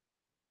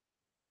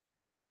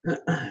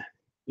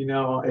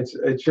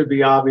 It should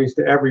be obvious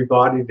to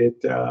everybody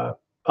that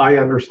I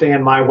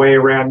understand my way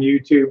around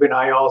YouTube, and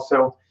I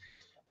also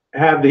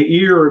have the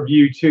ear of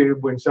YouTube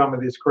when some of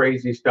this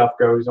crazy stuff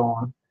goes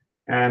on.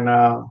 And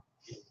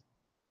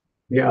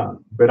yeah,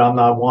 but I'm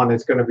not one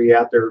that's going to be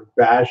out there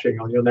bashing.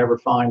 You'll never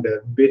find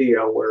a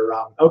video where,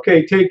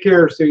 okay, take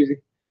care, Susie,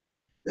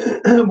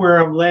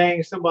 where I'm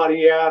laying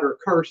somebody out or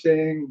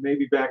cursing.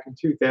 Maybe back in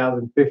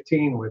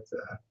 2015 with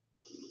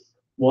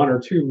one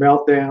or two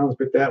meltdowns,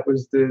 but that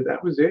was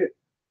it.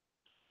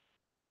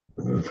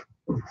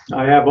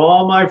 I have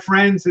all my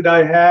friends that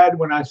I had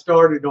when I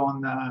started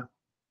on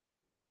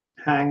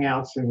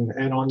Hangouts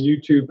and on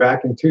YouTube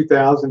back in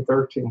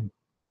 2013.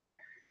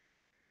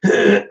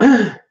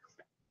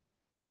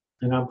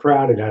 And I'm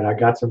proud of that. I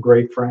got some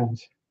great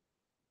friends.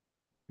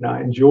 And I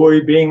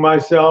enjoy being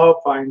myself.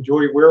 I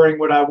enjoy wearing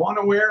what I want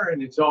to wear,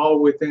 and it's all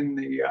within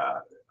the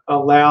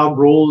allowed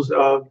rules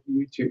of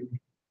YouTube.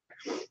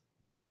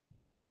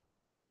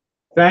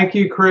 Thank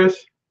you,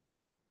 Chris.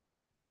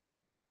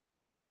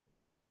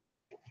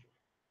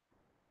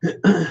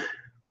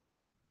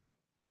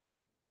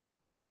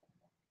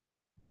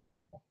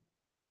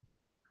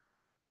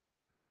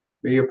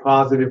 Be a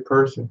positive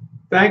person.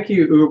 Thank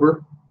you,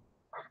 Uber.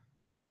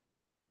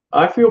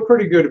 I feel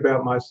pretty good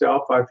about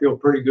myself. I feel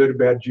pretty good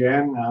about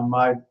Jen.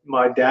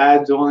 My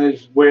dad's on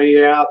his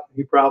way out.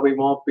 He probably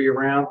won't be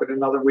around but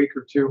another week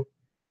or two.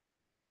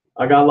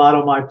 I got a lot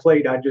on my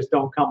plate. I just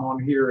don't come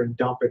on here and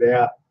dump it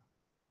out.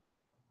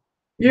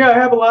 Yeah, I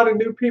have a lot of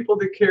new people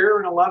that care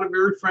and a lot of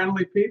very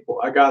friendly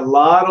people. I got a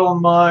lot on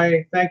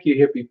my, thank you,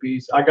 hippie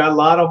piece. I got a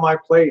lot on my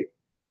plate.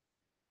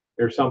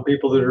 There's some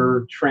people that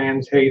are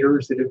trans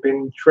haters that have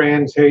been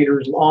trans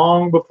haters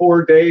long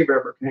before Dave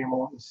ever came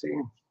on the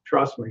scene.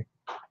 Trust me.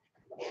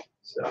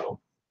 So,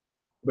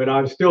 but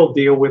I still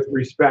deal with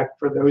respect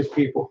for those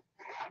people.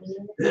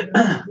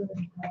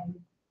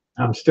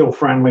 I'm still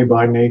friendly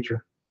by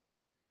nature.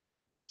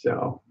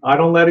 So I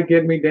don't let it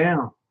get me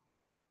down.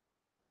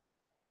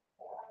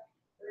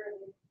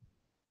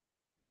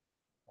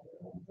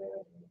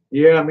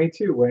 Yeah, me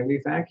too,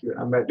 Wendy. Thank you.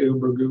 I met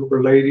Uber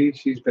Goober lady.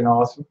 She's been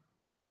awesome.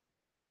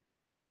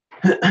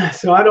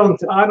 So I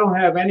don't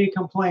have any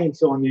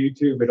complaints on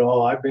YouTube at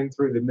all. I've been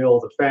through the mill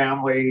of the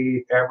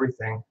family,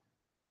 everything.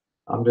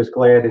 I'm just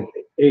glad at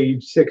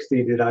age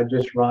 60 that I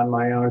just run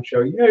my own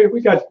show. Yeah,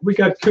 we got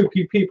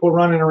kooky people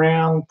running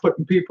around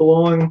putting people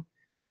on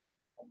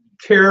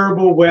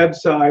terrible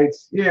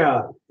websites.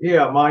 Yeah,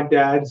 yeah. My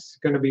dad's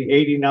going to be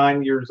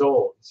 89 years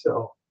old,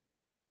 so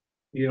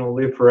you don't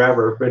live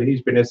forever, but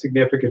he's been a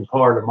significant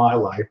part of my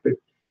life. But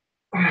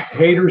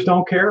haters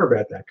don't care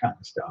about that kind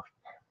of stuff.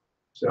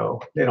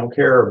 So they don't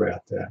care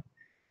about that.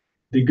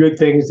 The good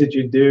things that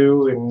you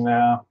do and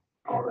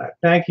all that.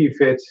 Thank you,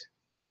 Fitz.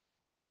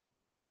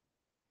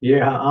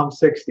 Yeah, I'm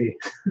 60.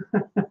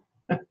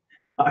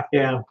 I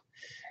am.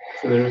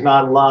 So there's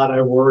not a lot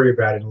I worry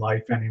about in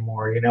life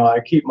anymore. I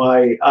keep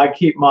my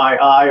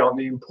eye on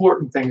the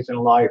important things in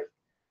life.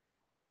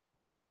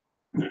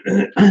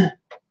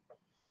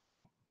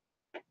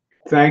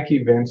 Thank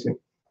you, Vincent.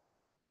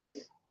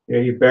 Yeah,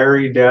 you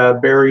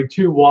buried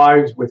two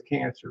wives with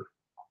cancer.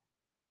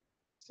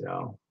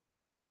 So,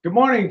 good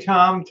morning,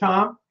 Tom.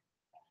 Tom,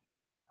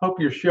 hope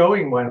your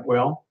showing went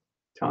well.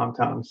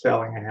 Tom's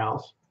selling a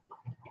house.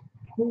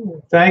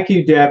 Thank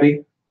you,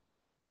 Debbie.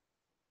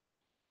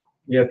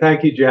 Yeah,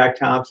 thank you, Jack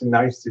Thompson.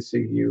 Nice to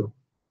see you.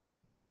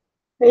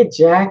 Hey,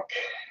 Jack.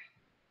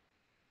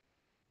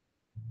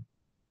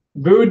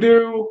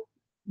 Voodoo,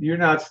 you're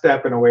not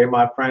stepping away,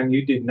 my friend.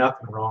 You did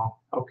nothing wrong.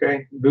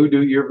 Okay,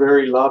 Voodoo, you're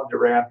very loved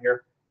around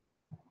here.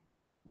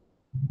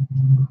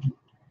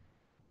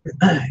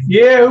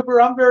 Yeah,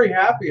 Uber, I'm very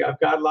happy. I've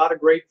got a lot of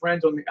great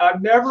friends on the.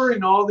 I've never,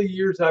 in all the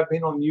years I've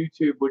been on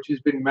YouTube, which has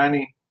been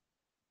many,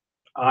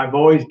 I've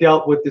always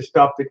dealt with the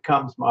stuff that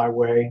comes my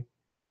way,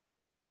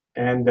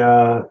 and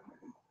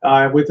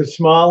with a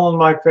smile on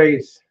my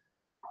face.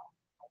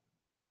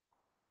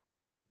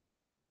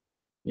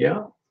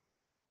 Yeah,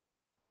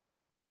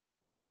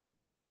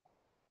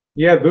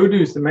 yeah.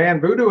 Voodoo's the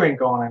man. Voodoo ain't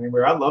going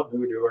anywhere. I love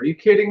Voodoo. Are you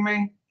kidding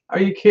me? Are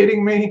you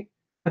kidding me?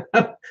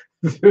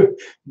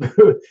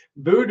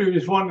 Voodoo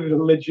is one of the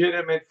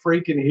legitimate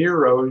freaking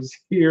heroes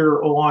here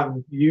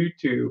on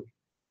YouTube.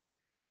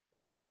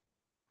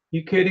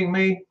 You kidding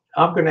me?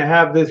 I'm going to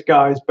have this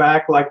guy's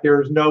back like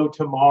there's no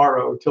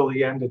tomorrow till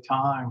the end of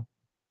time.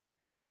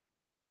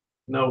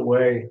 No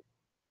way.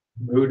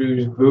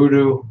 Voodoo's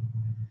voodoo.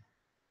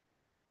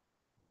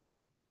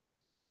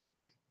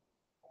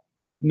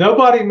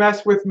 Nobody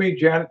mess with me,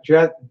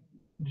 Jessica.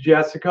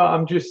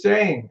 I'm just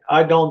saying.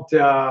 I don't.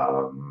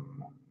 I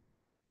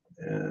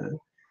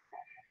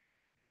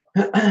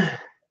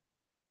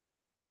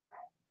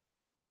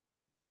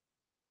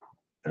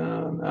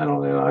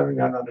don't know. I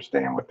don't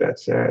understand what that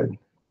said.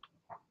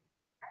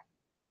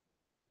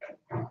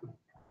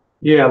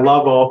 Yeah,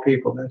 love all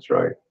people. That's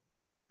right.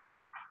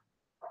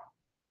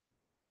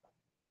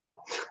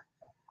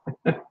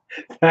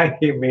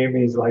 Thank you.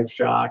 Mimi's like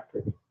shocked.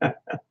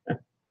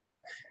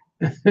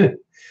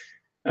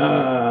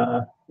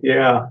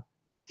 Yeah.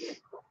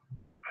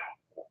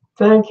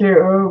 Thank you,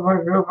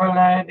 Uber Goober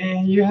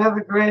Lady. You have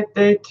a great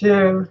day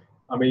too.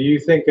 I mean, you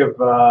think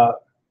of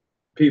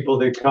people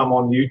that come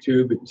on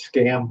YouTube and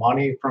scam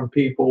money from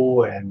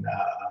people, and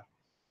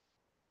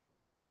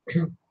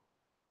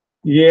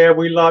yeah,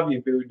 we love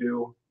you,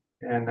 Voodoo.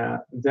 And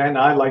then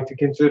I like to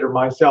consider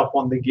myself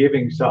on the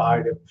giving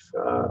side of.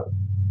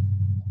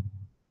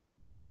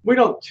 We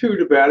don't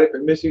toot about it,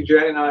 but Missy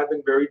J and I have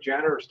been very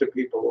generous to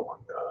people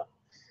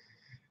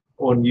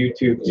on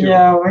YouTube too.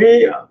 Yeah,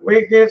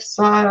 we give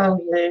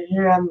silently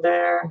here and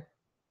there.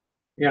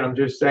 Yeah, I'm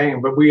just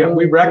saying, but we And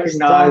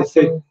recognize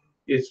that often,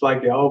 it's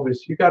like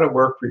Elvis. You got to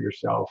work for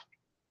yourself.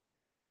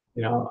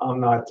 I'm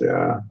not.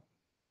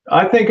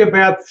 I think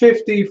about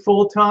 50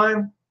 full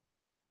time,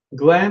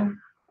 Glenn.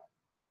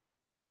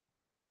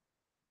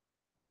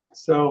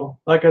 So,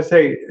 like I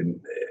say,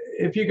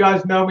 if you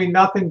guys know me,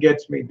 nothing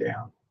gets me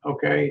down.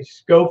 Okay,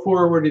 just go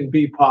forward and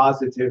be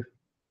positive.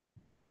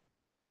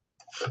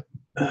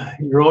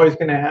 You're always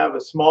going to have a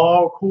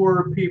small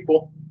core of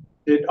people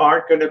that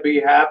aren't going to be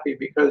happy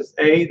because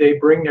A, they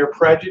bring their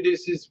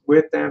prejudices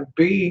with them.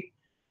 B,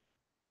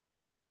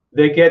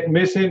 they get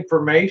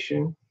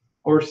misinformation.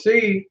 Or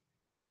C,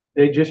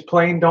 they just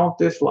plain don't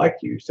dislike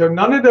you. So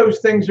none of those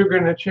things are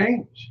going to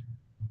change.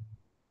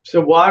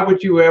 So why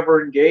would you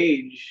ever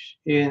engage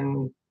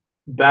in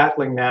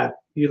battling that?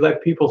 You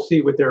let people see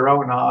with their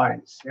own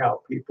eyes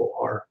how people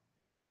are.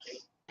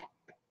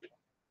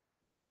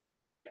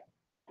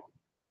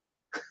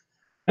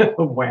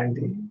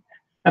 Wendy.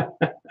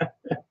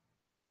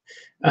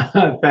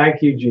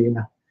 Thank you,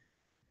 Gina.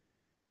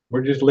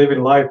 We're just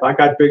living life. I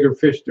got bigger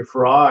fish to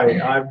fry.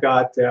 I've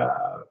got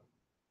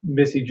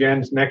Missy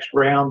Jen's next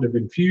round of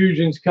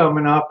infusions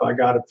coming up. I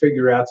got to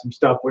figure out some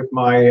stuff with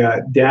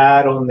my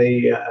dad on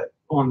the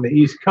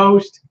East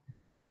Coast.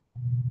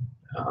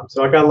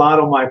 So I got a lot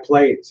on my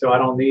plate. So I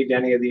don't need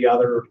any of the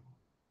other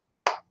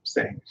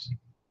things.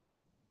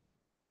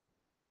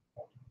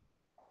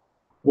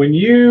 When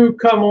you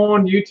come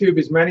on YouTube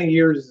as many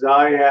years as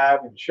I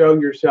have and show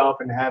yourself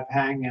and have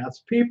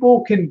hangouts,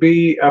 people can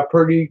be a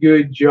pretty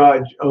good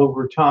judge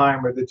over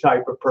time of the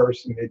type of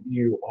person that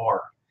you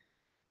are.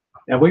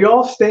 And we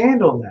all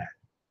stand on that.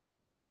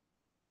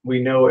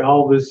 We know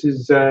Elvis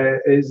is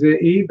an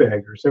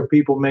e-beggar, so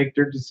people make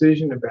their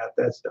decision about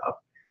that stuff.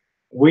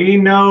 We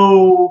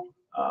know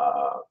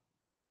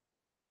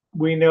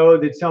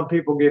that some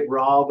people get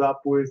riled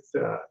up with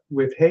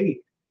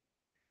hate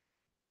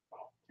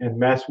and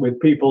mess with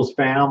people's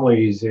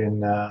families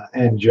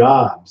and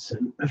jobs.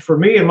 And for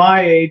me, at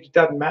my age, it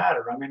doesn't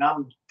matter. I mean,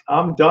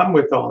 I'm done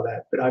with all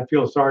that, but I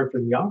feel sorry for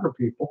the younger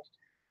people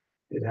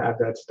that have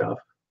that stuff.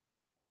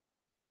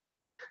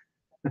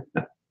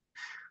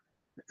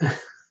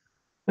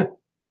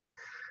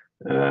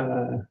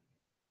 Uh,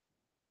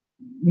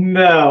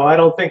 no, I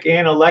don't think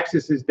Aunt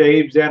Alexis is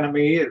Dave's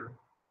enemy either.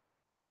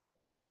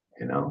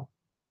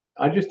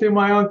 I just do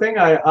my own thing.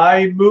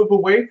 I move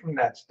away from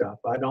that stuff.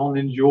 I don't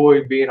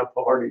enjoy being a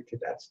party to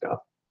that stuff.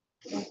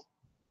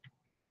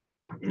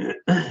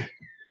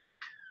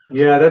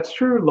 Yeah, that's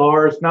true,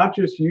 Laura. It's not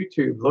just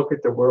YouTube. Look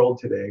at the world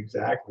today.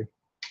 Exactly.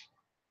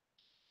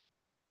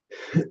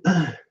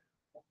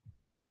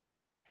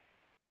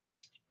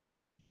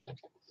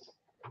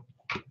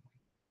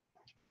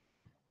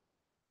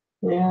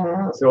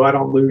 yeah. So I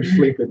don't lose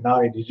sleep at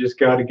night. You just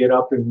got to get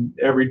up and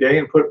every day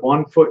and put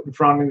one foot in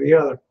front of the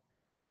other.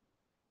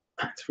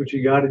 That's what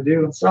you got to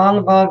do. It's all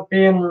about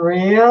being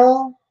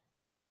real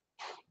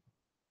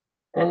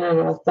and an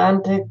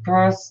authentic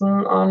person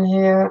on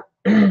here.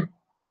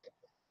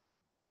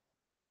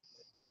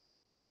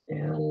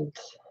 And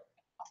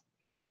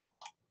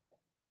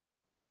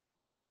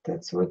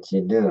that's what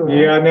you do. Right?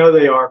 Yeah, I know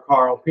they are,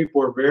 Carl.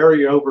 People are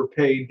very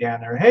overpaid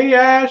down there. Hey,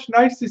 Ash,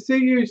 nice to see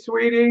you,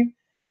 sweetie.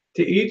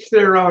 To each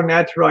their own.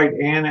 That's right,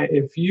 Anna.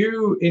 If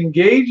you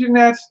engage in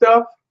that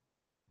stuff,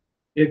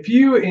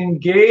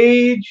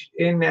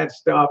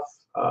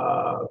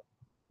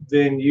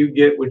 then you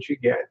get what you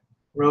get.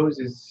 Rose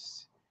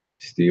is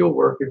still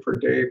working for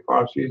Dave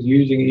Fox. She's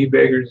using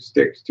e-beggars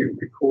sticks to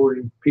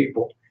record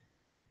people.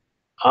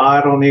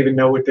 I don't even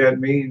know what that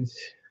means.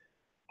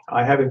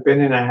 I haven't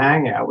been in a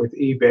hangout with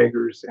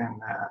e-beggars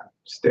and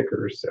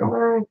stickers, so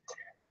Right.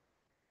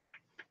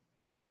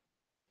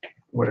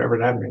 whatever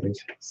that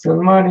means.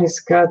 Somebody's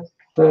got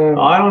the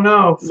I don't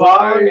know.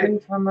 wrong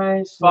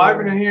information.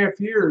 5.5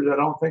 years. I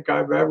don't think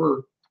I've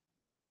ever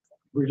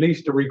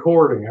released a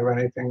recording of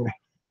anything.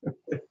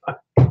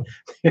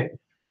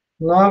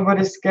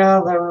 Nobody's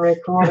gathering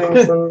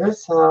recordings in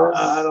this house.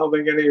 I don't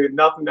think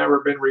nothing ever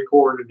been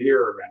recorded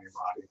here of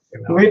anybody.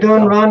 We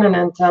don't run an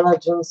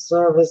intelligence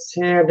service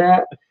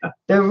here.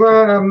 There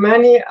were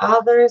many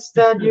others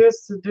that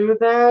used to do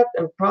that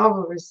and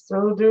probably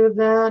still do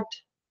that,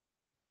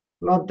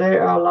 but they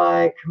are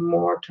like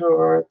more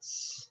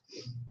towards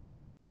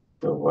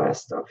the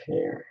west of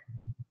here.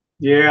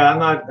 Yeah,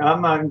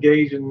 I'm not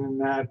engaging in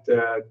that,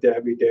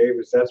 Debbie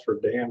Davis. That's for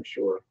damn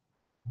sure.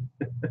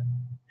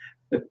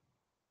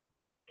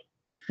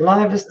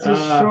 Life is too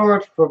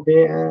short for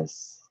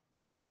BS.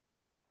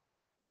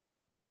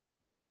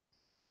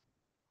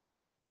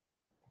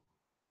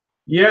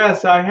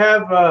 Yes, I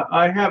have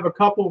a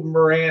couple of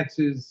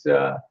Marantzes,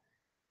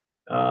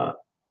 uh,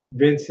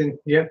 Vincent.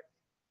 Yep.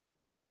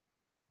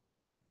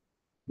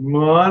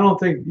 Well, I don't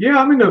think. Yeah,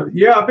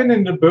 I've been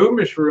in the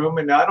Boomish room,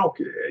 and I don't.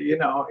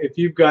 If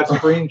you've got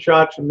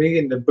screenshots of me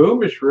in the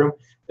Boomish room,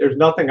 there's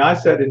nothing I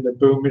said in the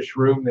Boomish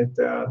room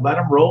that let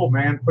them roll,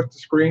 man. Put the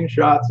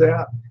screenshots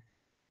out.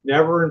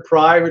 Never in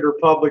private or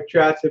public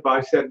chats have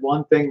I said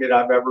one thing that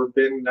I've ever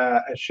been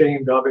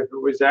ashamed of if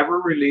it was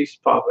ever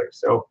released public.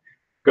 So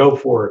go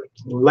for it.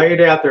 Lay it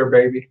out there,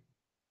 baby.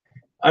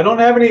 I don't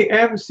have any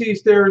MC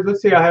stairs.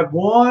 Let's see. I have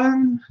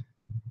one.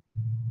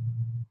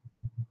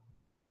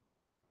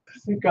 I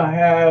think I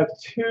have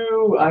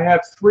two. I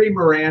have three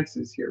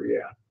Marantzes here.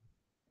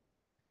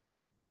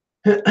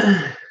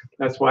 Yeah.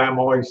 That's why I'm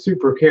always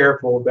super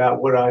careful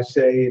about what I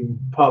say in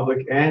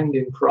public and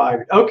in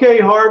private. Okay,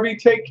 Harvey,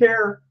 take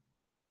care.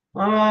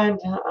 All right,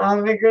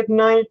 have a good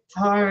night,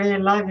 Harvey.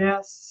 Love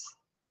yous.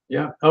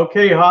 Yeah.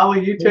 Okay,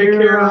 Holly, you take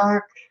care.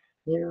 Rock.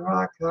 You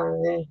rock,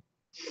 Harvey.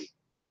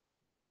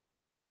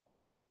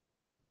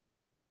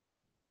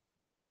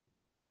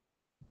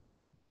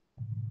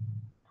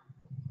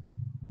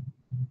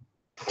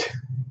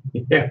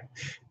 Yeah.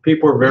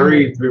 People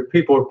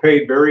are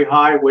paid very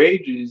high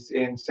wages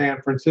in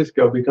San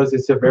Francisco because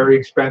it's a very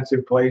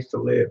expensive place to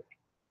live.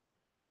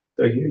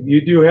 So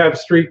you do have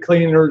street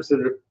cleaners that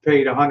are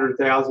paid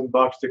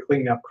 $100,000 to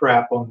clean up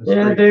crap on the street.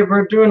 Yeah, they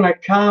were doing a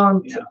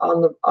count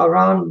on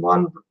around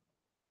one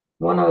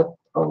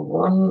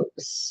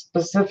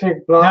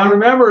specific block. Now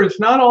remember, it's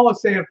not all of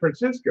San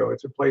Francisco.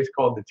 It's a place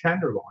called the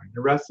Tenderloin.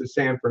 The rest of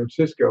San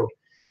Francisco,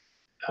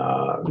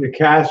 the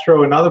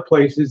Castro and other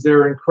places,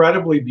 they're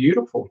incredibly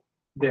beautiful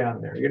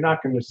down there. You're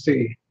not going to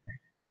see.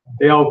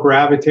 They all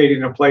gravitate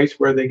in a place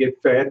where they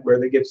get fed, where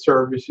they get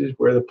services,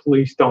 where the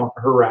police don't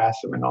harass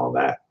them and all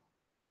that.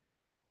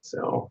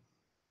 So.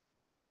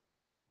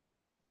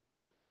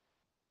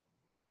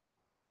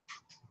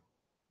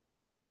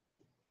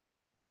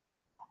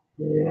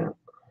 Yeah.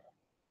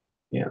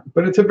 Yeah,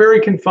 but it's a very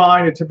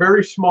confined, it's a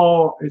very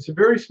small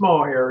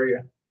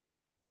area.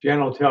 Jen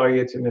will tell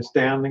you it's an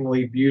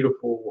astoundingly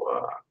beautiful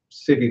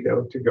city,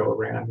 though, to go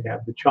around. You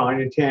have the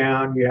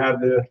Chinatown, you have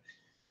the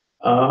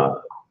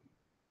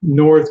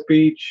North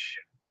Beach.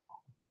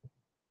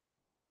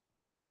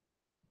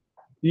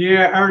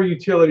 Yeah, our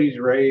utilities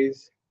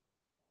raise.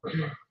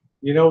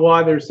 You know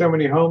why there's so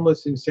many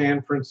homeless in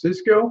San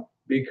Francisco?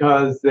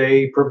 Because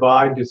they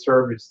provide the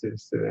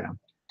services to them.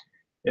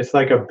 It's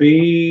like a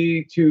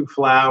bee to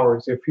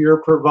flowers. If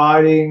you're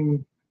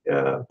providing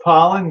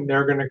pollen,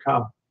 they're going to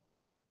come.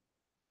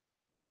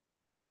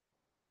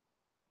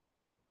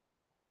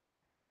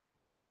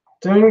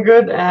 Doing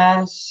good,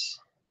 Ash.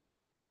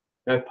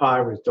 That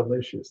pie was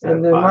delicious.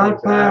 And the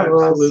mud pie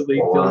was absolutely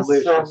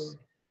delicious. awesome.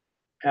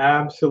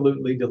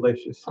 Absolutely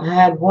delicious. I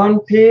had one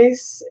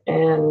piece,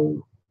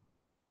 and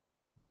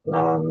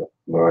now I'm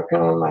working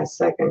on my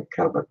second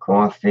cup of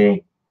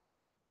coffee.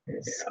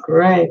 It's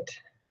great.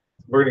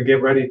 We're gonna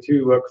get ready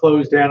to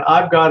close down.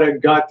 I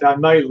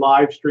might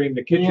live stream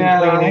the kitchen cleaning.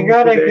 I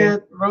gotta today.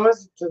 get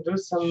Rosie to do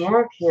some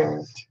work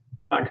here.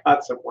 I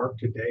got some work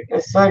today.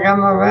 It's like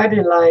I'm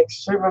already like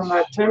shivering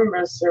my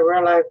timbers here.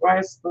 We're like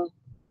wasting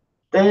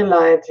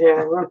daylight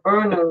here. We're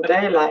burning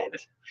daylight.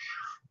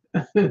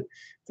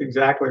 That's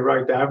exactly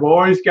right. I've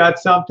always got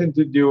something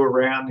to do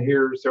around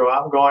here, so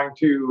I'm going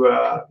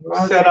to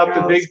set up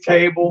the big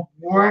table.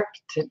 Work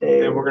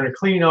today. And we're going to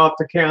clean off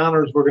the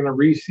counters. We're going to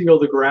reseal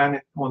the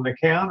granite on the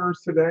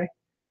counters today,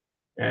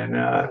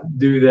 and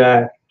do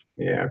that.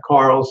 Yeah,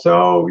 Carl.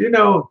 So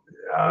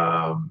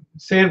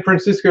San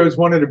Francisco is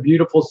one of the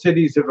beautiful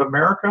cities of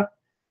America,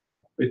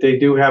 but they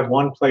do have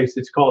one place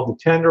that's called the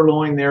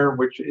Tenderloin there,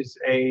 which is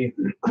a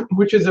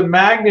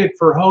magnet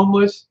for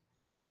homeless.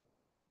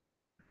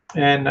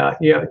 And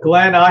yeah,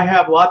 Glenn, I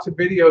have lots of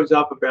videos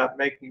up about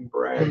making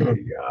bread,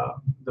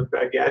 the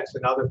baguettes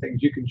and other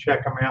things. You can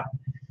check them out.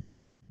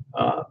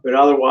 But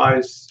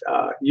otherwise,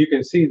 you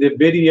can see the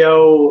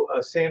video,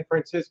 San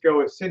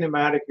Francisco, a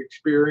cinematic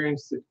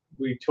experience that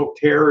we took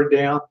terror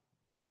down.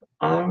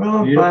 I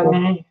know,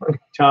 Bunny.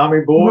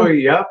 Tommy boy,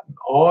 yep,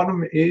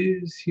 autumn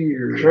is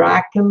here.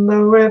 Cracking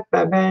the whip,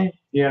 baby.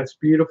 Yeah, it's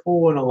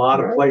beautiful in a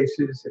lot of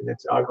places, and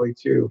it's ugly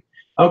too.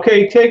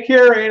 Okay, take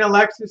care, Aunt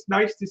Alexis.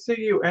 Nice to see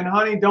you. And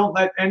honey, don't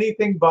let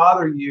anything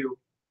bother you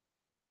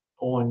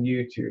on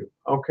YouTube,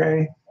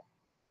 okay?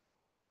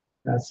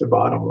 That's the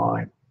bottom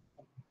line.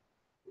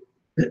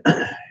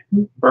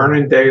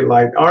 Burning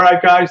daylight. All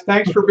right, guys,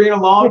 thanks for being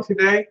along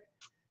today.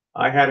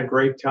 I had a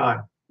great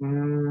time.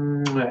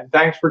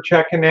 Thanks for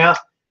checking out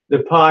the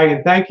pie.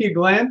 And thank you,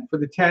 Glenn, for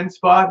the 10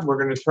 spot.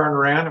 We're going to turn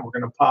around and we're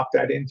going to pop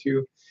that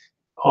into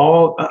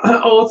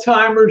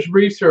Alzheimer's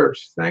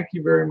research. Thank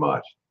you very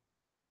much.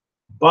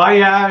 Bye,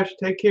 Ash.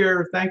 Take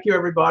care. Thank you,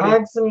 everybody.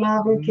 Hugs and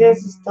love and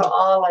kisses to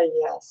all, I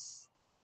guess.